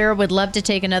 and Sarah would love to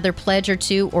take another pledge or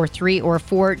 2 or 3 or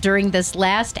 4 during this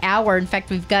last hour. In fact,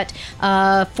 we've got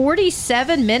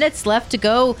 47 minutes left to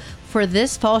go for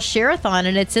this fall share-a-thon,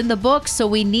 and it's in the book, so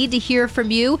we need to hear from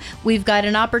you. We've got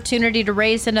an opportunity to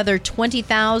raise another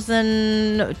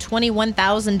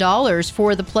 $21,000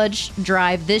 for the pledge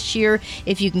drive this year.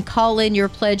 If you can call in, your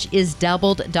pledge is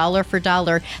doubled, dollar for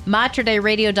dollar.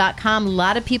 MaterDeiRadio.com. A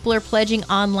lot of people are pledging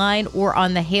online or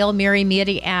on the Hail Mary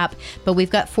Media app, but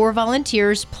we've got 4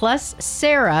 volunteers plus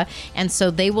Sarah, and so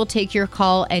they will take your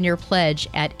call and your pledge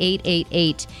at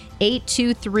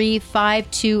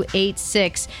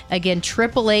 888-823-5286. Again,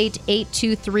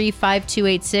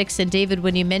 888-823-5286. And David,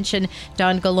 when you mentioned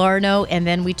Don Gallarno, and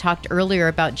then we talked earlier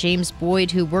about James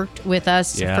Boyd, who worked with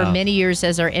us for many years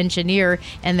as our engineer,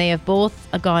 and they have both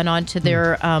gone on to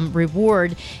their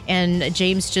reward. And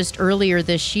James just earlier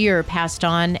this year passed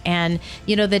on. And,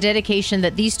 you know, the dedication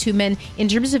that these two men, in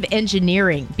terms of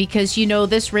engineering, because, you know,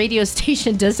 this radio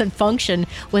station doesn't function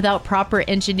without proper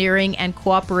engineering and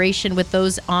cooperation with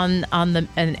those on the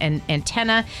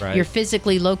antenna. Right. You're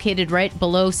physically located right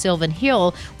below Sylvan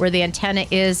Hill, where the antenna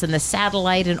is, and the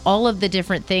satellite and all of the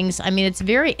different things. I mean, it's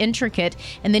very intricate.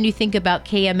 And then you think about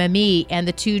KMME and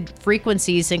the 2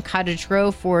 frequencies in Cottage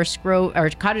Grove,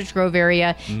 Cottage Grove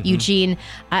area, Eugene.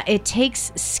 It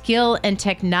takes skill and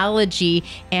technology,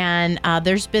 and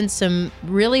there's been some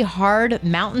really hard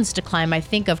mountains to climb. I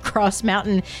think of Cross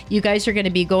Mountain. You guys are going to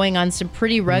be going on some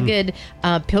pretty rugged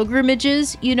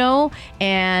pilgrimages, you know,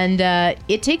 and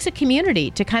it takes a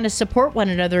community to kind of support one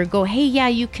another and go, hey, yeah,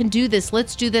 you can do this.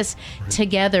 Let's do this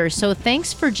together. So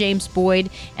thanks for James Boyd,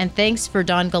 and thanks for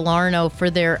Don Gallarno for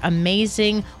their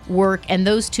amazing work. And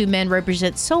those 2 men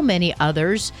represent so many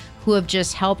others who have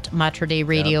just helped Mater Dei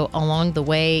Radio along the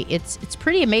way. It's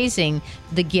pretty amazing,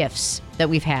 the gifts that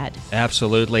we've had.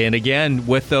 Absolutely. And again,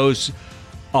 with those,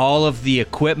 all of the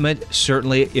equipment,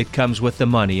 certainly it comes with the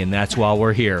money, and that's why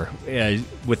we're here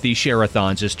with these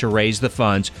share-a-thons, is to raise the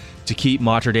funds to keep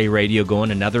Mater Dei Radio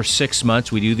going another 6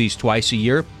 months. We do these twice a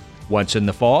year, once in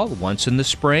the fall, once in the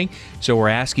spring. So we're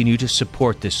asking you to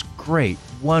support this great,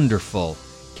 wonderful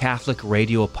Catholic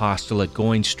radio apostolate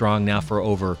going strong now for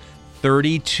over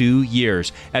 32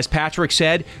 years. As Patrick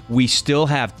said, we still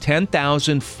have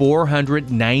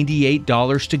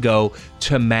 $10,498 to go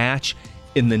to match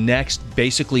in the next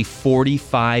basically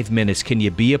 45 minutes. Can you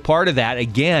be a part of that?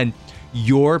 Again,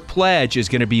 your pledge is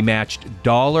going to be matched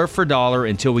dollar for dollar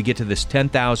until we get to this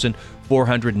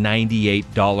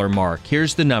 $10,498 mark.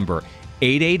 Here's the number: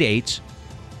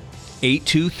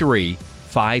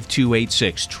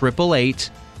 888-823-5286.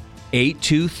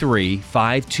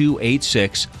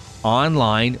 888-823-5286.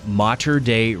 Online,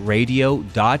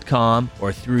 materdeiradio.com,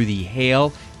 or through the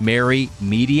Hail Mary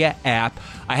Media app.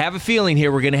 I have a feeling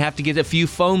here we're going to have to get a few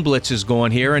phone blitzes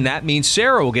going here, and that means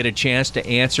Sarah will get a chance to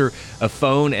answer a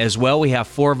phone as well. We have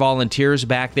 4 volunteers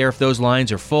back there. If those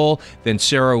lines are full, then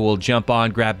Sarah will jump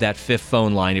on, grab that 5th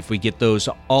phone line. If we get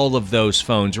all of those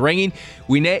phones ringing,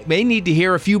 we may need to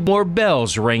hear a few more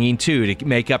bells ringing too to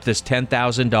make up this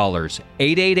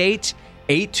 $10,000.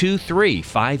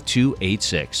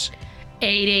 888-823-5286.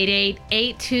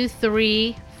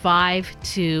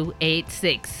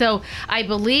 888-823-5286. So I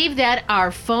believe that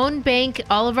our phone bank,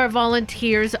 all of our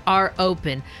volunteers are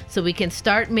open, so we can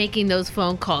start making those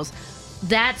phone calls.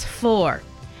 That's 4.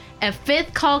 A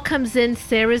 5th call comes in,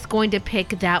 Sarah's going to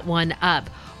pick that one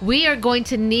up. We are going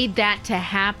to need that to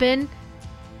happen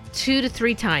 2 to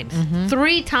 3 times.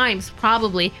 3 times,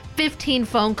 probably 15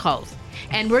 phone calls.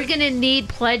 And we're going to need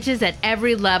pledges at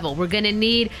every level. We're going to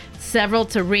need several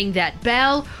to ring that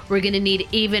bell. We're going to need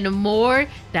even more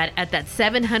that at that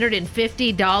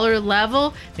 $750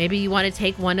 level. Maybe you want to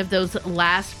take one of those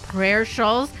last prayer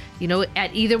shawls,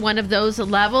 at either one of those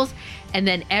levels. And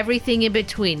then everything in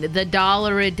between, the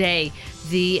 $1 a day,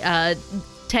 the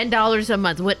 $10 a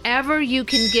month, whatever you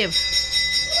can give.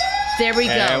 There we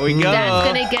go. There we go. That's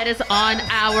going to get us on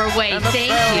our way.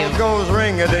 Thank you. It goes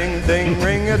ring-a-ding-ding,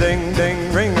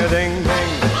 ring-a-ding-ding, ring-a-ding-ding.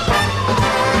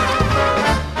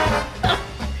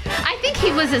 I think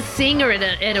he was a singer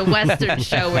at a Western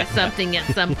show or something at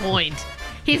some point.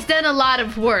 He's done a lot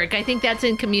of work. I think that's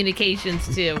in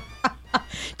communications too.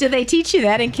 Do they teach you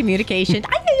that in communication?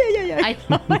 I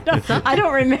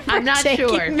don't remember. I'm not taking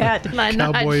sure. that. I'm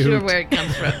not Cowboy sure hoot. where it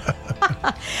comes from.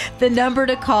 The number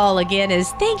to call again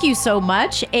is, thank you so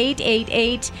much,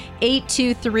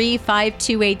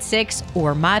 888-823-5286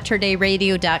 or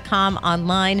materdeiradio.com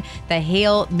online, the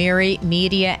Hail Mary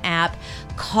Media app.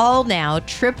 Call now,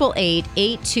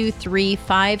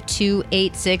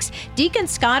 888-823-5286. Deacon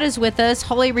Scott is with us,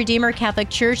 Holy Redeemer Catholic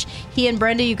Church. He and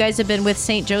Brenda, you guys have been with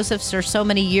St. Joseph's for so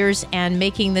many years, and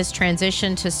making this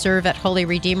transition to serve at Holy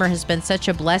Redeemer has been such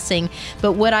a blessing.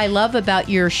 But what I love about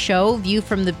your show, View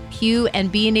from the Pew,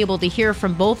 and being able to hear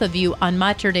from both of you on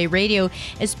Mater Dei Radio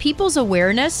is people's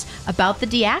awareness about the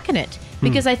diaconate.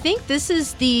 Because I think this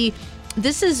is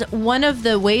one of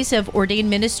the ways of ordained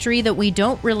ministry that we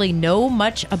don't really know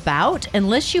much about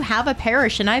unless you have a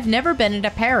parish. And I've never been in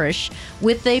a parish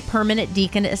with a permanent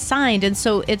deacon assigned. And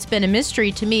so it's been a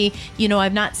mystery to me.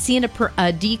 I've not seen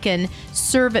a deacon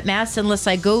serve at Mass unless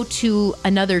I go to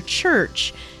another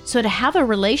church. So to have a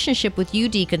relationship with you,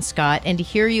 Deacon Scott, and to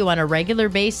hear you on a regular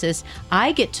basis,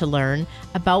 I get to learn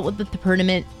about what the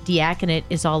permanent diaconate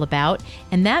is all about.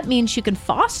 And that means you can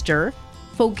foster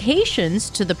vocations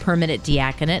to the permanent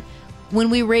diaconate when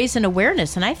we raise an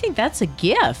awareness. And I think that's a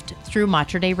gift through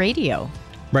Mater Dei Radio.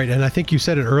 Right, and I think you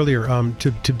said it earlier,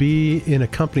 to be in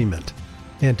accompaniment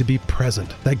and to be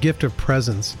present, that gift of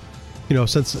presence.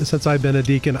 Since I've been a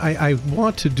deacon, I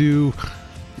want to do,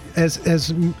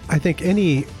 as I think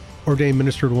any ordained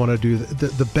minister would want to do,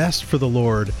 the best for the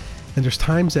Lord. And there's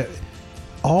times that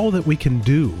all that we can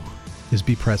do is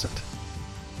be present.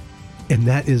 And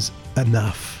that is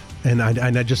enough. And I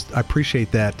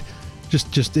appreciate that,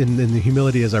 just in the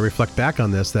humility as I reflect back on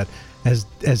this, that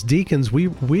as deacons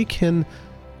we can,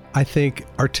 I think,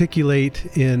 articulate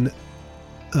in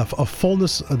a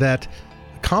fullness that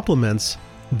complements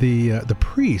the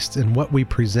priest and what we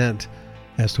present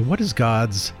as to what is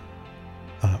God's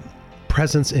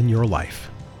presence in your life.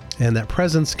 And that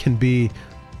presence can be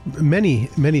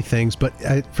many things, but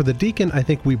for the deacon, I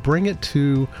think we bring it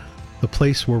to the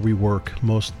place where we work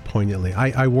most poignantly.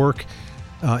 I work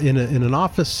in an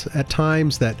office at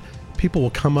times that people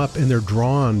will come up and they're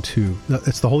drawn to,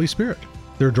 it's the Holy Spirit.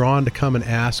 They're drawn to come and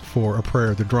ask for a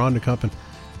prayer. They're drawn to come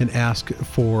and ask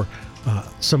for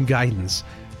some guidance.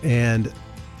 And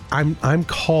I'm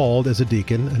called as a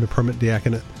deacon, and a permanent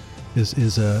diaconate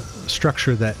is a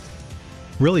structure that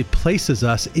really places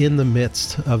us in the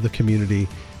midst of the community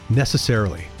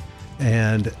necessarily.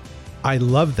 And I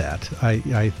love that.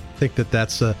 I think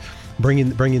that's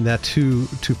bringing that to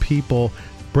people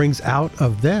brings out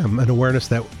of them an awareness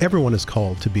that everyone is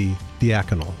called to be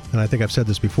diaconal. And I think I've said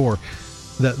this before,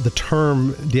 that the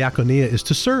term diaconia is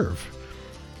to serve.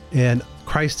 And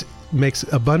Christ makes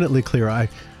abundantly clear,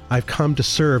 I've come to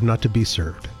serve, not to be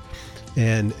served.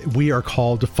 And we are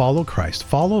called to follow Christ.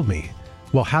 Follow me.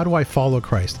 Well, how do I follow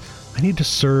Christ? I need to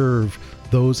serve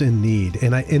those in need.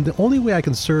 And the only way I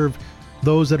can serve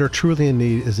those that are truly in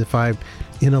need is if I'm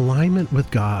in alignment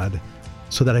with God,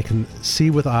 so that I can see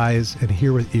with eyes and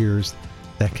hear with ears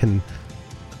that can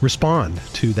respond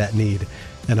to that need.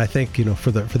 And I think,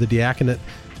 for the diaconate,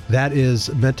 that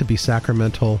is meant to be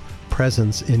sacramental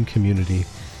presence in community.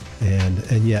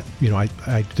 and yet,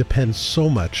 I depend so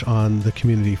much on the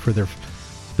community for the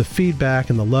feedback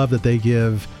and the love that they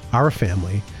give our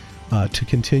family to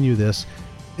continue this.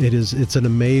 It's an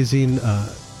amazing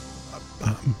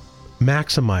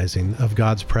maximizing of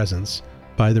God's presence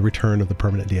by the return of the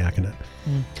permanent diaconate.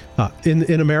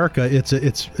 In America,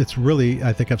 it's really,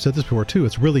 I think I've said this before too,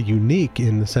 it's really unique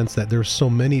in the sense that there's so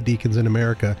many deacons in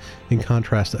America in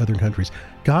contrast to other countries.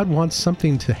 God wants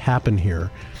something to happen here.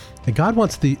 And God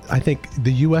wants the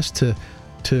U.S. to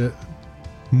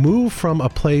move from a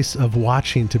place of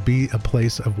watching to be a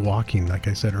place of walking, like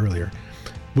I said earlier.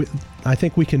 I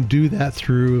think we can do that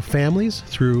through families,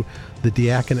 through the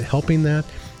diaconate helping that,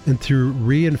 and through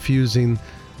reinfusing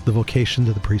the vocation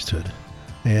to the priesthood.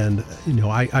 And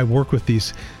I work with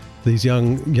these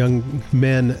young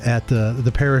men at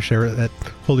the parish there at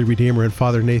Holy Redeemer, and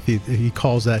Father Nathan, he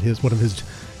calls that one of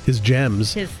his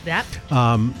gems.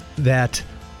 That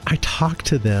I talk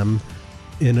to them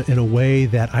in a way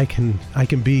that I can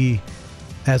be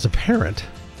as a parent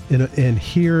and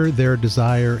hear their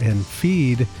desire and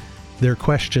feed their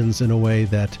questions in a way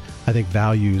that I think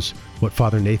values what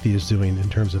Father Nathan is doing in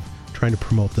terms of trying to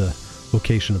promote the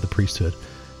vocation of the priesthood.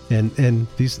 And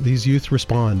these youth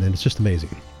respond, and it's just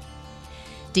amazing.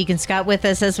 Deacon Scott with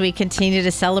us as we continue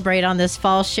to celebrate on this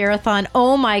fall share-a-thon.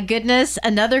 Oh my goodness,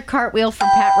 another cartwheel from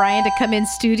Pat Ryan to come in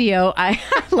studio. I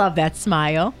love that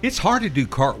smile. It's hard to do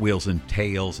cartwheels and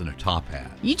tails and a top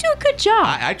hat. You do a good job.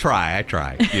 I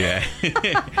try. Yeah.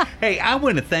 Hey, I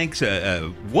want to thank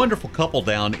a wonderful couple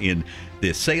down in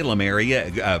the Salem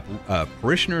area,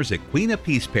 parishioners at Queen of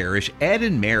Peace Parish. Ed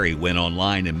and Mary went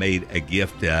online and made a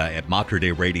gift at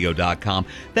materdeiradio.com.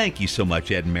 Thank you so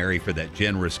much, Ed and Mary, for that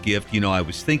generous gift. I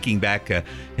was thinking back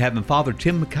having Father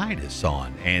Tim Makaitis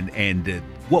on and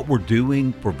what we're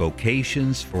doing for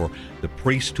vocations, for the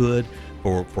priesthood,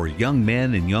 for young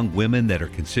men and young women that are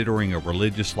considering a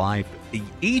religious life.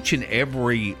 Each and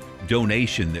every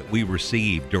donation that we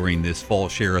receive during this fall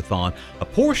share-a-thon, a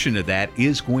portion of that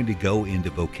is going to go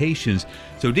into vocations.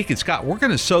 So Deacon Scott, we're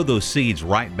going to sow those seeds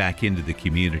right back into the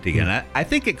community. And I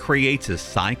think it creates a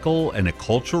cycle and a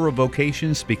culture of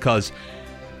vocations, because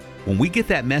when we get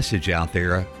that message out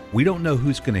there, we don't know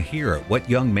who's going to hear it, what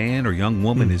young man or young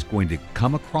woman is going to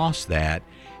come across that,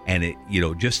 and it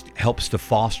just helps to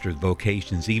foster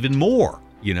vocations even more.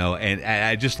 And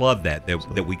I just love that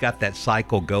we got that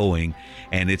cycle going,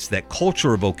 and it's that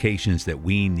culture of vocations that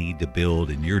we need to build,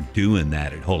 and you're doing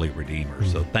that at Holy Redeemer.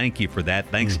 So thank you for that.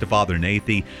 Thanks to Father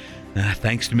Nathan.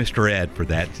 Thanks to Mr. Ed for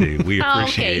that, too. We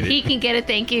appreciate it. He can get a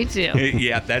thank you, too.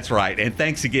 Yeah, that's right. And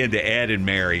thanks again to Ed and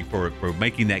Mary for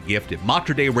making that gift at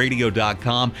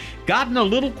materdeiradio.com. Gotten a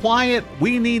little quiet.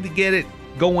 We need to get it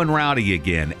going rowdy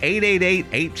again.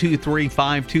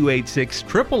 888-823-5286,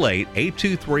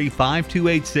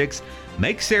 888-823-5286.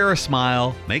 Make Sarah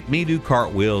smile, make me do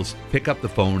cartwheels. Pick up the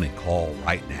phone and call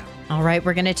right now. All right,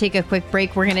 we're going to take a quick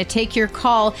break. We're going to take your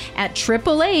call at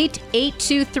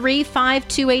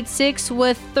 888-823-5286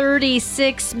 with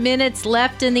 36 minutes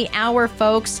left in the hour,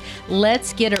 folks.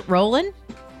 Let's get it rolling.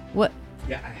 What?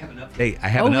 Yeah, I have an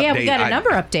update. We got a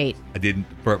number update. I didn't.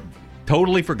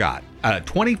 Totally forgot.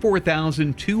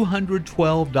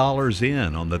 $24,212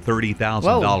 in on the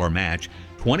 $30,000 match.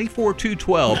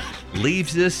 $24,212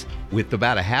 leaves us with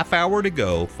about a half hour to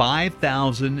go.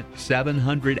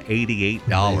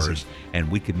 $5,788,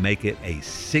 and we could make it a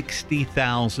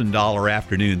 $60,000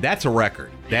 afternoon. That's a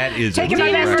record. That is taking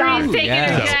my vest off. Taking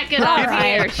her jacket off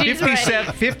here. She's ready.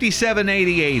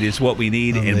 $57.88 is what we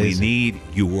need, and we need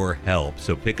your help.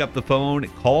 So pick up the phone,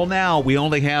 call now. We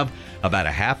only have about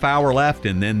a half hour left,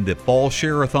 and then the fall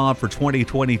share-a-thon for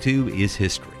 2022 is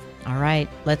history. All right,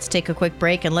 let's take a quick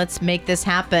break and let's make this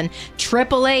happen.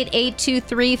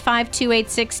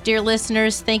 888-823-5286. Dear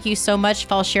listeners, thank you so much.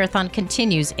 Fall Share-a-thon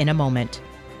continues in a moment.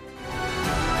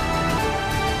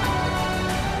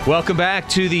 Welcome back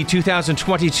to the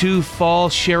 2022 Fall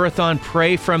Share-a-thon.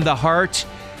 Pray from the Heart.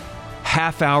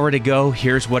 Half hour to go.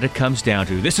 Here's what it comes down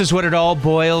to. This is what it all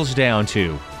boils down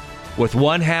to. With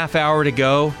 1 half hour to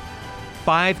go,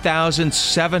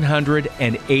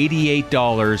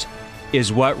 $5,788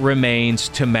 is what remains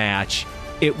to match.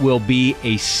 It will be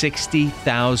a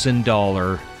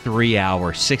 $60,000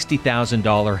 3-hour,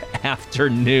 $60,000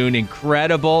 afternoon.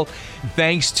 Incredible.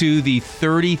 Thanks to the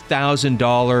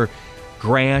 $30,000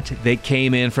 grant that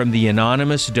came in from the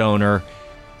anonymous donor,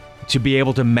 to be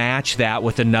able to match that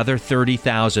with another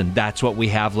 $30,000. That's what we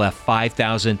have left,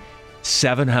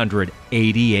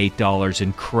 $5,788.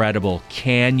 Incredible.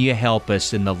 Can you help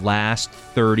us in the last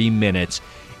 30 minutes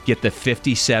get the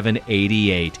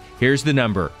 $57.88? Here's the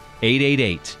number,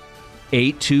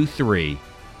 888-823-5286.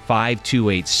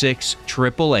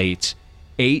 888-5286,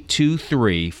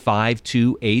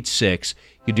 888-823-5286.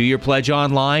 You do your pledge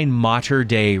online,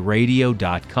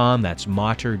 matterdayradio.com. That's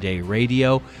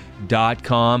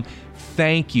matterdayradio.com.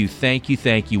 Thank you, thank you,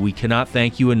 thank you. We cannot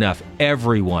thank you enough,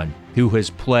 everyone who has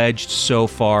pledged so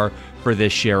far for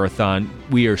this Share-a-thon.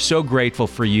 We are so grateful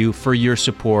for you, for your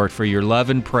support, for your love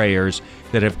and prayers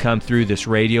that have come through this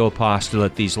radio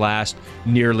apostolate these last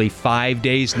nearly 5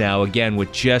 days now, again,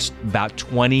 with just about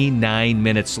 29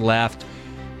 minutes left.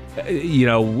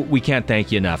 We can't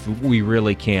thank you enough. We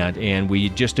really can't. And we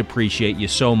just appreciate you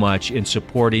so much in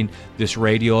supporting this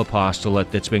radio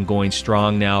apostolate that's been going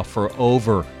strong now for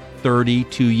over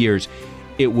 32 years.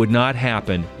 It would not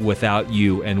happen without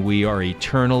you, and we are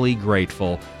eternally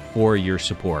grateful for your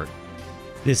support.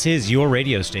 This is your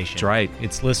radio station. That's right.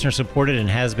 It's listener supported and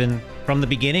has been from the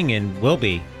beginning and will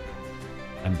be.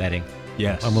 I'm betting.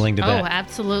 Yes. I'm willing to bet. Oh,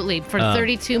 absolutely. For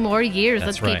 32 more years.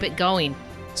 Let's keep it going.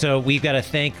 So we've got to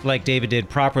thank, like David did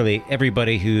properly,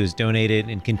 everybody who's donated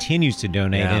and continues to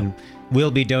donate and will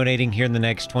be donating here in the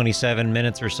next 27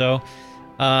 minutes or so.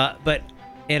 But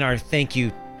in our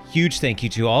huge thank you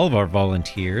to all of our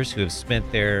volunteers who have spent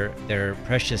their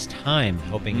precious time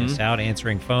helping us out,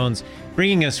 answering phones,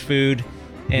 bringing us food,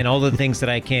 and all the things that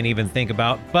I can't even think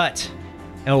about. But,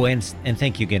 and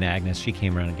thank you again, Agnes. She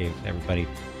came around and gave everybody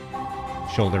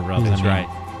shoulder rubs. That's right.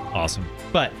 Awesome.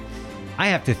 But I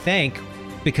have to thank,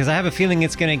 because I have a feeling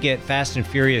it's going to get fast and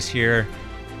furious here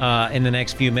in the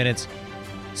next few minutes.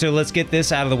 So let's get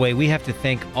this out of the way. We have to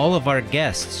thank all of our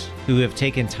guests who have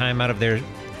taken time out of their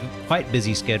quite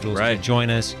busy schedules to join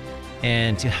us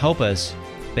and to help us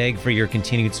beg for your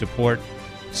continued support.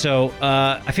 So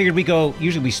I figured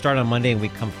usually we start on Monday and we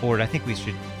come forward. I think we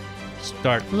should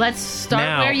start. Let's start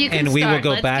now, where you can and we start. will go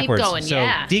Let's backwards. Keep going. So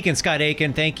Deacon Scott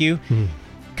Aikin, thank you.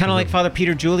 Kind of like Father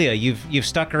Peter Julia, you've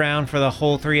stuck around for the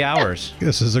whole 3 hours.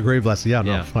 This is a great blessing.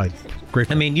 Yeah. Fine. Great.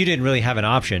 I mean, you didn't really have an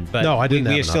option, but no, I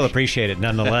didn't we still appreciate it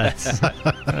nonetheless.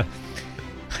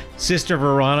 Sister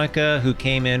Veronica, who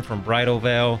came in from Bridal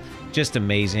Veil, just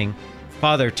amazing.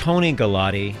 Father Tony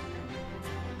Galati,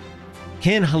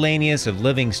 Ken Hellenius of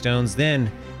Living Stones.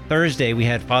 Then Thursday, we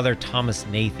had Father Thomas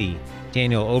Nathy.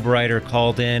 Daniel Oberreiter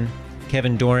called in.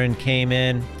 Kevin Doran came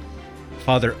in.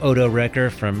 Father Odo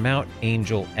Recker from Mount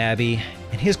Angel Abbey.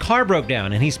 And his car broke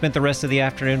down, and he spent the rest of the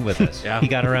afternoon with us. He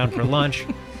got around for lunch.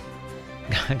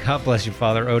 God bless you,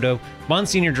 Father Odo.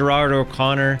 Monsignor Gerard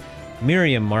O'Connor,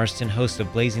 Miriam Marston, host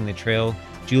of Blazing the Trail.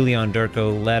 Julian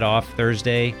Durko led off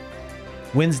Thursday.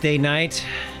 Wednesday night,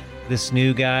 this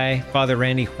new guy, Father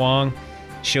Randy Huang,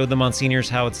 showed the Monsignors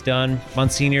how it's done.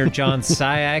 Monsignor John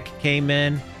Syak came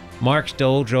in. Mark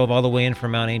Dole drove all the way in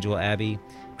from Mount Angel Abbey.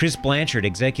 Chris Blanchard,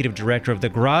 executive director of the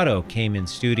Grotto, came in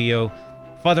studio.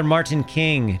 Father Martin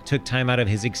King took time out of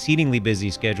his exceedingly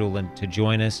busy schedule to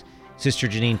join us. Sister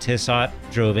Janine Tissot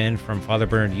drove in from Father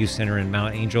Bernard Youth Center in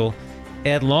Mount Angel.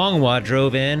 Ed Longwa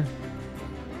drove in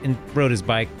and rode his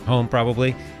bike home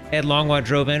probably. Ed Longwa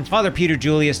drove in. Father Peter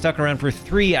Julia stuck around for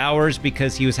 3 hours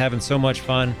because he was having so much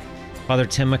fun. Father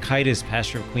Tim Makaitis,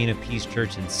 pastor of Queen of Peace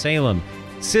Church in Salem.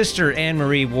 Sister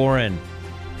Anne-Marie Warren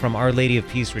from Our Lady of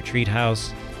Peace Retreat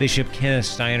House. Bishop Kenneth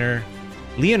Steiner.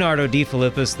 Leonardo De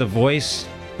Filippis, the voice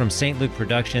from St. Luke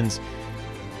Productions.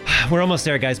 We're almost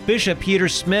there, guys. Bishop Peter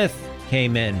Smith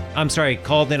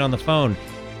called in on the phone.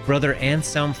 Brother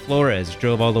Anselm Flores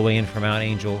drove all the way in from Mount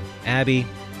Angel Abbey.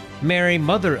 Mary,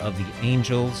 Mother of the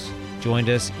Angels, joined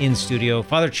us in studio.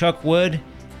 Father Chuck Wood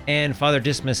and Father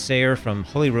Dismas Sayer from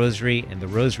Holy Rosary and the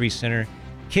Rosary Center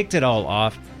kicked it all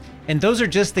off. And those are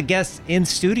just the guests in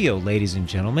studio, ladies and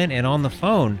gentlemen. And on the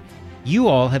phone, you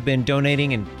all have been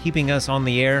donating and keeping us on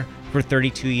the air for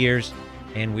 32 years.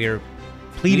 And we're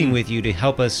pleading with you to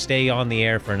help us stay on the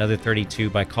air for another 32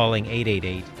 by calling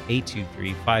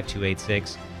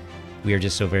 888-823-5286. We are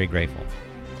just so very grateful.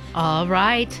 All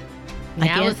right.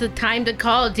 Now is the time to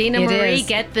call. Dina Marie,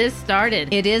 get this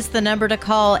started. It is the number to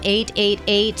call,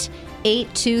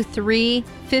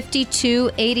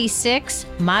 888-823-5286.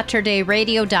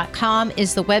 matterdayradio.com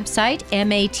is the website,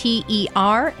 MATERDEI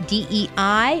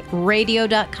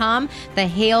radio.com. The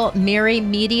Hail Mary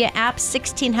Media app,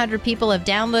 1,600 people have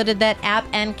downloaded that app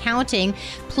and counting.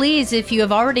 Please, if you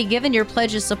have already given your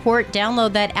pledge of support,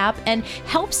 download that app and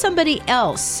help somebody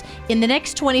else. In the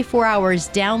next 24 hours,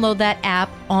 download that app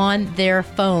on their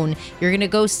phone. You're going to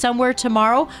go somewhere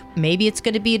tomorrow. Maybe it's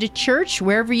going to be at a church.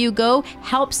 Wherever you go,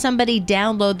 help somebody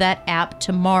download that app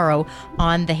tomorrow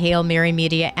on the Hail Mary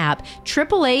Media app.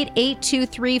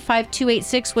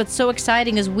 888-823-5286. What's so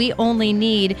exciting is we only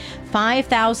need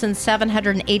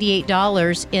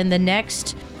 $5,788 in the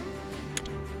next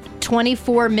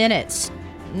 24 minutes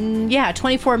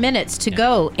 24 minutes to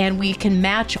go, and we can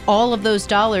match all of those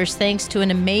dollars thanks to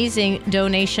an amazing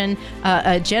donation,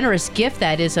 a generous gift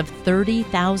that is of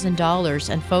 $30,000.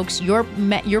 And folks, your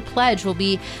pledge will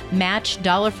be matched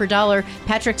dollar for dollar.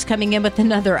 Patrick's coming in with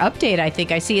another update. I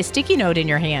think I see a sticky note in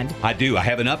your hand. I do. I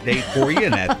have an update for you,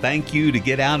 and a thank you to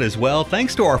get out as well.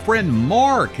 Thanks to our friend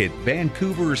Mark at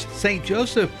Vancouver's St.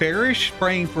 Joseph Parish,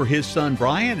 praying for his son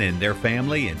Brian and their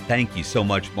family. And thank you so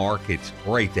much, Mark. It's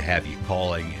great to have you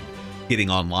calling and getting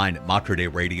online at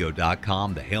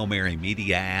materdayradio.com, the Hail Mary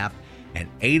Media app, and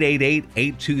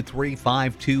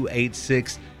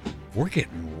 888-823-5286. We're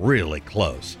getting really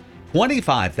close.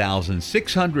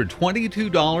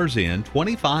 $25,622 in,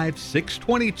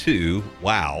 $25,622.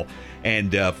 Wow.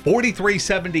 And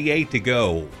 $43.78 to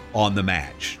go on the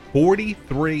match.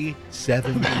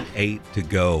 $43.78 to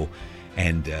go.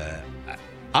 And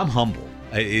I'm humbled.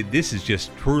 This is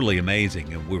just truly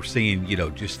amazing, and we're seeing,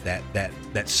 just that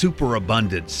super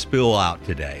abundant spill out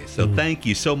today. So thank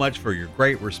you so much for your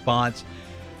great response.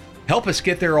 Help us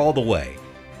get there all the way.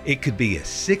 It could be a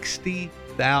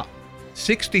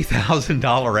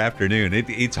 $60,000 afternoon.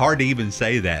 It's hard to even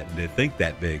say that and to think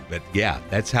that big, but yeah,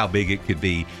 that's how big it could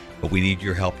be. But we need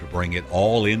your help to bring it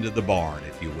all into the barn,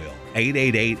 if you will.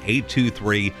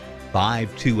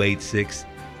 888-823-5286.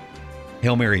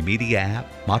 Hail Mary Media app,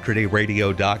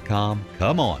 materdayradio.com.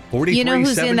 Come on, 4378. You know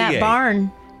who's in that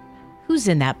barn? Who's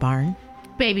in that barn?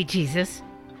 Baby Jesus.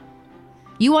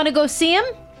 You want to go see him?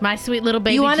 My sweet little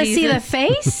baby Jesus. You want to see the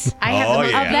face? I have the most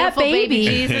of that beautiful baby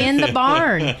Jesus. in the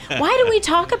barn. Why do we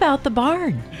talk about the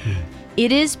barn?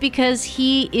 It is because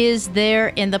he is there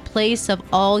in the place of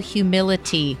all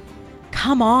humility.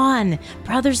 Come on,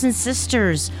 brothers and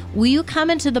sisters, will you come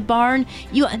into the barn?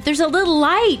 There's a little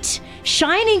light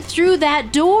shining through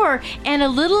that door, and a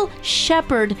little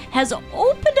shepherd has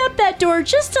opened up that door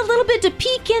just a little bit to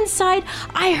peek inside.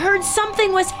 I heard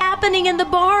something was happening in the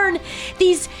barn.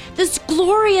 This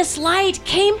glorious light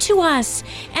came to us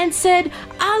and said,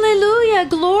 Alleluia,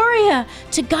 Gloria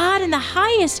to God in the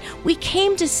highest. We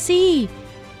came to see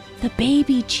the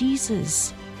baby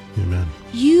Jesus. Amen.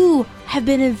 You have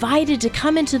been invited to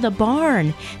come into the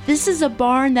barn. This is a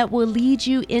barn that will lead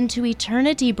you into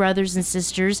eternity, brothers and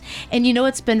sisters. And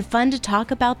it's been fun to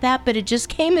talk about that, but it just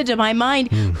came into my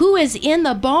mind. Who is in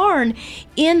the barn,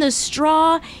 in the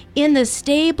straw, in the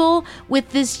stable,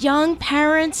 with this young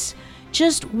parents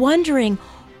just wondering,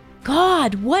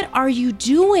 God, what are you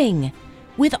doing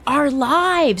with our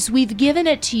lives? We've given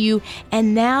it to you,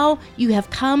 and now you have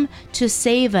come to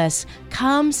save us.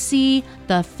 Come see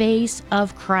the face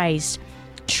of Christ.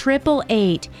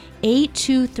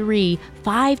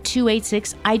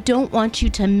 888-823-5286. I don't want you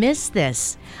to miss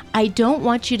this. I don't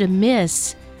want you to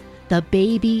miss the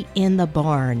baby in the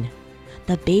barn.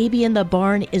 The baby in the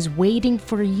barn is waiting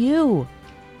for you.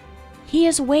 He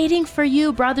is waiting for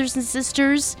you, brothers and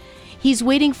sisters. He's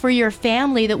waiting for your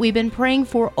family that we've been praying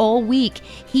for all week.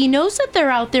 He knows that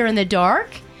they're out there in the dark.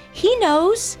 He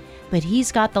knows, but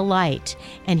he's got the light.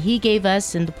 And he gave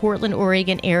us in the Portland,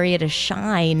 Oregon area to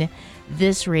shine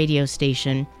this radio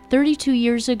station. 32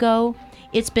 years ago,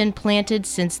 it's been planted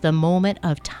since the moment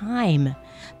of time.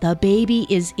 The baby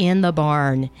is in the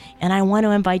barn. And I want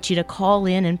to invite you to call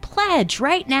in and pledge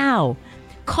right now.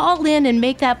 Call in and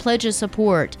make that pledge of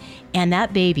support. And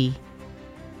that baby,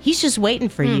 he's just waiting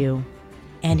for you.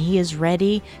 And he is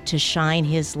ready to shine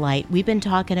his light. We've been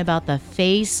talking about the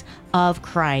face of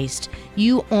Christ.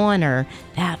 You honor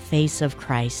that face of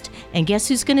Christ. And guess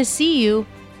who's going to see you?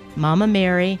 Mama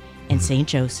Mary and St.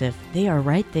 Joseph. They are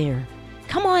right there.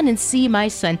 Come on and see my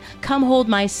son. Come hold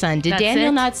my son. Did That's Daniel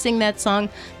it? not sing that song?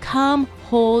 Come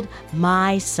hold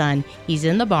my son. He's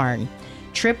in the barn.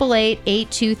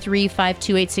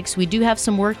 888-823-5286. We do have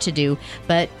some work to do,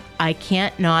 but I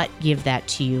can't not give that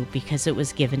to you because it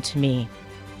was given to me.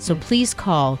 So please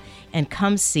call and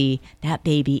come see that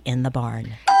baby in the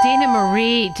barn. Dina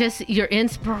Marie, just your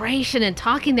inspiration and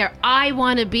talking there. I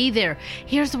want to be there.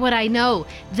 Here's what I know.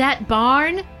 That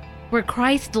barn where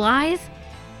Christ lies,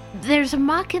 there's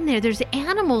muck in there. There's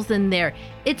animals in there.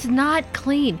 It's not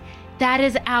clean. That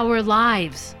is our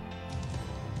lives.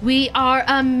 We are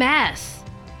a mess.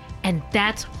 And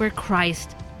that's where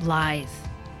Christ lies.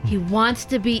 He wants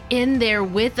to be in there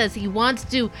with us. He wants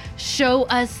to show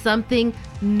us something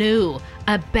new,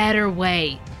 a better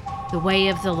way, the way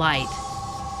of the light.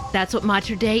 That's what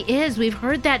Mater Dei is. We've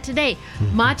heard that today.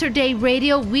 Mater Dei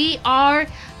Radio, we are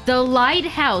the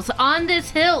lighthouse on this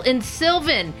hill in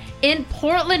Sylvan, in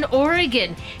Portland,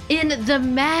 Oregon, in the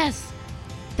mess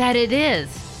that it is.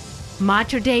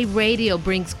 Mater Dei Radio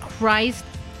brings Christ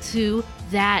to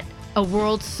that a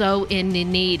world so in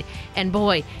need. And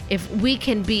boy, if we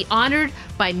can be honored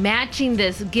by matching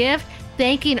this gift,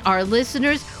 thanking our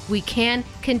listeners, we can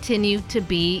continue to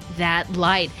be that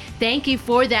light. Thank you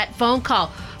for that phone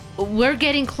call. We're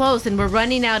getting close and we're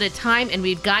running out of time, and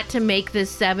we've got to make this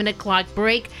 7 o'clock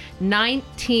break.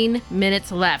 19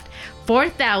 minutes left.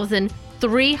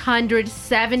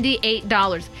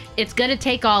 $4,378. It's going to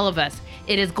take all of us.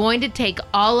 It is going to take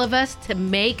all of us to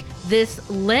make this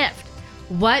lift.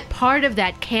 What part of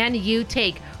that can you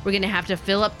take? We're going to have to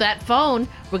fill up that phone.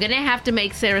 We're going to have to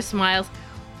make Sarah smiles.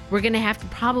 We're going to have to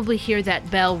probably hear that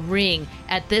bell ring.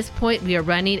 At this point, we are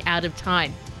running out of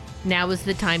time. Now is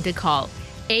the time to call.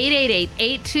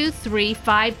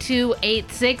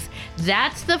 888-823-5286.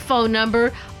 That's the phone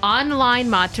number. Online,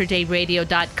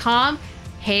 materdeiradio.com.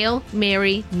 Hail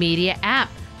Mary Media app.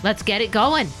 Let's get it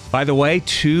going. By the way,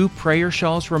 2 prayer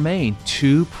shawls remain.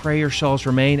 2 prayer shawls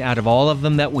remain. Out of all of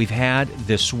them that we've had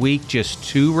this week, just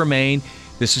 2 remain.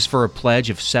 This is for a pledge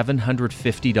of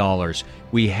 $750.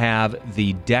 We have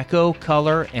the Deco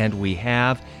color and we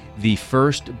have the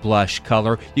First Blush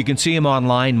color. You can see them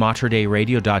online,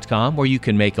 materdeiradio.com, or you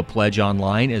can make a pledge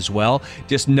online as well.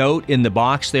 Just note in the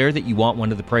box there that you want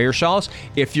one of the prayer shawls.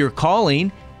 If you're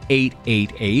calling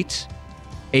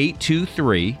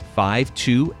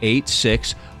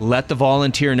 888-823-5286, let the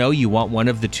volunteer know you want one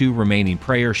of the 2 remaining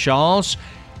prayer shawls.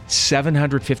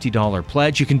 $750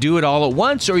 pledge. You can do it all at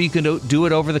once, or you can do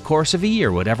it over the course of a year,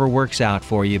 whatever works out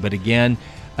for you. But again,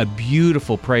 a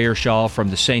beautiful prayer shawl from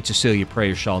the St. Cecilia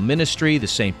Prayer Shawl Ministry, the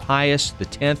St. Pius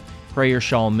X Prayer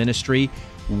Shawl Ministry.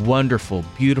 Wonderful,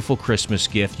 beautiful Christmas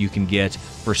gift you can get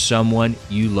for someone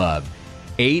you love.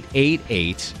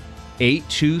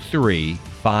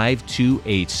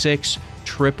 888-823-5286,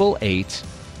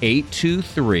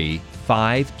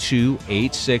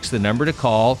 888-823-5286, the number to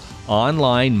call.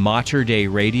 Online,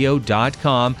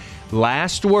 materdeiradio.com.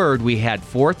 Last word, we had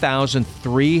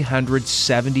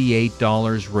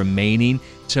 $4,378 remaining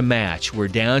to match. We're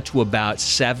down to about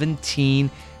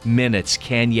 17 minutes.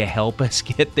 Can you help us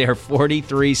get there?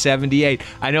 4378.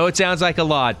 I know it sounds like a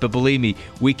lot, but believe me,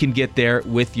 we can get there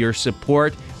with your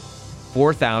support.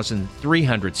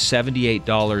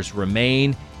 $4,378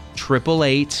 remain.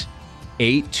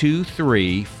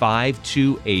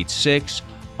 888-823-5286.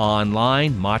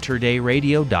 Online,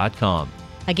 materdeiradio.com.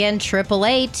 Again,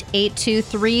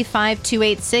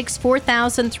 888-823-5286.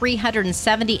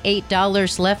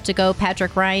 $4,378 left to go.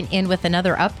 Patrick Ryan in with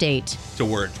another update. So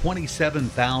we're at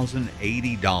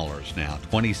 $27,080 now.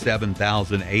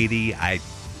 $27,080. I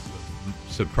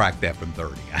subtract that from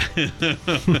 30.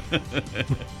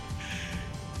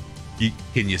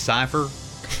 Can you cipher?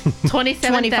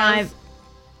 27,000.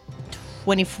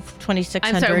 2600.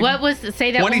 I'm sorry, what was,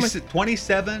 say that one more.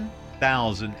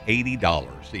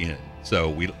 $27,080 in. So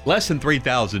we less than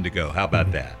 3,000 to go. How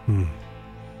about that?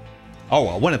 Oh,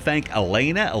 I want to thank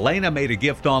Elena. Elena made a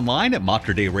gift online at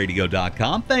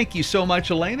materdeiradio.com. Thank you so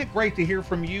much, Elena. Great to hear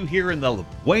from you here in the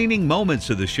waning moments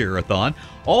of the Share-a-thon.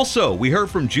 Also, we heard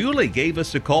from Julie, gave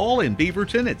us a call in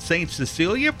Beaverton at St.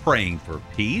 Cecilia, praying for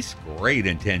peace. Great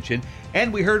intention.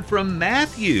 And we heard from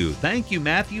Matthew. Thank you,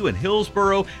 Matthew, in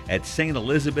Hillsboro at St.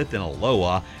 Elizabeth in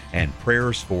Aloha, and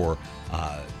prayers for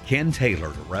Ken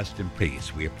Taylor to rest in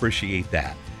peace. We appreciate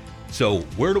that. So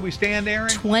where do we stand, Aaron?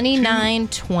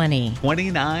 2920.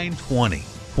 2920.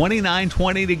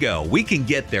 2920 to go. We can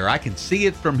get there. I can see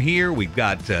it from here. We've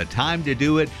got time to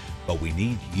do it, but we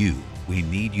need you. We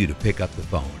need you to pick up the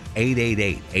phone.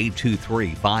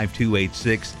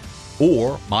 888-823-5286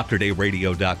 or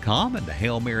materdeiradio.com and the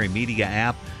Hail Mary Media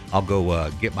app. I'll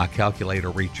go get my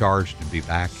calculator recharged and be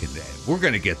back. And we're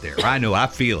going to get there. I know. I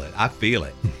feel it. I feel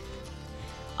it.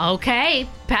 Okay,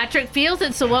 Patrick feels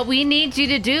it, so what we need you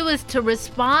to do is to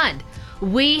respond.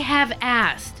 We have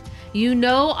asked. You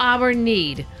know our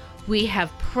need. We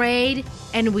have prayed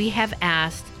and we have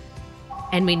asked,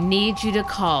 and we need you to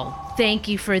call. Thank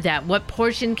you for that. What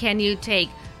portion can you take?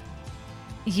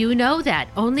 You know that.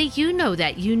 Only you know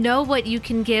that. You know what you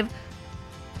can give.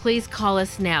 Please call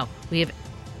us now. We have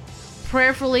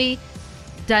prayerfully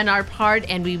done our part,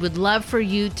 and we would love for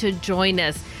you to join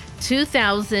us.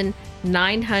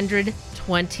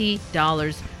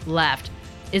 $2,920 left.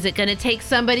 Is it going to take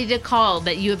somebody to call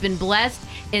that you have been blessed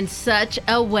in such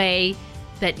a way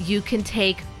that you can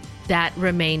take that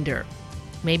remainder?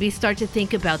 Maybe start to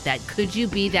think about that. Could you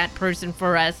be that person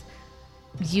for us?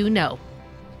 You know.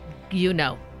 You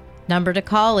know. Number to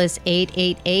call is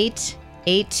 888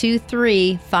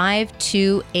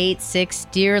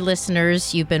 823-5286. Dear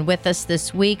listeners, you've been with us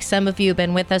this week. Some of you have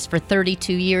been with us for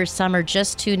 32 years. Some are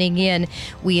just tuning in.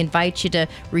 We invite you to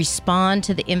respond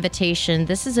to the invitation.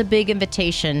 This is a big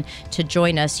invitation to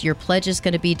join us. Your pledge is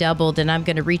going to be doubled, and I'm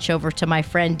going to reach over to my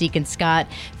friend Deacon Scott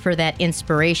for that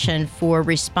inspiration for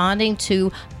responding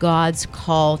to God's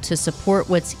call to support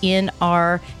what's in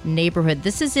our neighborhood.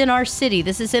 This is in our city.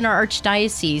 This is in our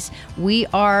archdiocese. We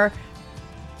are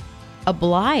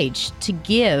obliged to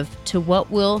give to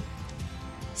what will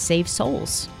save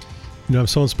souls. You know, I'm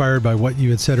so inspired by what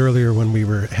you had said earlier when we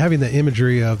were having the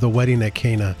imagery of the wedding at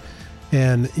Cana.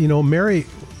 And, you know, Mary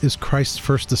is Christ's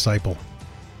first disciple,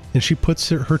 and she puts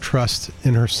her trust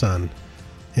in her son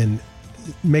and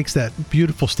makes that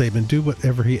beautiful statement, do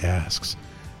whatever he asks.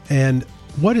 And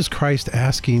what is Christ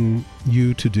asking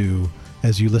you to do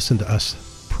as you listen to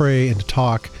us pray and to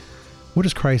talk? What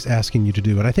is Christ asking you to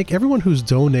do? And I think everyone who's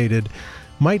donated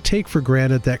might take for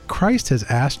granted that Christ has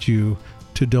asked you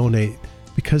to donate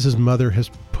because his mother has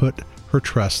put her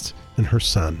trust in her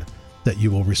son, that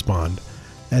you will respond.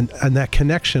 And that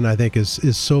connection, I think,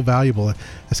 is so valuable.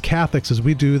 As Catholics, as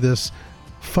we do this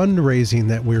fundraising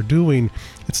that we're doing,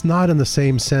 it's not in the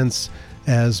same sense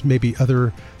as maybe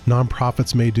other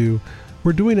nonprofits may do.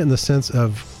 We're doing it in the sense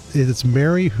of it's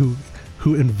Mary who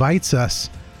invites us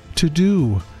to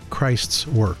do Christ's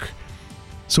work.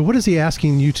 So what is he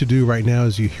asking you to do right now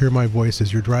as you hear my voice,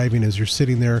 as you're driving, as you're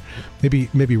sitting there,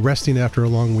 maybe resting after a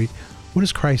long week? What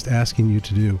is Christ asking you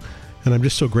to do? And I'm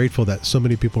just so grateful that so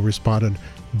many people responded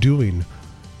doing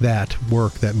that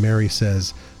work that Mary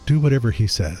says, do whatever he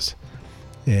says.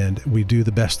 And we do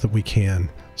the best that we can.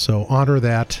 So honor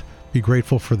that, be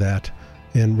grateful for that,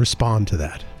 and respond to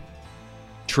that.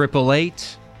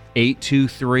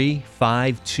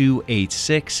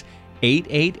 888-823-5286.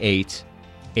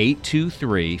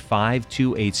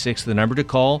 888-823-5286, the number to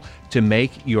call to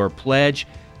make your pledge.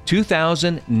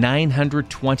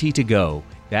 2,920 to go.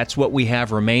 That's what we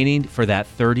have remaining for that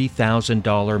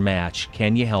 $30,000 match.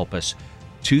 Can you help us?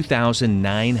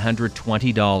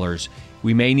 $2,920.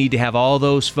 We may need to have all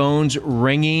those phones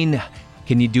ringing.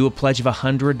 Can you do a pledge of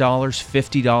 $100,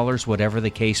 $50, whatever the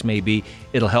case may be?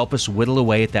 It'll help us whittle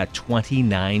away at that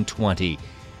 $2,920.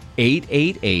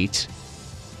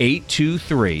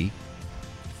 888-823-5286,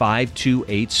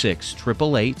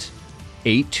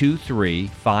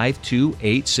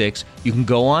 888-823-5286. You can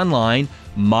go online,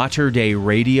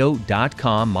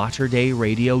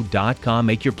 materdeiradio.com,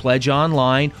 make your pledge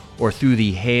online or through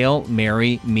the Hail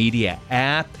Mary Media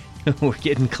app. We're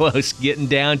getting close, getting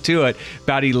down to it.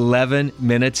 About 11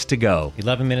 minutes to go.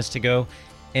 11 minutes to go.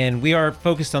 And we are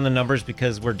focused on the numbers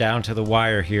because we're down to the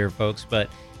wire here, folks. But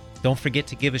don't forget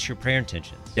to give us your prayer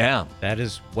intentions. Yeah. That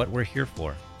is what we're here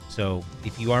for. So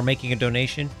if you are making a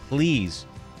donation, please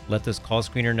let this call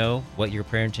screener know what your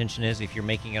prayer intention is. If you're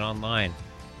making it online,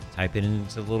 type it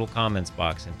into the little comments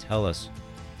box and tell us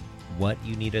what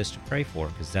you need us to pray for,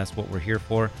 because that's what we're here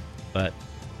for. But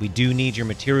we do need your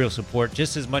material support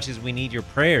just as much as we need your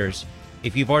prayers.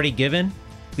 If you've already given,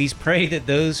 please pray that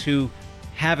those who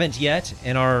haven't yet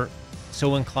and are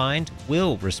so inclined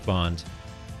will respond.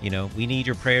 You know, we need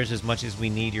your prayers as much as we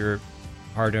need your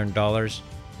hard-earned dollars,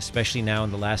 especially now in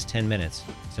the last 10 minutes.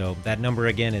 So that number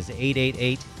again is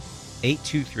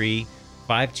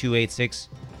 888-823-5286.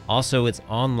 Also, it's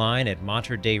online at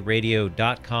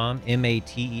materdeiradio.com,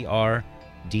 MATERDEI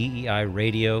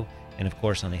radio, and of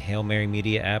course on the Hail Mary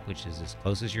Media app, which is as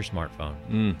close as your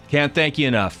smartphone. Can't thank you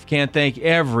enough. Can't thank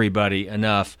everybody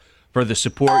enough for the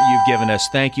support you've given us.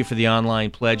 Thank you for the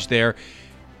online pledge there.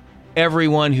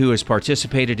 Everyone who has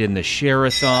participated in the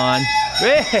Share-a-thon.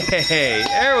 Hey,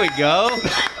 there we go.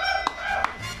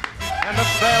 And the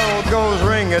bell goes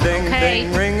ring-a-ding, Okay.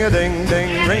 ding, ring-a-ding,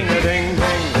 ding, ring-a-ding,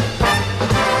 ding.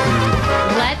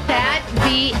 Let that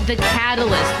be the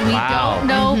catalyst. We Wow. don't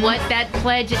know what that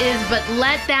pledge is, but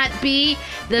let that be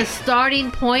the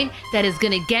starting point that is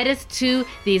going to get us to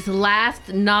these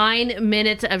last 9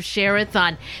 minutes of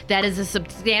Share-a-thon. That is a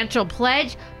substantial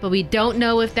pledge, but we don't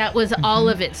know if that was all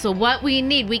of it. So what we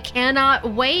need, we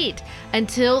cannot wait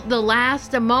until the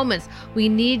last moments. We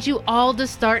need you all to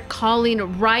start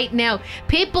calling right now.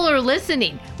 People are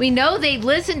listening. We know they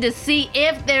listen to see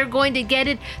if they're going to get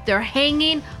it. They're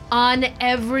hanging on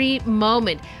every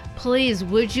moment. Please,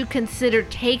 would you consider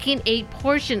taking a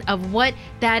portion of what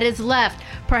that is left?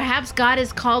 Perhaps God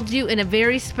has called you in a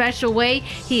very special way.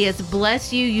 He has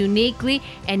blessed you uniquely,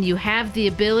 and you have the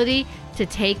ability to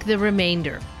take the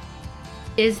remainder.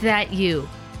 Is that you?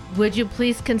 Would you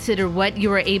please consider what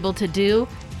you are able to do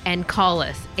and call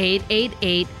us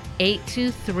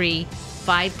 888-823-5286.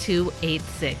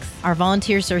 5286. Our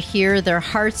volunteers are here. Their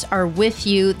hearts are with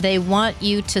you. They want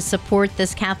you to support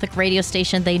this Catholic radio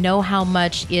station. They know how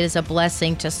much it is a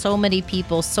blessing to so many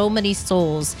people, so many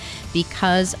souls,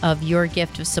 because of your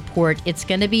gift of support. It's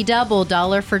going to be double,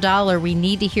 dollar for dollar. We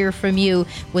need to hear from you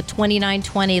with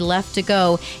 $29.20 left to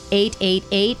go.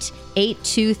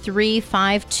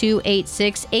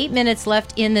 888-823-5286. 8 minutes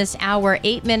left in this hour.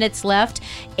 8 minutes left.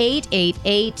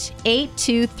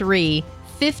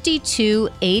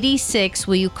 888-823-5286.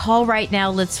 Will you call right now?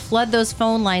 Let's flood those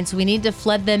phone lines. We need to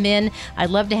flood them in.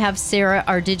 I'd love to have Sarah,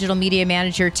 our digital media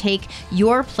manager, take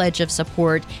your pledge of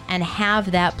support and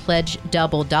have that pledge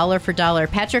double, dollar for dollar.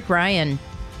 Patrick Ryan.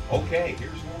 Okay,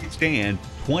 here's where we stand.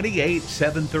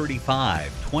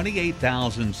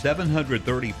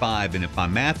 28,735, and if my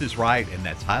math is right, and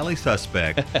that's highly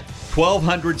suspect,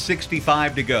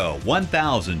 1,265 to go,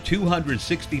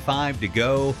 1,265 to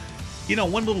go. You know,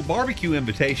 one little barbecue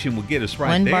invitation will get us right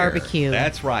One there. barbecue.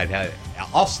 That's right.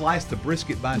 I'll slice the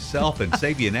brisket myself and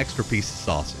save you an extra piece of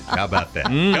sausage. How about that?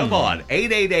 Come on,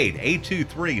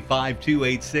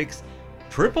 888-823-5286.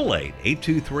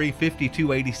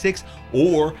 888-823-5286,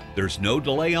 or there's no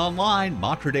delay online,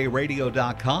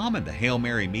 materdayradio.com and the Hail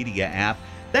Mary Media app.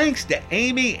 Thanks to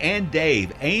Amy and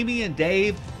Dave. Amy and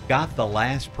Dave got the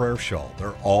last prayer shawl.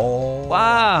 They're all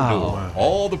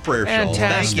all the prayer shawls.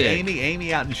 Thank you, Amy.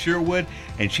 Amy out in Sherwood,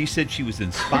 and she said she was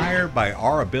inspired by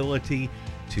our ability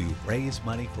to raise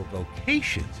money for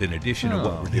vocations in addition to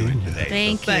what we're doing today.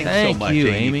 Thank you. Thanks so much,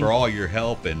 Amy, for all your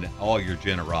help and all your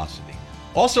generosity.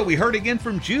 Also, we heard again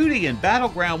from Judy in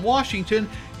Battleground, Washington.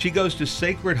 She goes to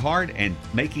Sacred Heart and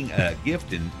making a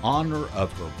gift in honor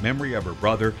of her memory of her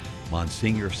brother,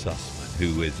 Monsignor Sussman,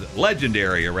 who is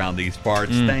legendary around these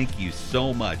parts. Thank you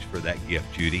so much for that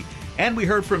gift, Judy. And we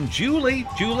heard from Julie.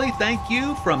 Julie, thank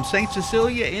you, from St.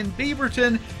 Cecilia in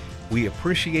Beaverton. We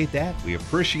appreciate that. We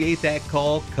appreciate that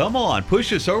call. Come on,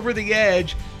 push us over the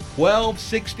edge.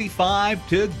 1265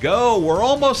 to go. We're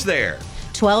almost there.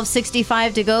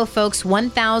 $1,265 to go, folks.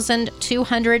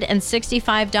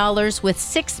 $1,265 with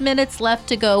 6 minutes left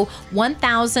to go.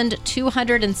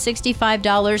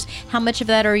 $1,265. How much of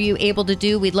that are you able to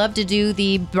do? We'd love to do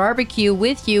the barbecue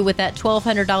with you with that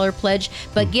 $1,200 pledge,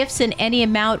 but gifts in any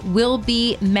amount will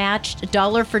be matched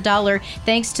dollar for dollar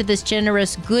thanks to this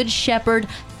generous Good Shepherd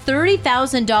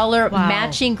 $30,000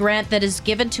 matching grant that is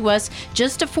given to us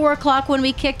just at 4 o'clock when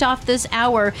we kicked off this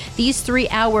hour. These 3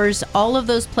 hours, all of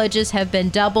those pledges have been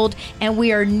doubled, and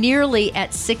we are nearly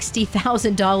at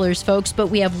 $60,000, folks, but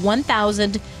we have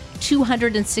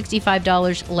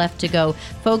 $1,265 left to go.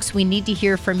 Folks, we need to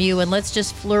hear from you, and let's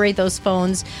just flurry those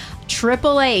phones.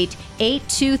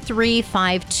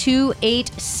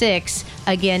 888-823-5286.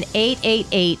 Again,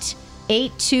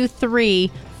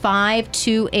 888-823-5286.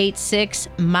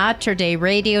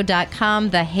 materdayradio.com,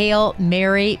 the Hail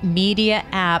Mary Media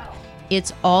app.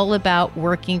 It's all about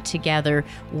working together.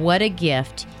 What a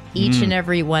gift each and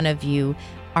every one of you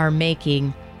are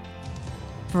making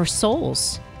for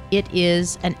souls. It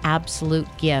is an absolute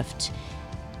gift.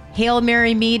 Hail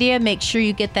Mary Media, make sure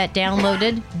you get that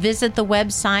downloaded. Visit the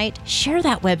website. Share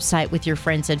that website with your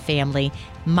friends and family.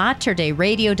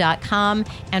 materdayradio.com,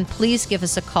 and please give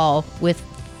us a call with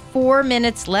 4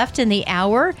 minutes left in the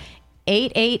hour.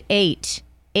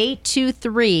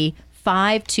 888-823-5286. I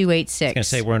was going to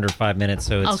say we're under 5 minutes,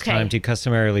 so it's time to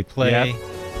customarily play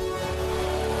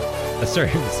a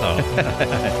certain song.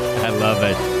 I love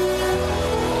it.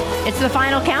 It's the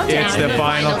final countdown. It's the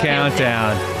final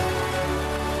countdown.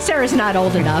 Sarah's not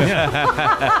old enough.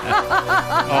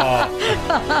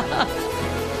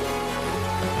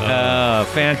 Oh,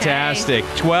 fantastic.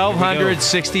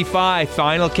 1,265.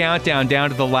 Final countdown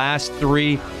down to the last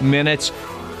 3 minutes.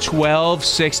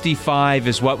 1,265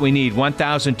 is what we need.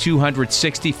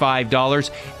 $1,265,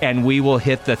 and we will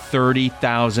hit the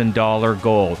 $30,000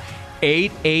 goal.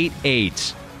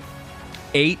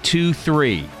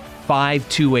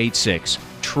 888-823-5286.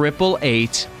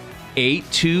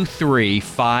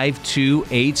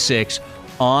 888-823-5286.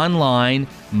 Online,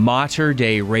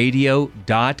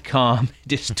 materdayradio.com.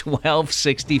 Just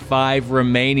 1265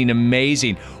 remaining.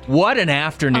 Amazing. What an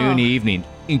afternoon, evening.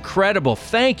 Incredible.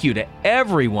 Thank you to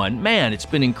everyone. Man, it's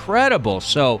been incredible.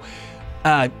 So,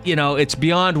 it's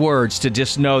beyond words to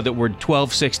just know that we're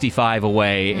 1265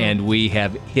 away and we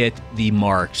have hit the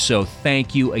mark. So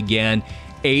thank you again.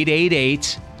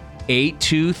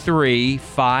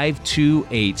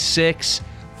 888-823-5286.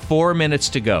 4 minutes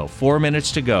to go. 4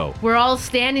 minutes to go. We're all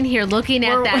standing here looking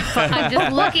at that phone. I'm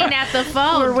just looking at the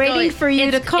phone. We're waiting for you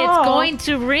to call. It's going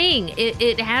to ring.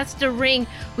 It has to ring.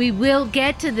 We will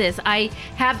get to this. I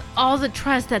have all the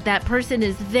trust that that person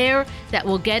is there that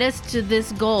will get us to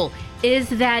this goal. Is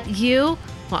that you?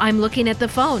 Well, I'm looking at the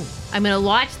phone. I'm going to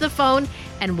watch the phone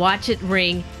and watch it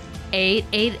ring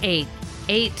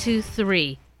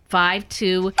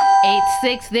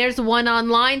 888-823-5286. There's one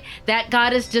online. That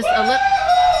got us just a little...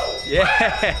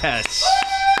 Yes.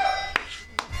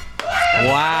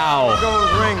 Wow.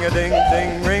 Goes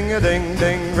ring-a-ding-ding,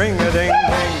 ring-a-ding-ding, ring-a-ding-ding.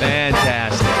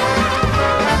 Fantastic.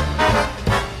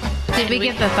 Did we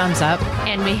get the thumbs up?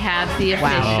 And we have the official.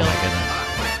 Oh, my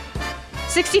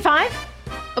goodness. 65?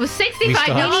 It was We still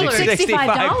have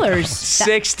 $65.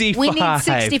 $65. We need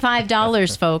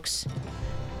 $65, folks.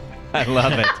 I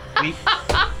love it.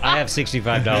 I have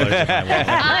 $65 in my wallet.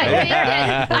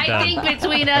 I think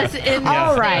between us in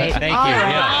All right. Thank you. All right.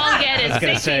 Yeah. I'll get it. I was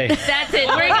gonna 60. say. That's it.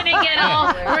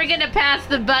 We're gonna pass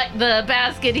the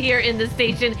basket here in the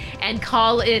station and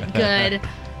call it good.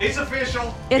 It's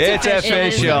official. It's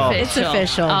official. It's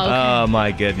official. Okay. Oh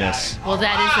my goodness. Well,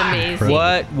 that is amazing.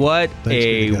 What Thanks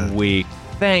be to a God. week.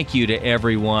 Thank you to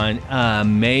everyone.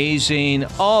 Amazing.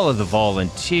 All of the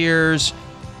volunteers,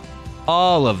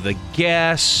 all of the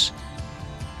guests,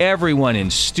 everyone in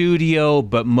studio,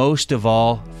 but most of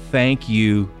all, thank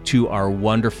you to our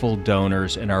wonderful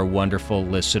donors and our wonderful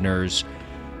listeners.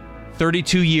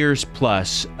 32 years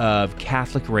plus of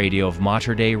Catholic radio, of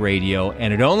Mater Dei Radio,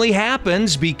 and it only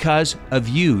happens because of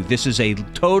you. This is a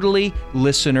totally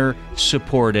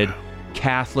listener-supported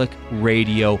Catholic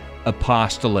radio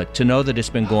apostolate. To know that it's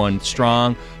been going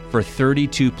strong for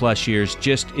 32 plus years,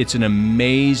 it's an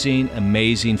amazing,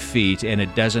 amazing feat, and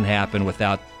it doesn't happen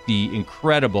without the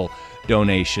incredible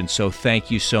donation. So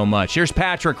thank you so much. Here's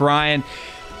Patrick Ryan,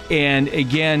 and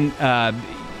again,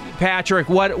 Patrick,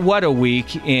 what a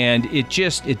week, and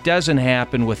it doesn't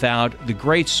happen without the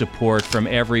great support from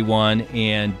everyone.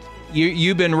 And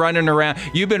you've been running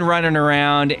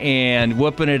around and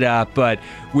whooping it up, but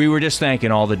we were just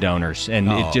thanking all the donors, and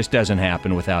it just doesn't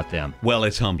happen without them. Well,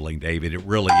 it's humbling, David. It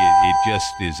really, it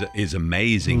just is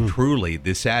amazing. Truly,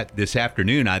 this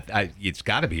afternoon, it's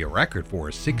got to be a record for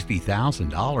us.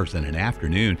 $60,000 in an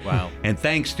afternoon. Wow! And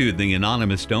thanks to the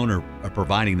anonymous donor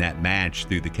providing that match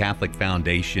through the Catholic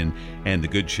Foundation and the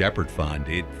Good Shepherd Fund.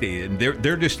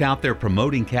 They're just out there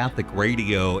promoting Catholic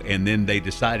radio, and then they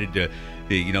decided to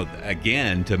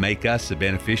make us a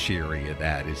beneficiary of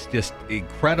that. It's just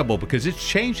incredible because it's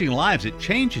changing lives. It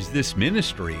changes this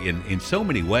ministry in so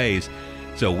many ways.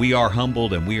 So we are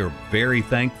humbled, and we are very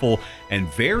thankful and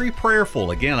very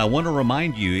prayerful. Again, I want to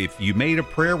remind you, if you made a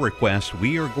prayer request,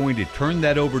 we are going to turn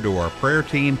that over to our prayer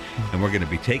team, and we're going to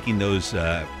be taking those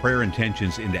prayer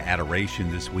intentions into adoration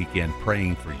this weekend,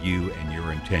 praying for you and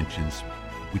your intentions.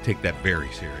 We take that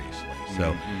very seriously.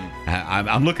 So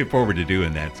I'm looking forward to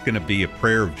doing that. It's going to be a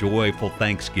prayer of joyful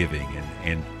thanksgiving,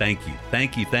 and thank you.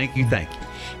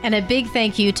 And a big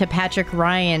thank you to Patrick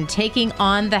Ryan taking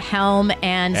on the helm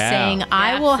and saying,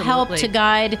 I will help to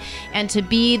guide and to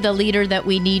be the leader that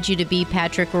we need you to be,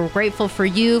 Patrick. We're grateful for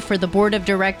you, for the board of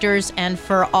directors, and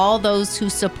for all those who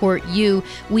support you.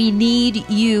 We need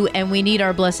you, and we need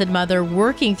our Blessed Mother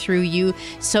working through you.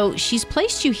 So she's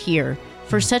placed you here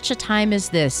for such a time as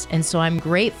this. And so I'm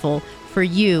grateful for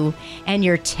you and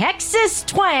your Texas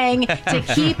twang to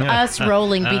keep us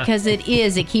rolling, because it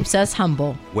keeps us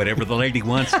humble. Whatever the lady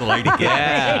wants, the lady gets.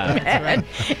 Amen.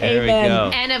 There Amen. we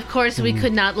go. And of course, we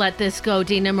could not let this go,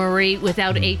 Dina Marie,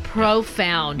 without a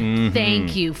profound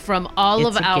thank you from all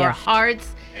It's of a our gift.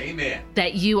 hearts. Amen.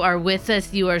 That you are with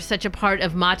us. You are such a part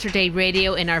of Mater Dei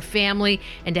Radio and our family.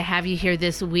 And to have you here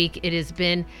this week, it has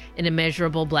been an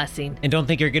immeasurable blessing. And don't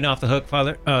think you're getting off the hook,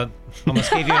 Father.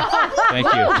 Almost gave you.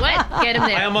 Thank you. What? Get him I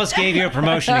there. almost gave you a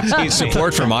promotion. Excuse me.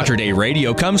 Support for Mater Dei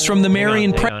Radio comes from the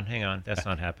Marian Hang on. That's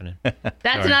not happening.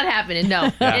 That's not happening.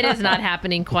 No, it is not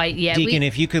happening quite yet. Deacon,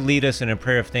 if you could lead us in a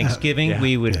prayer of thanksgiving,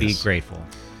 we would be grateful.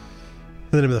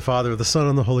 In the name of the Father, of the Son,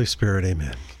 and the Holy Spirit,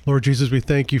 amen. Lord Jesus, we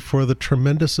thank you for the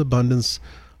tremendous abundance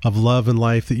of love and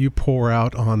life that you pour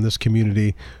out on this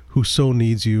community who so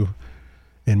needs you,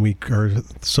 and we are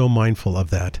so mindful of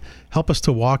that. Help us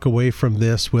to walk away from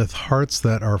this with hearts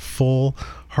that are full,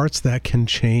 hearts that can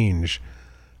change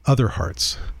other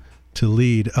hearts, to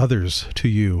lead others to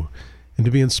you, and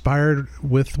to be inspired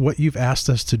with what you've asked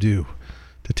us to do,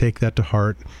 to take that to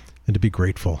heart and to be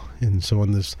grateful. And so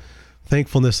in this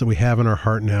thankfulness that we have in our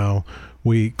heart now,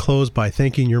 we close by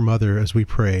thanking your mother as we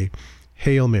pray,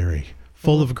 Hail Mary,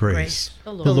 full of grace,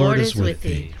 the Lord is with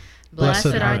thee.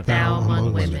 Blessed art thou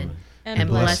among women, and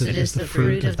blessed is the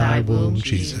fruit of thy womb,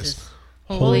 Jesus.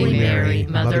 Holy Mary,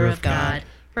 Mother of God,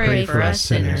 pray for us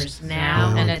sinners,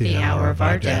 now and at the hour of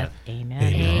our death. Amen.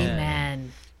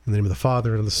 Amen. In the name of the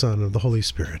Father, and of the Son, and of the Holy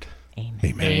Spirit. Amen.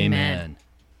 Amen. Amen.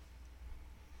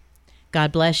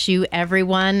 God bless you,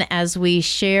 everyone, as we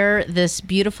share this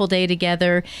beautiful day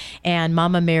together. And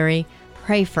Mama Mary,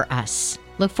 pray for us.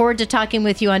 Look forward to talking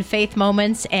with you on Faith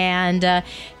Moments, and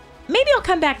maybe I'll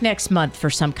come back next month for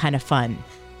some kind of fun.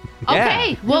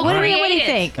 Okay, well, What do you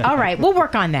think? All right, we'll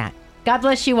work on that. God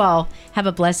bless you all. Have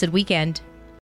a blessed weekend.